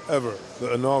first ever,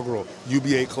 the inaugural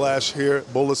UBA clash here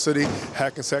at Boulder City,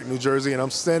 Hackensack, New Jersey, and I'm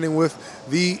standing with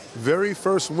the very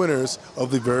first winners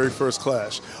of the very first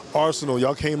clash. Arsenal,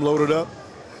 y'all came loaded up.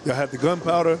 Y'all had the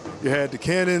gunpowder, you had the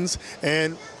cannons,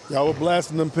 and y'all were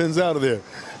blasting them pins out of there.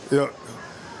 You know,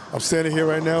 I'm standing here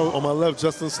right now on my left,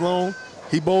 Justin Sloan.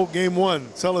 He bowled game 1.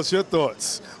 Tell us your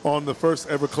thoughts on the first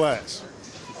ever clash.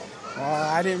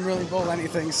 I didn't really bowl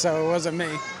anything, so it wasn't me.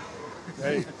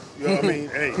 Hey, you know what I mean?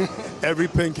 Hey, every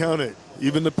pin counted.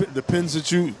 Even the pins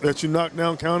that you knocked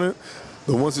down counted.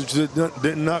 The ones that you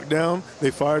didn't knock down, they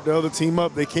fired the other team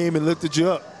up. They came and lifted you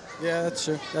up. Yeah, that's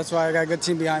true. That's why I got a good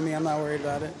team behind me. I'm not worried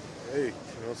about it. Hey, you know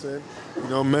what I'm saying? You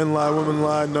know, men lie, women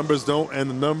lie, numbers don't, and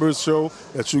the numbers show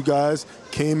that you guys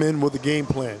came in with a game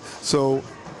plan. So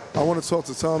I want to talk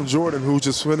to Tom Jordan, who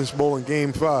just finished bowling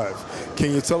game 5.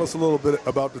 Can you tell us a little bit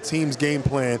about the team's game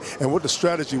plan and what the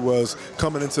strategy was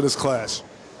coming into this clash?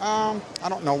 I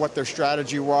don't know what their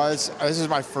strategy was. This is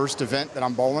my first event that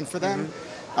I'm bowling for them.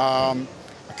 I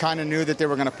kind of knew that they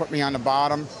were going to put me on the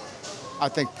bottom. I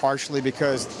think partially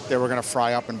because they were going to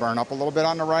fry up and burn up a little bit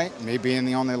on the right. Me being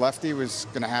the only lefty was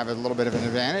going to have a little bit of an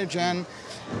advantage, and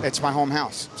it's my home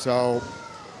house. So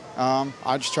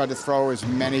I just tried to throw as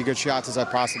many good shots as I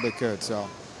possibly could. So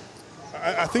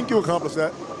I think you accomplished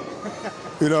that.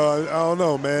 You know, I don't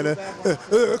know, man.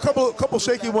 A couple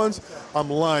shaky ones. I'm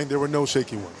lying. There were no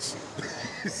shaky ones.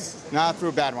 No, I threw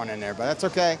a bad one in there, but that's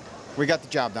okay. We got the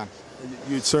job done.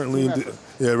 You certainly did.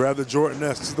 Yeah, rather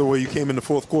Jordan-esque the way you came in the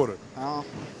fourth quarter. Oh,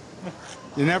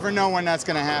 you never know when that's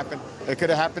going to happen. It could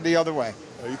have happened the other way.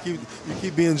 You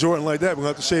keep being Jordan like that, we're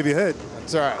going to have to shave your head.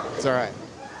 It's all right. It's all right.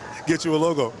 Get you a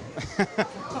logo.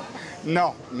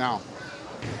 No, no.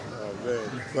 Oh,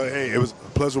 man. But hey, it was a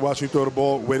pleasure watching you throw the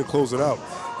ball. Way to close it out.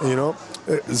 And, you know,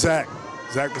 Zach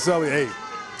Baselli, hey,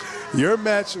 your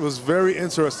match was very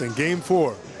interesting. Game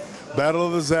 4, Battle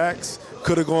of the Zacks.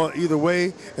 Could have gone either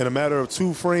way. In a matter of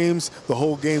 2 frames, the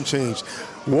whole game changed.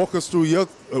 Walk us through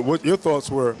what your thoughts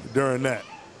were during that.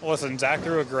 Listen, Zach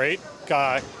threw a great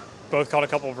guy. Both caught a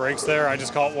couple of breaks there. I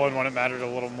just caught one when it mattered a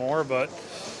little more. But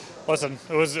listen,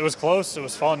 it was close. It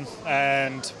was fun,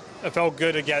 and it felt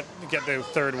good to get the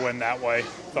 3rd win that way.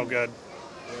 Felt good.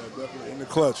 Yeah, definitely in the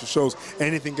clutch. It shows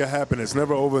anything can happen. It's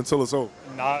never over until it's over.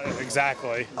 Not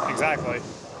exactly.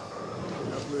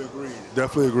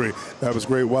 Definitely agree. That was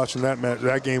great watching that match.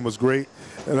 That game was great.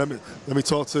 And let me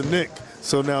talk to Nick.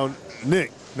 So now,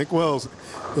 Nick Wells,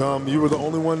 you were the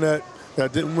only one that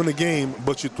didn't win the game,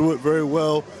 but you threw it very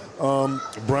well.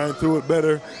 Brian threw it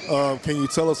better. Can you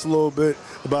tell us a little bit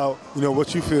about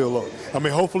what you feel? I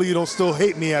mean, hopefully you don't still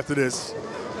hate me after this,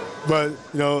 but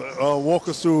walk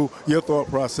us through your thought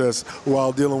process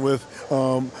while dealing with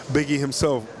Biggie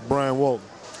himself, Brian Walton.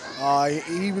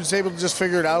 He was able to just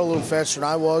figure it out a little faster than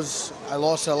I was. I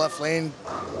lost that left lane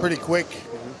pretty quick.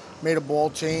 Made a ball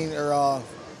change or a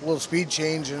little speed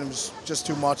change, and it was just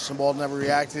too much. The ball never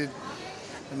reacted,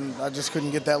 and I just couldn't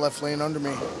get that left lane under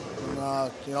me.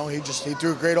 And, he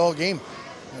threw it great all game,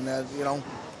 and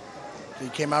he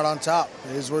came out on top.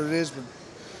 It is what it is, but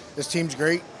this team's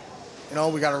great.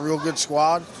 We got a real good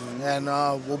squad, and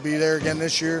we'll be there again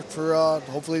this year for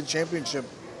hopefully the championship.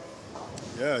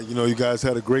 Yeah, you guys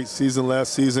had a great season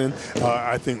last season.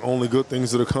 I think only good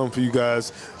things that have come for you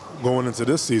guys going into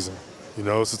this season.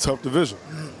 It's a tough division.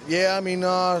 Yeah, I mean,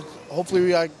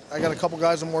 hopefully I got a couple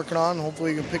guys I'm working on.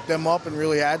 Hopefully we can pick them up and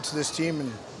really add to this team.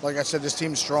 And like I said, this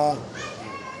team's strong.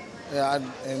 Yeah,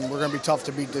 and we're going to be tough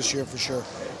to beat this year for sure.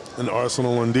 And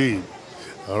Arsenal indeed.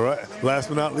 All right. Last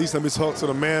but not least, let me talk to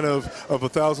the man of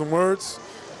 1,000 words.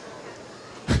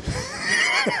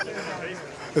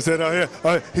 I said,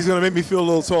 he's going to make me feel a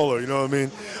little taller, you know what I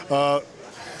mean?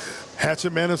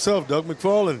 Hatchet man himself, Doug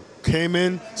McFarlane, came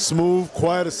in, smooth,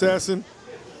 quiet assassin,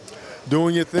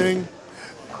 doing your thing,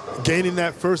 gaining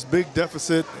that first big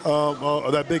deficit, or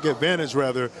that big advantage,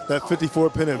 rather, that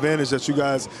 54-pin advantage that you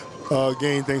guys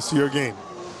gained thanks to your game.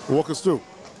 Walk us through.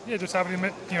 Yeah, just having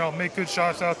to make good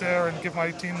shots out there and give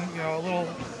my team a little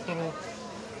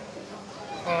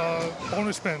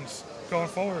bonus spins going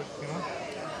forward.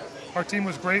 Our team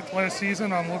was great last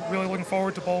season. I'm really looking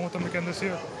forward to bowling with them again this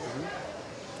year.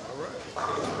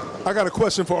 I got a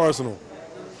question for Arsenal.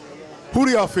 Who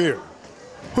do y'all fear?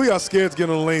 Who y'all scared to get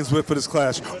on the lanes with for this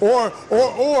clash? Or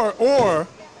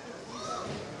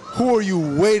who are you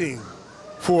waiting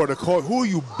for to call? Who are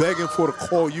you begging for to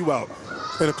call you out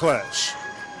in a clash?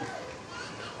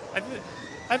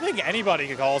 I think anybody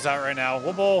can call us out right now.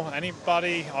 We'll bowl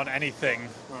anybody on anything.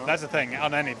 That's the thing,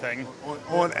 on anything.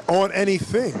 On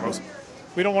anything.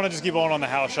 We don't want to just keep bowling on the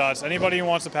house shots. Anybody who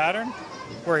wants a pattern,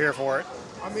 we're here for it.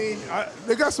 I mean,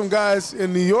 they got some guys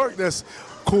in New York that's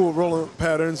cool rolling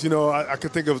patterns. I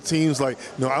could think of teams like,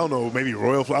 I don't know, maybe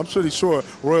Royal Flush. I'm pretty sure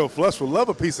Royal Flush would love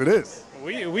a piece of this.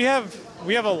 We have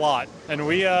a lot, and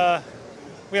we have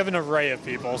an array of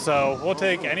people. So we'll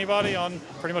take anybody on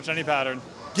pretty much any pattern.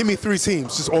 Give me 3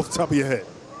 teams, just off the top of your head.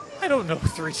 I don't know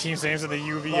 3 teams' names in the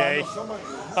UBA. All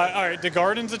right, the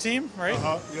Garden's a team, right?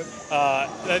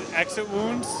 That Exit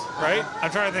Wounds, right? I'm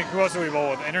trying to think, who else do we bowl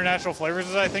with? International Flavors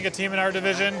is, I think, a team in our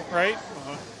division, right?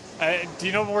 Do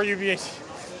you know more UBA?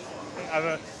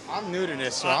 I'm new to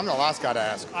this, so I'm the last guy to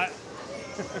ask.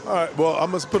 All right, well,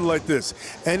 I'm going to put it like this.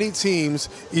 Any teams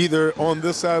either on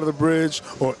this side of the bridge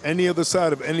or any other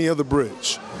side of any other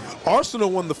bridge.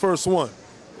 Arsenal won the first one.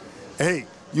 Hey,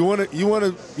 you want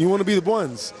to be the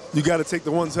ones, you got to take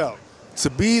the ones out. To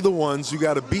be the ones, you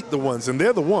got to beat the ones, and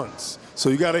they're the ones. So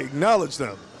you got to acknowledge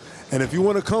them. And if you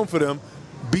want to come for them,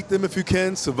 beat them if you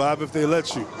can, survive if they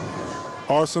let you.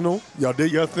 Arsenal, y'all did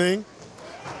your thing.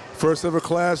 First ever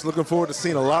clash, looking forward to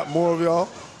seeing a lot more of y'all,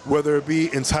 whether it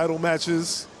be in title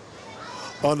matches,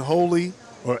 Unholy,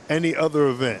 or any other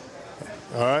event.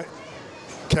 All right?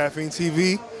 Caffeine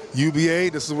TV,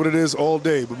 UBA, this is what it is all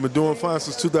day. We've been doing fine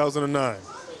since 2009.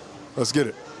 Let's get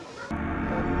it.